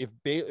is that if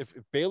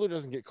Baylor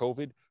doesn't get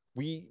COVID,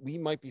 we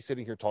might be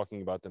sitting here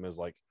talking about them as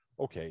like,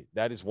 okay,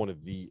 that is one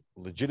of the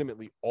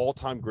legitimately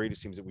all-time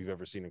greatest teams that we've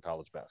ever seen in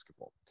college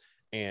basketball.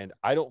 And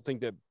I don't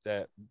think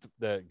that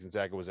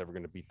Gonzaga was ever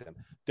going to beat them.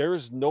 There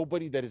is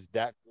nobody that is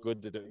that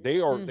good.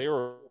 They are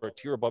a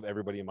tier above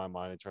everybody in my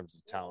mind in terms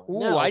of talent. Ooh,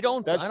 now, I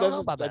don't know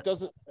about that.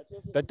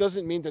 That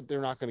doesn't mean that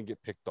they're not going to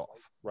get picked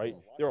off, right?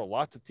 There are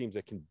lots of teams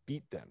that can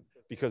beat them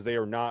because they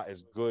are not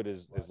as good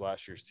as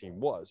last year's team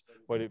was.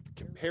 But in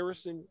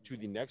comparison to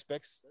the next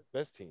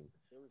best team,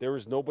 there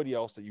is nobody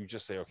else that you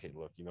just say, okay,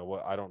 look, you know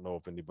what? I don't know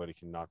if anybody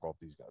can knock off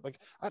these guys. Like,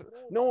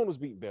 no one was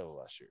beating Baylor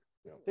last year.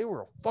 You know, they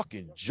were a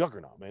fucking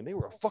juggernaut, man. They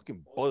were a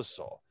fucking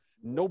buzzsaw.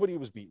 Nobody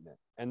was beating them.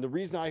 And the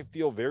reason I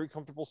feel very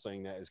comfortable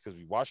saying that is because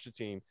we watched a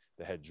team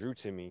that had Drew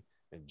Timme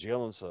and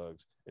Jalen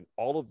Suggs and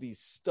all of these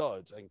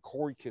studs and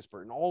Corey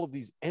Kispert and all of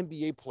these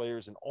NBA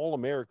players and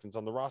All-Americans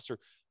on the roster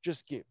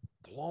just get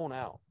blown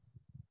out.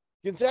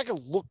 Gonzaga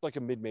looked like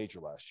a mid-major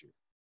last year.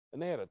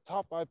 And they had a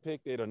top 5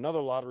 pick. They had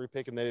another lottery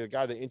pick, and they had a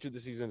guy that entered the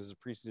season as a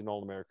preseason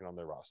All-American on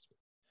their roster.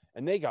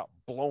 And they got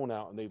blown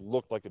out, and they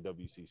looked like a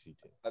WCC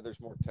team. There's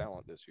more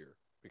talent this year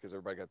because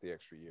everybody got the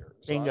extra year.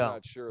 So Bingo. I'm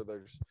not sure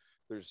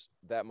there's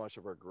that much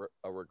of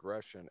a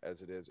regression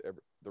as it is.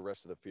 The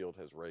rest of the field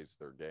has raised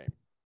their game,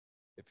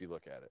 if you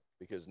look at it.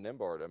 Because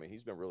Nembhard, I mean,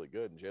 he's been really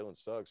good. And Jalen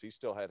Suggs, he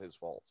still had his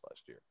faults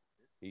last year.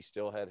 He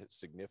still had his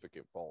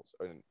significant faults.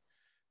 And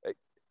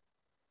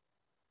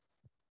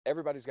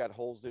everybody's got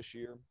holes this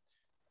year.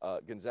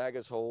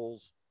 Gonzaga's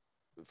holes,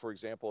 for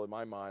example, in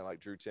my mind, like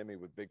Drew Timme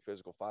with big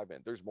physical 5-man,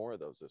 there's more of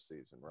those this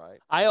season, right?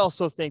 I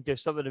also think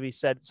there's something to be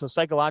said. So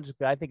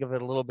psychologically, I think of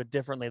it a little bit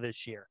differently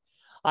this year.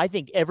 I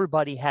think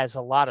everybody has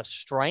a lot of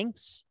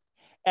strengths.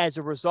 As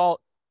a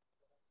result,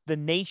 the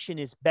nation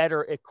is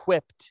better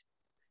equipped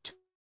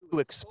to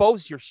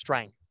expose your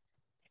strength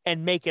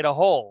and make it a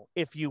whole,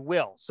 if you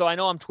will. So I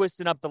know I'm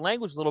twisting up the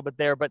language a little bit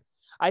there, but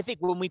I think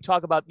when we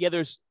talk about,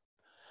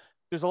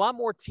 there's a lot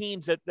more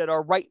teams that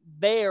are right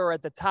there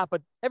at the top,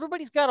 but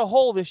everybody's got a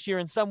hole this year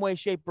in some way,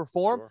 shape, or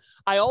form. Sure.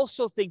 I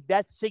also think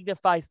that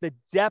signifies the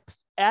depth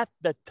at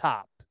the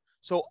top.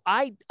 So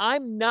I'm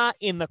not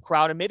in the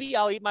crowd, and maybe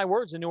I'll eat my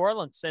words in New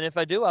Orleans, and if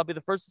I do, I'll be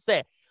the first to say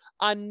it.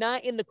 I'm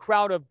not in the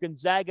crowd of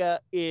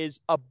Gonzaga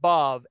is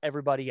above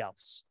everybody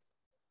else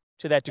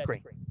to that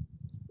degree.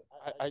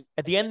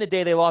 At the end of the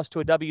day, they lost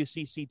to a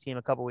WCC team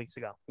a couple weeks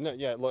ago. No,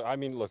 yeah. Look, I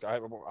think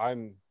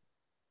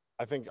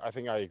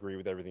I agree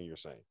with everything you're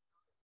saying.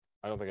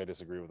 I don't think I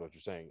disagree with what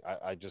you're saying.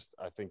 I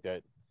think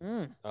that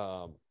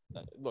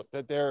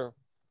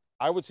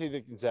I would say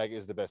that Gonzaga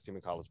is the best team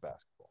in college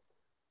basketball.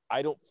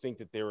 I don't think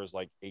that there is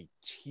like a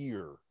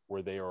tier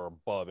where they are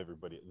above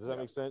everybody. Does that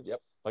make sense? Yep.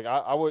 Like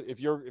I would,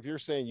 if you're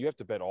saying you have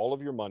to bet all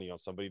of your money on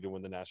somebody to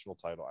win the national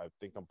title, I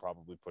think I'm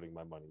probably putting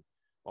my money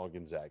on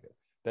Gonzaga.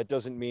 That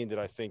doesn't mean that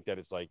I think that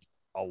it's like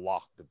a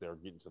lock that they're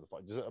getting to the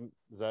final.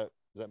 Does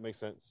that make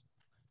sense?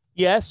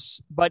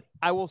 Yes, but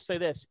I will say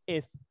this: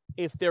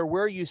 if they're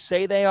where you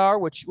say they are,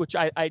 which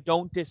I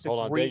don't disagree.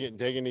 Hold on,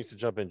 Dagan needs to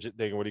jump in.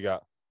 Dagan, what do you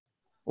got?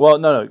 Well,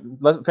 no.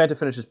 Let Fanta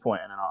finish his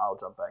point, and then I'll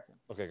jump back in.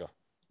 Okay, go.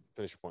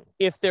 Finish your point.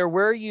 If they're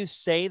where you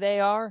say they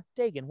are,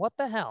 Dagan, what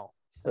the hell?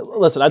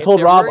 Listen, I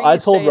told Rob.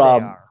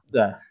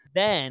 Yeah.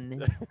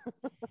 Then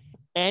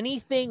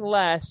anything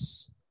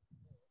less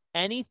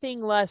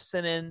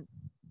than an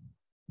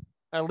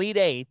Elite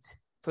Eight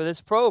for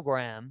this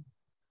program,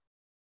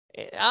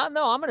 I'm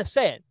going to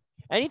say it.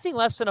 Anything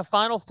less than a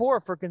Final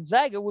Four for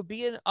Gonzaga would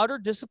be an utter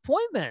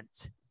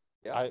disappointment.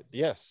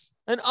 Yes.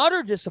 An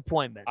utter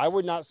disappointment. I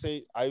would not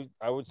say I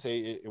would say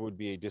it would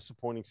be a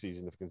disappointing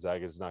season if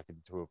Gonzaga is not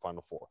getting to a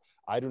Final Four.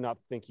 I do not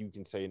think you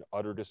can say an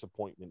utter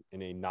disappointment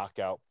in a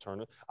knockout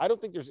tournament. I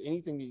don't think there's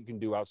anything that you can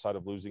do outside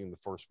of losing in the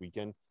first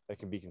weekend that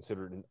can be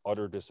considered an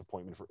utter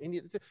disappointment for any.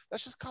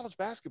 That's just college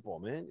basketball,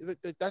 man.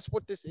 That's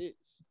what this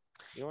is.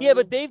 You know what I mean?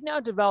 But they've now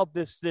developed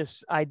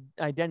this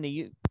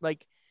identity.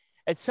 Like,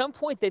 at some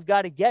point, they've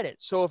got to get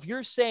it. So if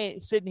you're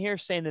sitting here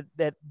saying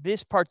that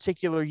this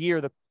particular year,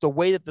 the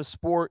way that the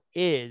sport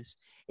is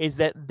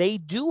that they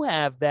do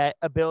have that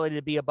ability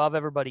to be above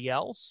everybody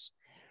else,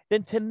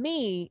 then to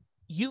me,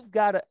 you've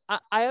got to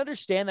 – I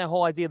understand that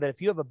whole idea that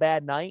if you have a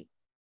bad night,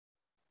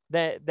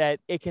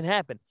 that it can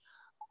happen.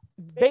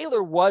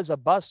 Baylor was a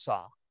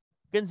buzzsaw.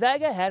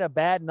 Gonzaga had a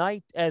bad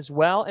night as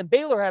well, and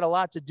Baylor had a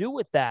lot to do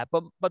with that.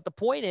 But the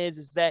point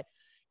is that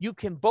you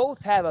can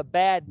both have a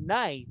bad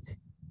night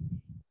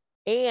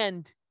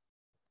and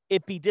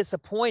it be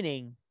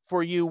disappointing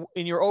for you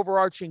in your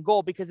overarching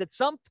goal, because at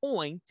some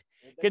point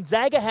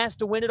Gonzaga has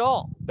to win it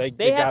all.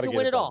 They have to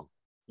win it all.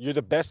 You're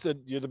the best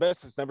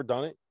that's never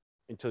done it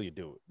until you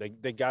do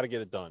it. They got to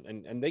get it done,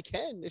 and they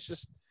can. It's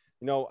just,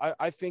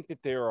 I think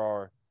that there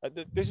are.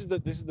 This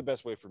is the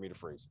best way for me to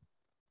phrase it.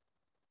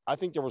 I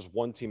think there was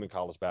one team in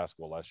college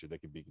basketball last year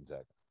that could beat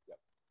Gonzaga. Yep.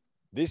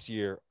 This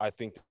year, I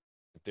think that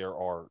there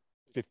are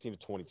 15 to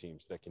 20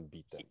 teams that can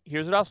beat them.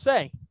 Here's what I'll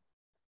say.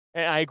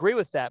 And I agree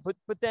with that. But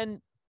wait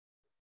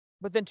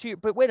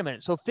a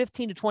minute. So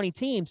 15 to 20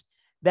 teams,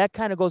 that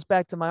kind of goes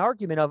back to my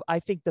argument of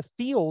I think the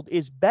field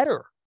is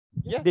better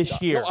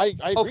this year. No, I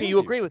agree. Okay, you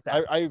agree with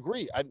that? I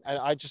agree.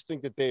 I just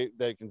think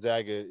that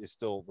Gonzaga is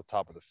still the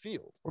top of the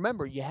field.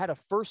 Remember, you had a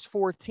first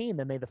four team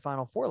that made the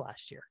Final Four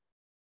last year.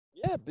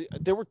 Yeah,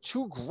 there were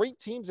two great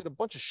teams and a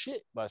bunch of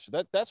shit last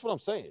year. That's what I'm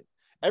saying.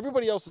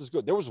 Everybody else is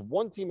good. There was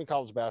one team in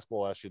college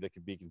basketball last year that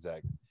could beat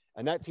Gonzaga,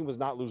 and that team was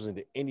not losing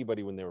to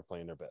anybody when they were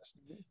playing their best.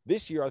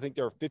 This year, I think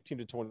there are 15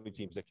 to 20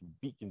 teams that can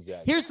beat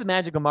Gonzaga. Here's the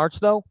magic of March,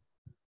 though.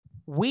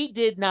 We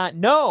did not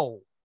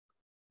know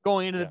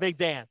going into the big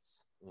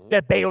dance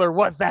that Baylor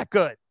was that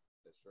good.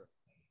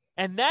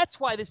 And that's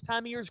why this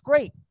time of year is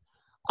great.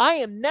 I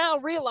am now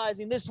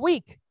realizing this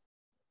week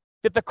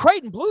that the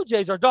Creighton Blue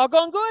Jays are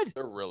doggone good.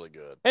 They're really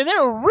good. And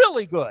they're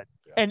really good.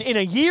 Yeah. And in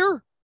a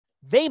year,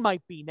 they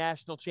might be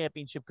national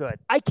championship good.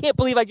 I can't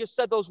believe I just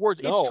said those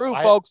words. It's true,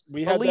 folks.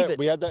 We had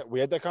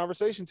that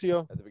conversation,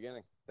 Tio. At the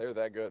beginning. They're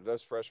that good.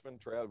 Those freshmen,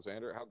 Trey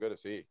Alexander, how good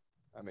is he?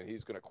 I mean,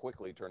 he's going to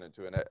quickly turn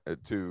into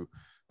an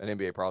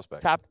NBA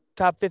prospect.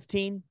 Top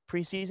 15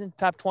 preseason,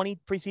 top 20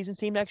 preseason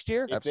team next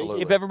year.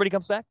 Absolutely. If everybody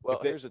comes back. Well,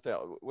 here's the thing.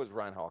 What does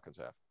Ryan Hawkins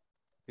have?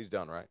 He's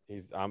done, right?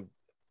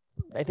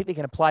 I think they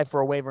can apply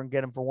for a waiver and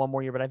get him for one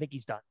more year, but I think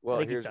he's done. Well,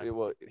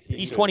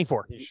 he's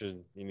 24.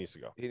 He needs to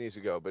go. He needs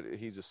to go, but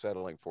he's a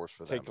settling force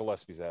for them. Take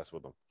Gillespie's ass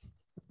with him.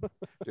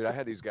 Dude, I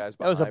had these guys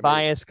behind me. That was a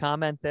biased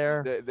comment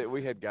there.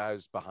 We had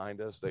guys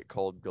behind us that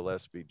called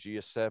Gillespie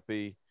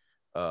Giuseppe,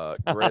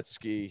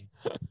 Gretzky.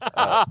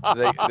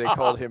 They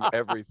called him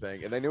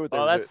everything, and they knew what they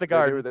were doing.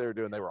 They knew what they were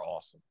doing. They were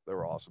awesome.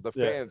 The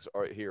fans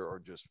here are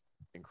just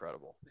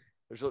incredible.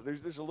 There's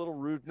a little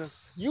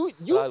rudeness. You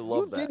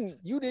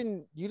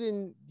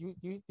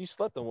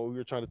slept on what we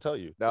were trying to tell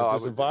you. No,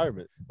 this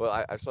environment.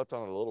 Well, I slept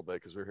on it a little bit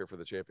because we were here for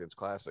the Champions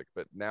Classic.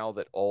 But now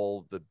that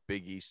all the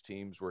Big East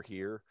teams were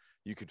here,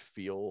 you could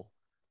feel.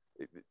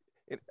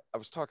 I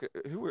was talking.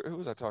 Who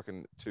was I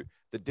talking to?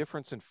 The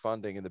difference in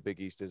funding in the Big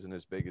East isn't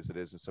as big as it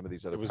is in some of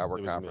these other power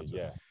conferences.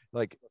 Me, yeah.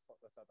 Like,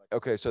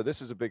 okay, so this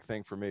is a big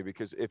thing for me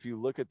because if you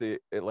look at the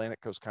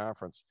Atlantic Coast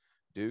Conference,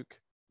 Duke,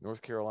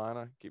 North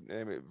Carolina, keep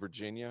naming it,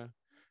 Virginia.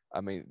 I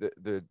mean,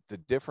 the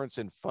difference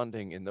in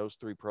funding in those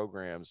three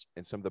programs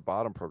and some of the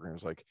bottom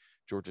programs like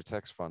Georgia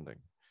Tech's funding,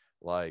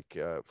 like,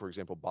 for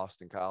example,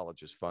 Boston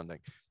College's funding,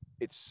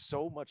 it's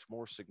so much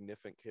more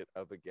significant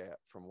of a gap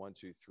from 1,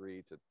 2,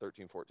 3 to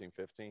 13, 14,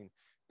 15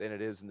 than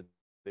it is in the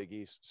Big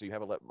East. So you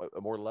have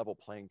a more level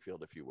playing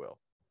field, if you will.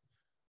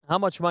 How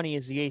much money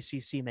is the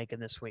ACC making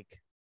this week?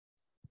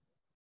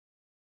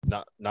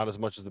 Not as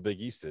much as the Big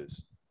East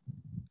is.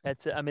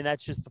 That's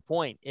just the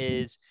point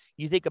is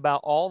you think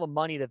about all the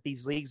money that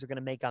these leagues are going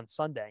to make on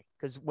Sunday.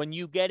 Because when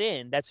you get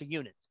in, that's a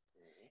unit.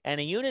 And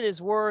a unit is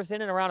worth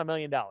in and around $1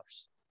 million.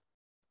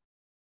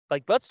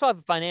 Like, let's talk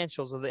the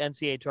financials of the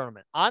NCAA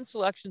tournament. On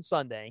Selection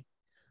Sunday,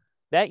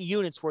 that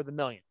unit's worth $1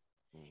 million.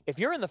 If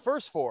you're in the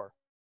first four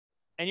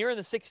and you're in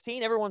the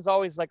 16, everyone's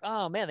always like,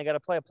 oh, man, they got to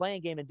play a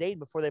playing game in Dayton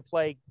before they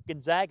play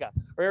Gonzaga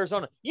or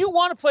Arizona. You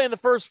want to play in the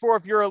first four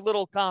if you're a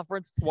little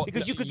conference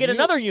because you could get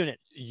another unit.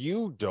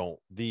 You don't.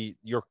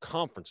 Your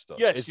conference does.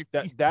 Yes.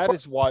 That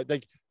is why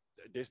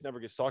this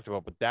never gets talked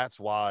about, but that's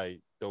why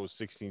those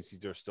 16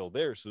 seeds are still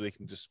there, so they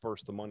can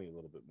disperse the money a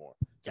little bit more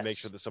to make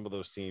sure that some of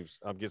those teams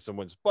get some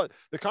wins. But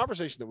the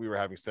conversation that we were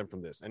having stemmed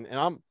from this, and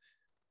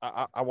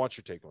I want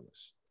your take on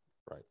this,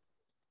 right?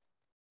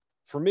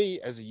 For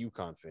me, as a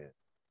UConn fan,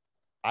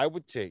 I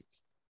would take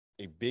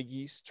a Big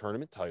East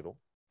tournament title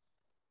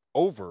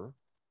over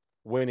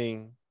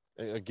winning,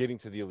 getting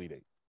to the Elite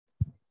Eight.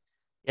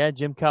 Yeah,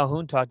 Jim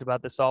Calhoun talked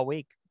about this all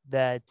week,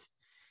 that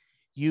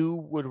you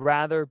would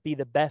rather be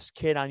the best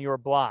kid on your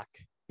block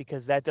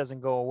because that doesn't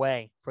go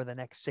away for the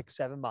next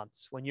 6-7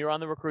 months. When you're on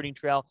the recruiting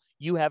trail,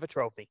 you have a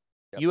trophy.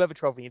 Yep. You have a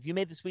trophy. If you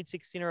made the Sweet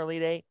 16 or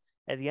Elite Eight,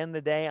 at the end of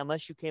the day,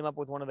 unless you came up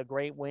with one of the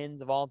great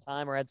wins of all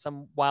time or had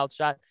some wild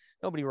shot,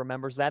 nobody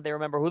remembers that. They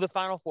remember who the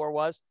Final Four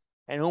was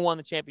and who won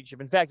the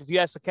championship. In fact, if you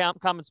ask the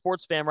common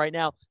sports fan right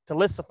now to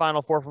list the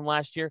Final Four from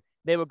last year,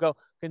 they would go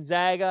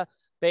Gonzaga,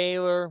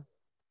 Baylor,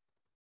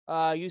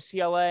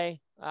 UCLA.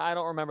 I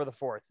don't remember the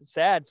fourth. It's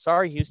sad.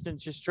 Sorry, Houston.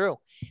 It's just true.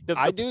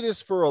 I do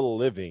this for a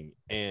living,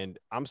 and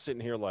I'm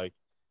sitting here like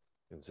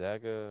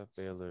Gonzaga,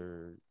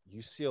 Baylor,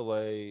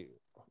 UCLA.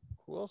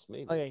 Who else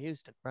made it? Oh, yeah,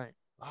 Houston. Right.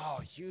 Oh,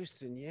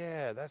 Houston.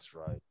 Yeah, that's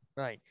right.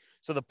 Right.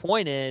 So the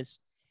point is,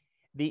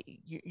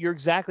 you're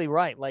exactly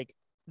right. Like,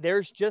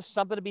 there's just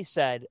something to be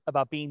said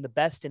about being the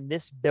best in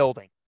this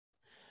building.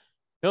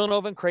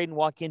 Villanova and Creighton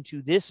walk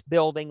into this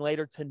building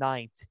later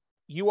tonight.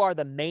 You are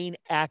the main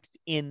act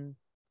in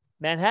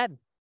Manhattan.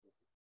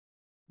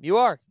 You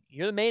are.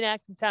 You're the main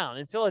act in town.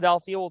 And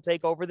Philadelphia will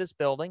take over this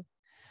building.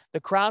 The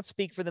crowds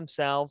speak for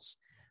themselves.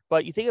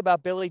 But you think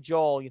about Billy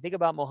Joel. You think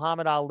about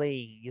Muhammad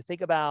Ali. You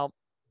think about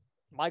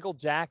Michael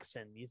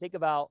Jackson. You think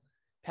about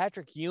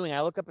Patrick Ewing.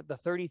 I look up at the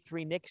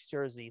 33 Knicks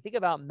jersey. You think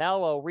about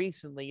Melo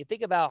recently. You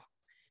think about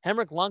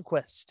Henrik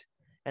Lundqvist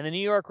and the New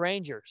York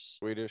Rangers.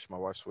 Swedish. My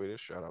wife's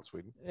Swedish. Shout out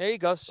Sweden. There you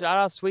go. Shout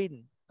out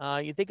Sweden.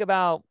 You think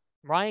about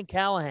Ryan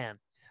Callahan.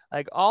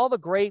 Like, all the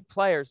great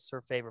players,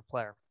 her favorite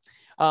player.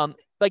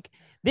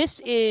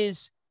 This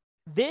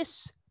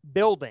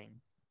building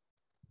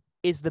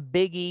is the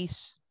Big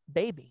East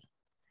baby.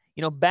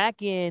 You know,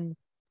 back in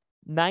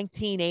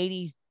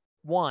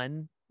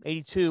 1981,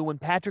 82, when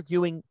Patrick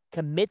Ewing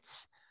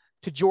commits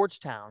to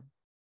Georgetown,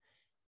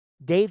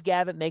 Dave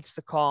Gavitt makes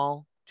the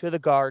call to the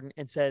Garden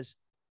and says,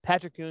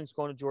 Patrick Ewing's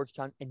going to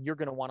Georgetown and you're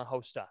going to want to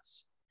host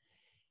us.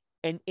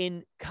 And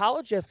in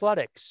college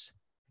athletics,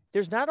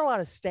 there's not a lot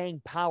of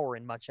staying power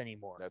in much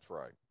anymore. That's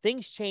right.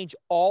 Things change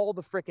all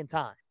the freaking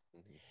time.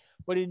 Mm-hmm.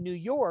 But in New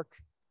York,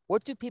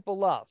 what do people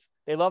love?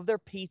 They love their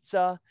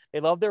pizza. They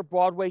love their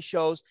Broadway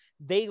shows.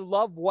 They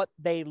love what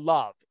they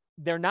love.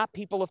 They're not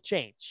people of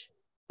change.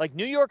 Like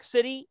New York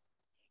City,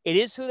 it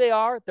is who they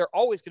are. They're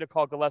always going to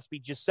call Gillespie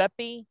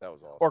Giuseppe that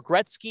was awesome. Or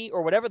Gretzky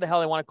or whatever the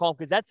hell they want to call him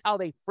because that's how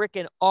they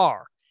freaking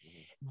are.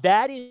 Mm-hmm.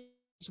 That is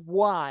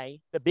why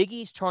the Big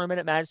East tournament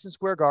at Madison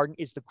Square Garden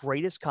is the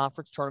greatest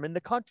conference tournament in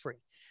the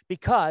country,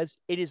 because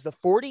it is the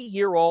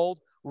 40-year-old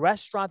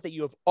restaurant that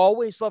you have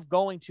always loved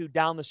going to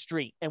down the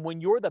street. And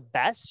when you're the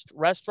best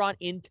restaurant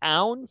in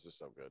town, this is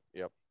so good.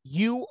 Yep.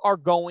 You are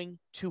going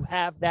to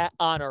have that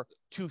honor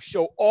to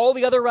show all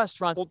the other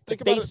restaurants that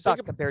they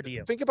suck compared to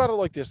you. Think about it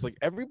like this. Like,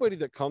 everybody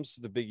that comes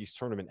to the Big East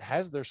tournament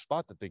has their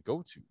spot that they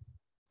go to.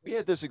 We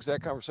had this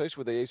exact conversation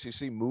with the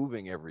ACC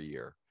moving every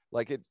year.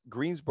 Like,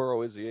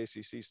 Greensboro is the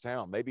ACC's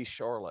town, maybe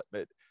Charlotte,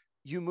 but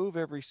you move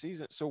every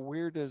season. So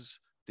where does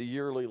the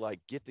yearly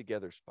get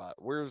together spot?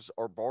 Where's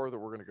our bar that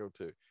we're going to go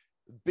to?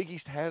 Big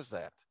East has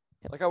that.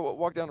 Like, I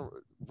walked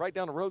right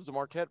down the road to the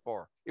Marquette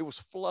bar. It was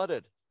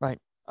flooded. Right.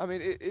 I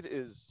mean, it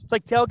is. It's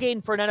like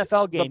tailgating for an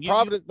NFL game.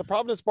 The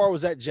Providence bar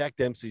was at Jack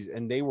Dempsey's,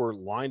 and they were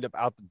lined up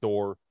out the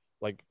door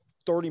like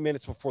 30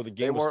 minutes before the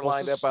game. They was weren't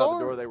lined up start. out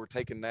the door. They were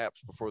taking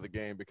naps before the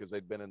game because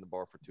they'd been in the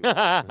bar for 2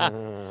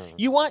 hours.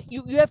 You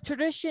have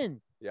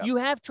tradition. Yeah. You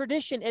have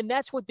tradition, and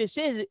that's what this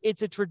is.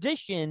 It's a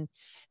tradition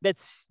that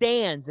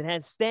stands and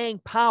has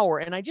staying power.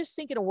 And I just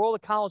think in a world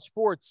of college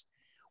sports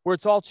where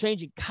it's all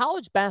changing,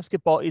 college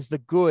basketball is the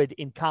good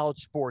in college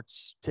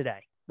sports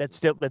today. That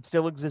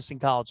still exists in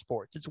college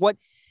sports. It's what,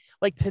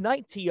 like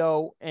tonight,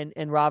 T.O.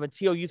 and Robin,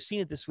 T.O., you've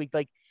seen it this week.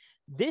 Like,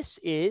 this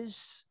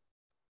is,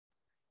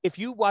 if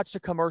you watch a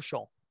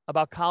commercial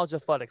about college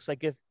athletics,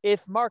 like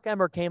if Mark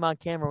Emmer came on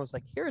camera and was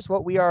like, here's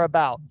what we are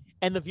about,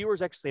 and the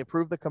viewers actually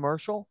approved the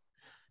commercial,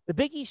 the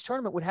Big East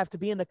tournament would have to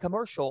be in the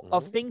commercial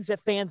of things that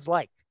fans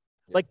like.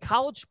 Like,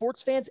 college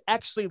sports fans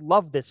actually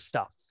love this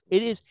stuff.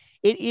 It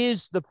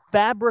is the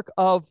fabric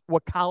of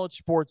what college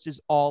sports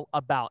is all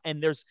about.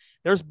 And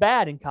there's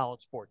bad in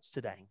college sports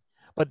today,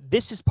 but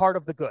this is part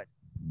of the good.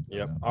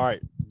 Yep. All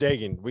right,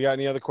 Dagan, we got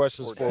any other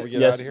questions before we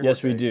get out of here?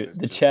 Yes, we do.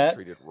 The chat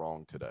treated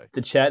wrong today.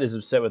 The chat is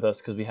upset with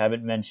us because we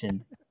haven't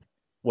mentioned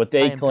what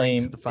they claim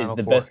is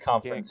the best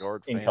conference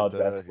in college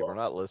basketball. We're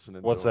not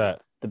listening. What's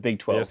that? The Big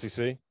 12. The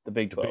SEC? The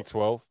Big 12. The Big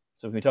 12.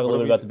 So can we talk a little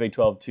bit about the Big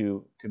 12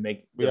 to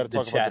make we got to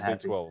talk chat about the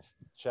Big 12.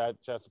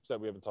 Chad's upset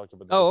we haven't talked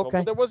about that. Oh, okay.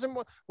 But there wasn't.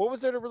 What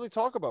was there to really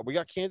talk about? We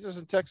got Kansas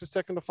and Texas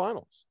Tech in the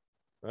finals,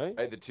 right?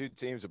 Hey, the two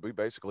teams that we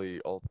basically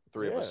all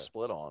three of us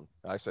split on.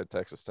 I said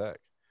Texas Tech.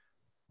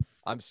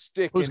 I'm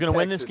sticking. Who's going to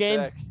win this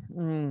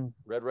game?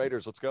 Red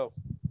Raiders. Let's go.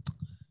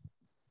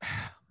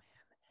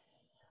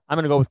 I'm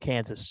going to go with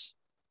Kansas.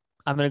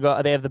 I'm going to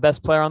go. They have the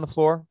best player on the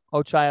floor,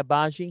 Ochai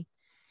Agbaji.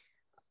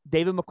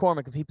 David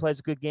McCormick, if he plays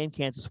a good game,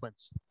 Kansas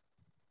wins.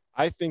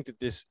 I think that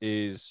this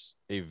is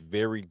a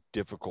very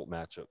difficult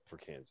matchup for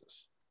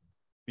Kansas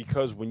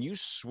because when you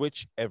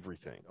switch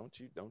everything, don't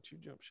you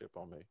jump ship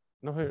on me.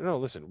 No.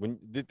 Listen, when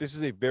this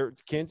is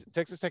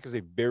Texas Tech is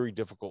a very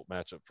difficult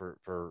matchup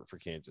for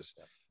Kansas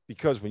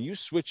because when you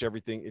switch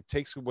everything, it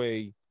takes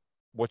away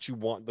what you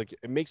want. Like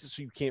it makes it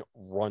so you can't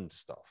run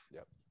stuff.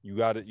 Yep. You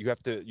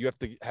have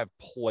to have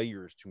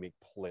players to make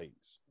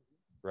plays,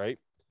 right?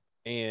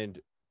 And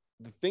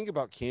the thing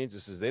about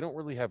Kansas is they don't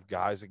really have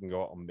guys that can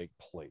go out and make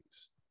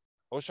plays.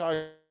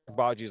 Ochai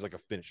Agbaji is like a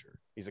finisher.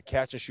 He's a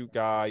catch and shoot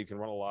guy. You can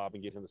run a lob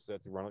and get him to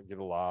set to get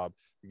a lob.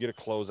 You get a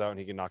closeout and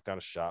he can knock down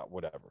a shot,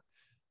 whatever.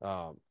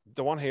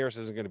 DeJuan Harris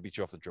isn't going to beat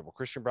you off the dribble.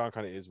 Christian Brown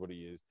kind of is what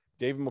he is.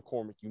 David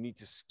McCormick, you need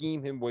to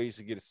scheme him ways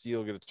to get a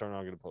steal, get a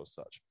turnaround, get a post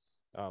touch.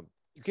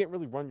 You can't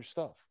really run your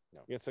stuff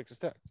against Texas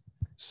Tech.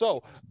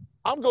 So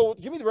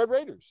give me the Red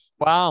Raiders.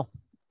 Wow.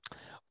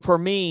 For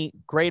me,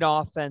 great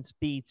offense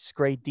beats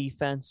great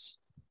defense.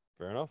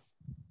 Fair enough.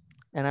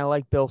 And I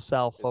like Bill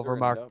Self over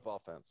Mark. Enough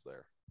offense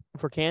there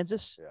for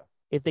Kansas? Yeah.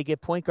 If they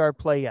get point guard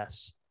play,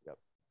 yes. Yep.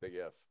 Big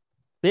if.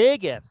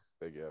 Big if.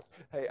 Big if.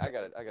 Hey, I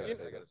gotta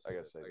say this.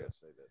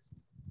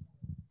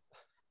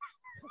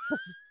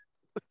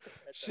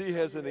 She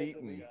hasn't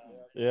eaten.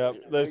 Yeah,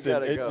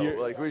 listen. We gotta go.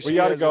 We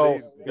gotta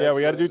go. Yeah,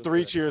 we gotta do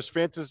 3 cheers.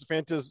 Fanta's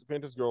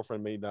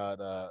girlfriend may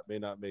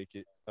not make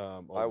it.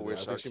 I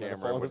wish our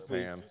camera would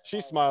pan.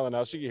 She's smiling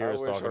now. She can hear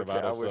us talking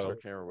about us. I wish our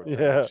camera would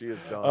pan. She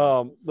is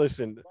done.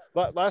 Listen.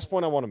 Last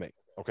point I want to make.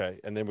 Okay,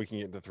 and then we can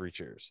get into 3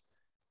 cheers.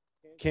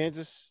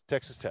 Kansas,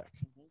 Texas Tech.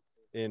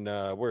 In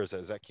where is that?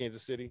 Is that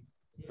Kansas City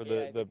for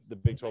the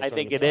Big 12? I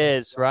think it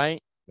is,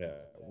 right? Yeah,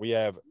 we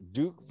have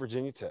Duke,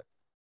 Virginia Tech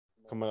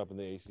coming up in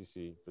the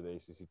ACC for the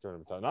ACC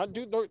tournament time. Not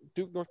Duke,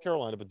 North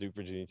Carolina, but Duke,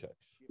 Virginia Tech.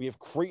 We have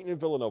Creighton and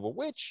Villanova,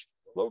 which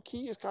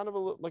low-key is kind of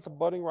like a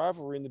budding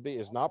rivalry in the Big.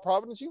 It's not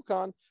Providence,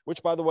 UConn,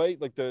 which, by the way,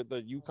 like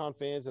the UConn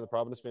fans and the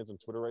Providence fans on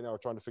Twitter right now are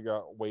trying to figure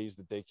out ways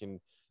that they can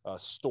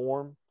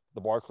storm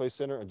the Barclays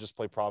Center and just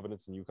play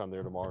Providence and UConn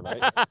there tomorrow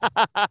night,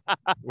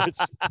 which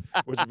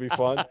would be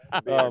fun.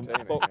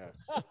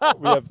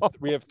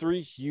 We have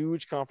 3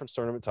 huge conference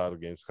tournament title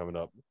games coming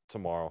up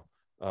tomorrow.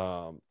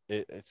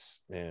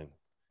 It's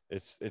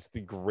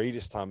the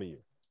greatest time of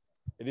year.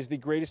 It is the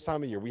greatest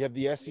time of year. We have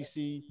the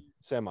SEC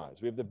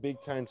semis. We have the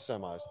Big Ten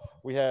semis.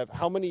 We have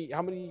how many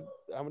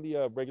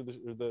regular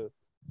the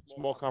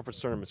small conference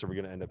tournaments are we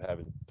going to end up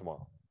having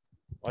tomorrow?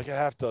 Like a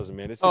half dozen,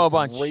 man. It's a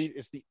bunch.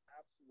 It's the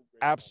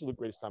absolute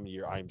greatest time of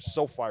year. I am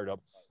so fired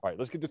up. All right,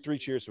 let's get the 3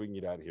 cheers so we can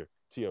get out of here.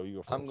 T.O., you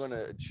go first. I'm going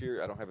to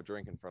cheer. I don't have a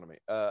drink in front of me.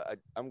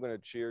 I'm going to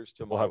cheers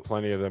to We'll have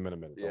plenty of them in a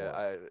minute.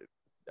 Yeah,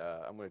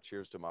 I'm going to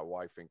cheers to my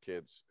wife and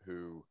kids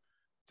who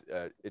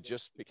it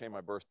just became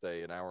my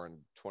birthday an hour and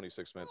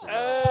 26 minutes ago.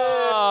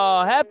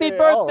 Oh, happy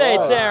birthday,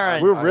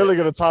 Taryn. We're really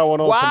going to tie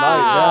one on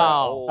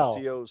Wow.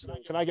 tonight.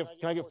 Yeah.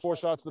 Can I get 4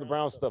 shots of the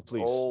brown stuff,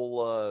 please?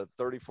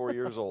 34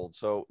 years old.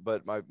 So,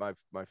 but my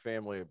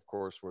family, of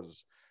course,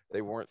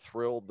 they weren't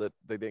thrilled that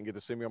they didn't get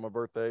to see me on my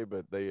birthday,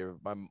 but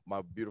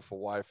my beautiful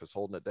wife is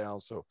holding it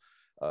down. So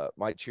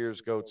my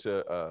cheers go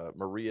to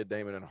Maria,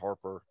 Damon, and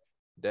Harper.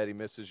 Daddy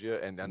misses you,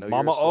 and I know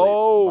Mama you're asleep.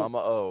 O. Mama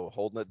O,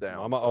 holding it down.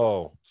 Mama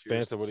O.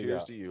 Fanta, what do you got?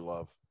 Cheers to you,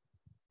 love.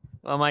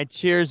 Well, my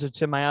cheers are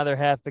to my other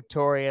half,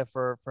 Victoria,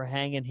 for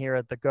hanging here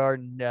at the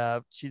Garden.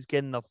 She's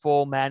getting the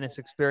full Madness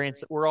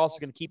experience. We're also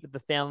going to keep it the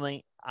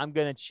family. I'm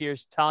going to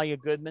cheers Talia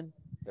Goodman.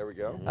 There we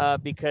go.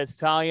 Because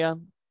Talia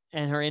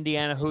and her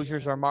Indiana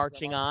Hoosiers are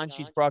marching on.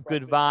 She's brought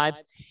good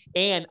vibes.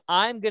 And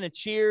I'm going to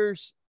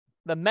cheers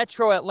the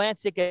Metro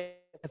Atlantic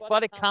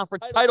Athletic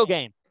Conference title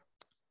game.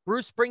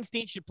 Bruce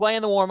Springsteen should play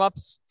in the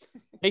warm-ups.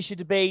 They should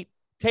debate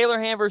Taylor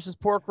Ham versus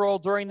Pork Roll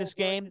during this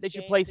game. They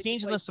should play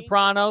scenes from The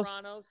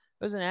Sopranos.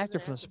 There's an actor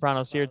from The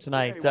Sopranos here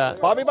tonight.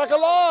 Bobby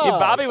Bacala. Yeah,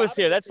 Bobby was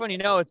here. That's when you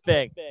know it's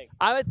big.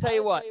 I'm going to tell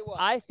you what.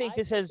 I think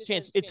this has a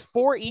chance. It's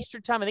 4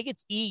 Eastern time. I think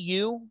it's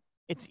EU.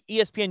 It's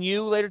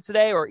ESPNU later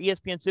today or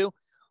ESPN2.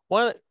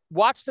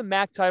 Watch the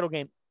MAC title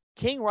game.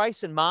 King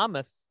Rice and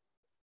Monmouth,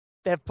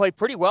 they have played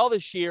pretty well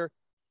this year.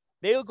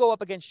 They will go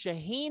up against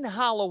Shaheen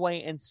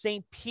Holloway and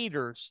St.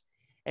 Peter's.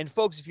 And,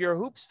 folks, if you're a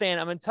Hoops fan,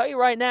 I'm going to tell you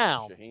right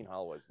now. Shaheen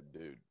Holloway's the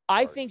dude.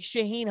 I think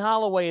Shaheen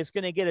Holloway is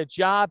going to get a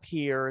job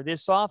here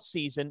this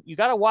offseason. You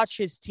got to watch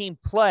his team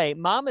play.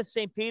 Monmouth,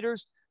 St.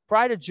 Peter's,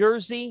 Pride of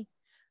Jersey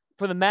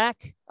for the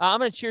MAC. I'm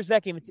going to cheers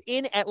that game. It's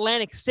in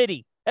Atlantic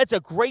City. That's a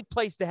great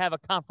place to have a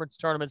conference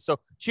tournament. So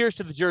cheers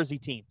to the Jersey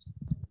teams.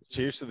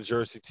 Cheers to the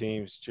Jersey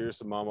teams. Cheers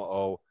to Mama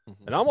O.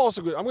 Mm-hmm. And I'm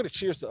also good. I'm going to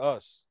cheers to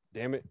us.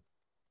 Damn it.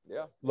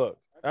 Yeah. Look,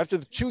 after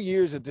the 2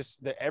 years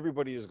that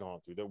everybody has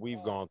gone through, that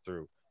we've gone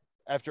through,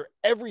 after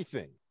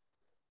everything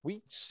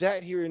We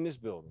sat here in this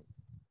building,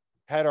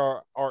 had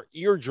our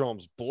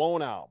eardrums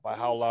blown out by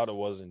how loud it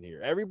was in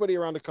here. Everybody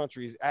around the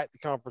country is at the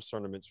conference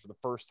tournaments for the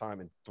first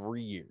time in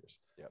 3 years,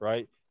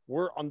 right?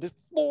 We're on the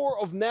floor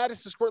of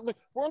Madison Square. Look,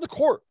 we're on the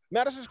court,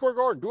 Madison Square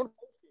Garden, doing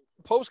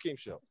a post-game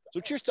show. So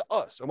cheers to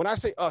us. And when I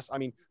say us, I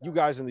mean you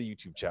guys in the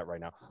YouTube chat right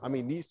now. I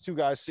mean these two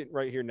guys sitting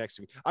right here next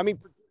to me. I mean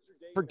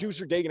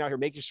producer Dagan out here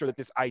making sure that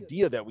this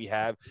idea that we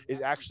have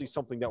is actually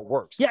something that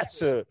works. Yes.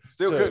 Still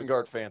couldn't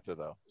guard Fanta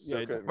though.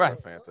 Couldn't guard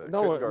Fanta.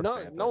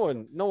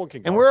 No one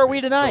can. And where are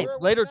we tonight?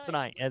 Later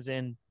tonight, as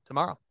in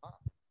tomorrow.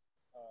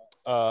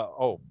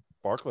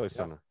 Barclays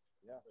Center.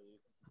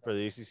 For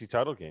the ACC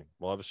title game.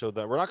 We'll have a show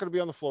that we're not going to be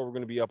on the floor. We're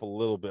going to be up a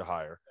little bit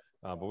higher,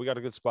 but we got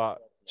a good spot.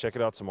 Check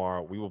it out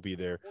tomorrow. We will be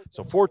there.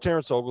 So for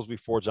Terrence Oglesby,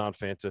 for John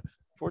Fanta,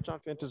 for John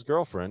Fanta's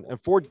girlfriend,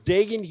 and for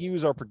Dagan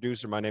Hughes, our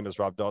producer, my name is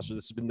Rob Dosser.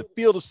 This has been the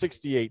Field of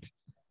 68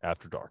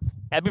 After Dark.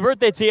 Happy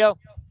birthday, Tio.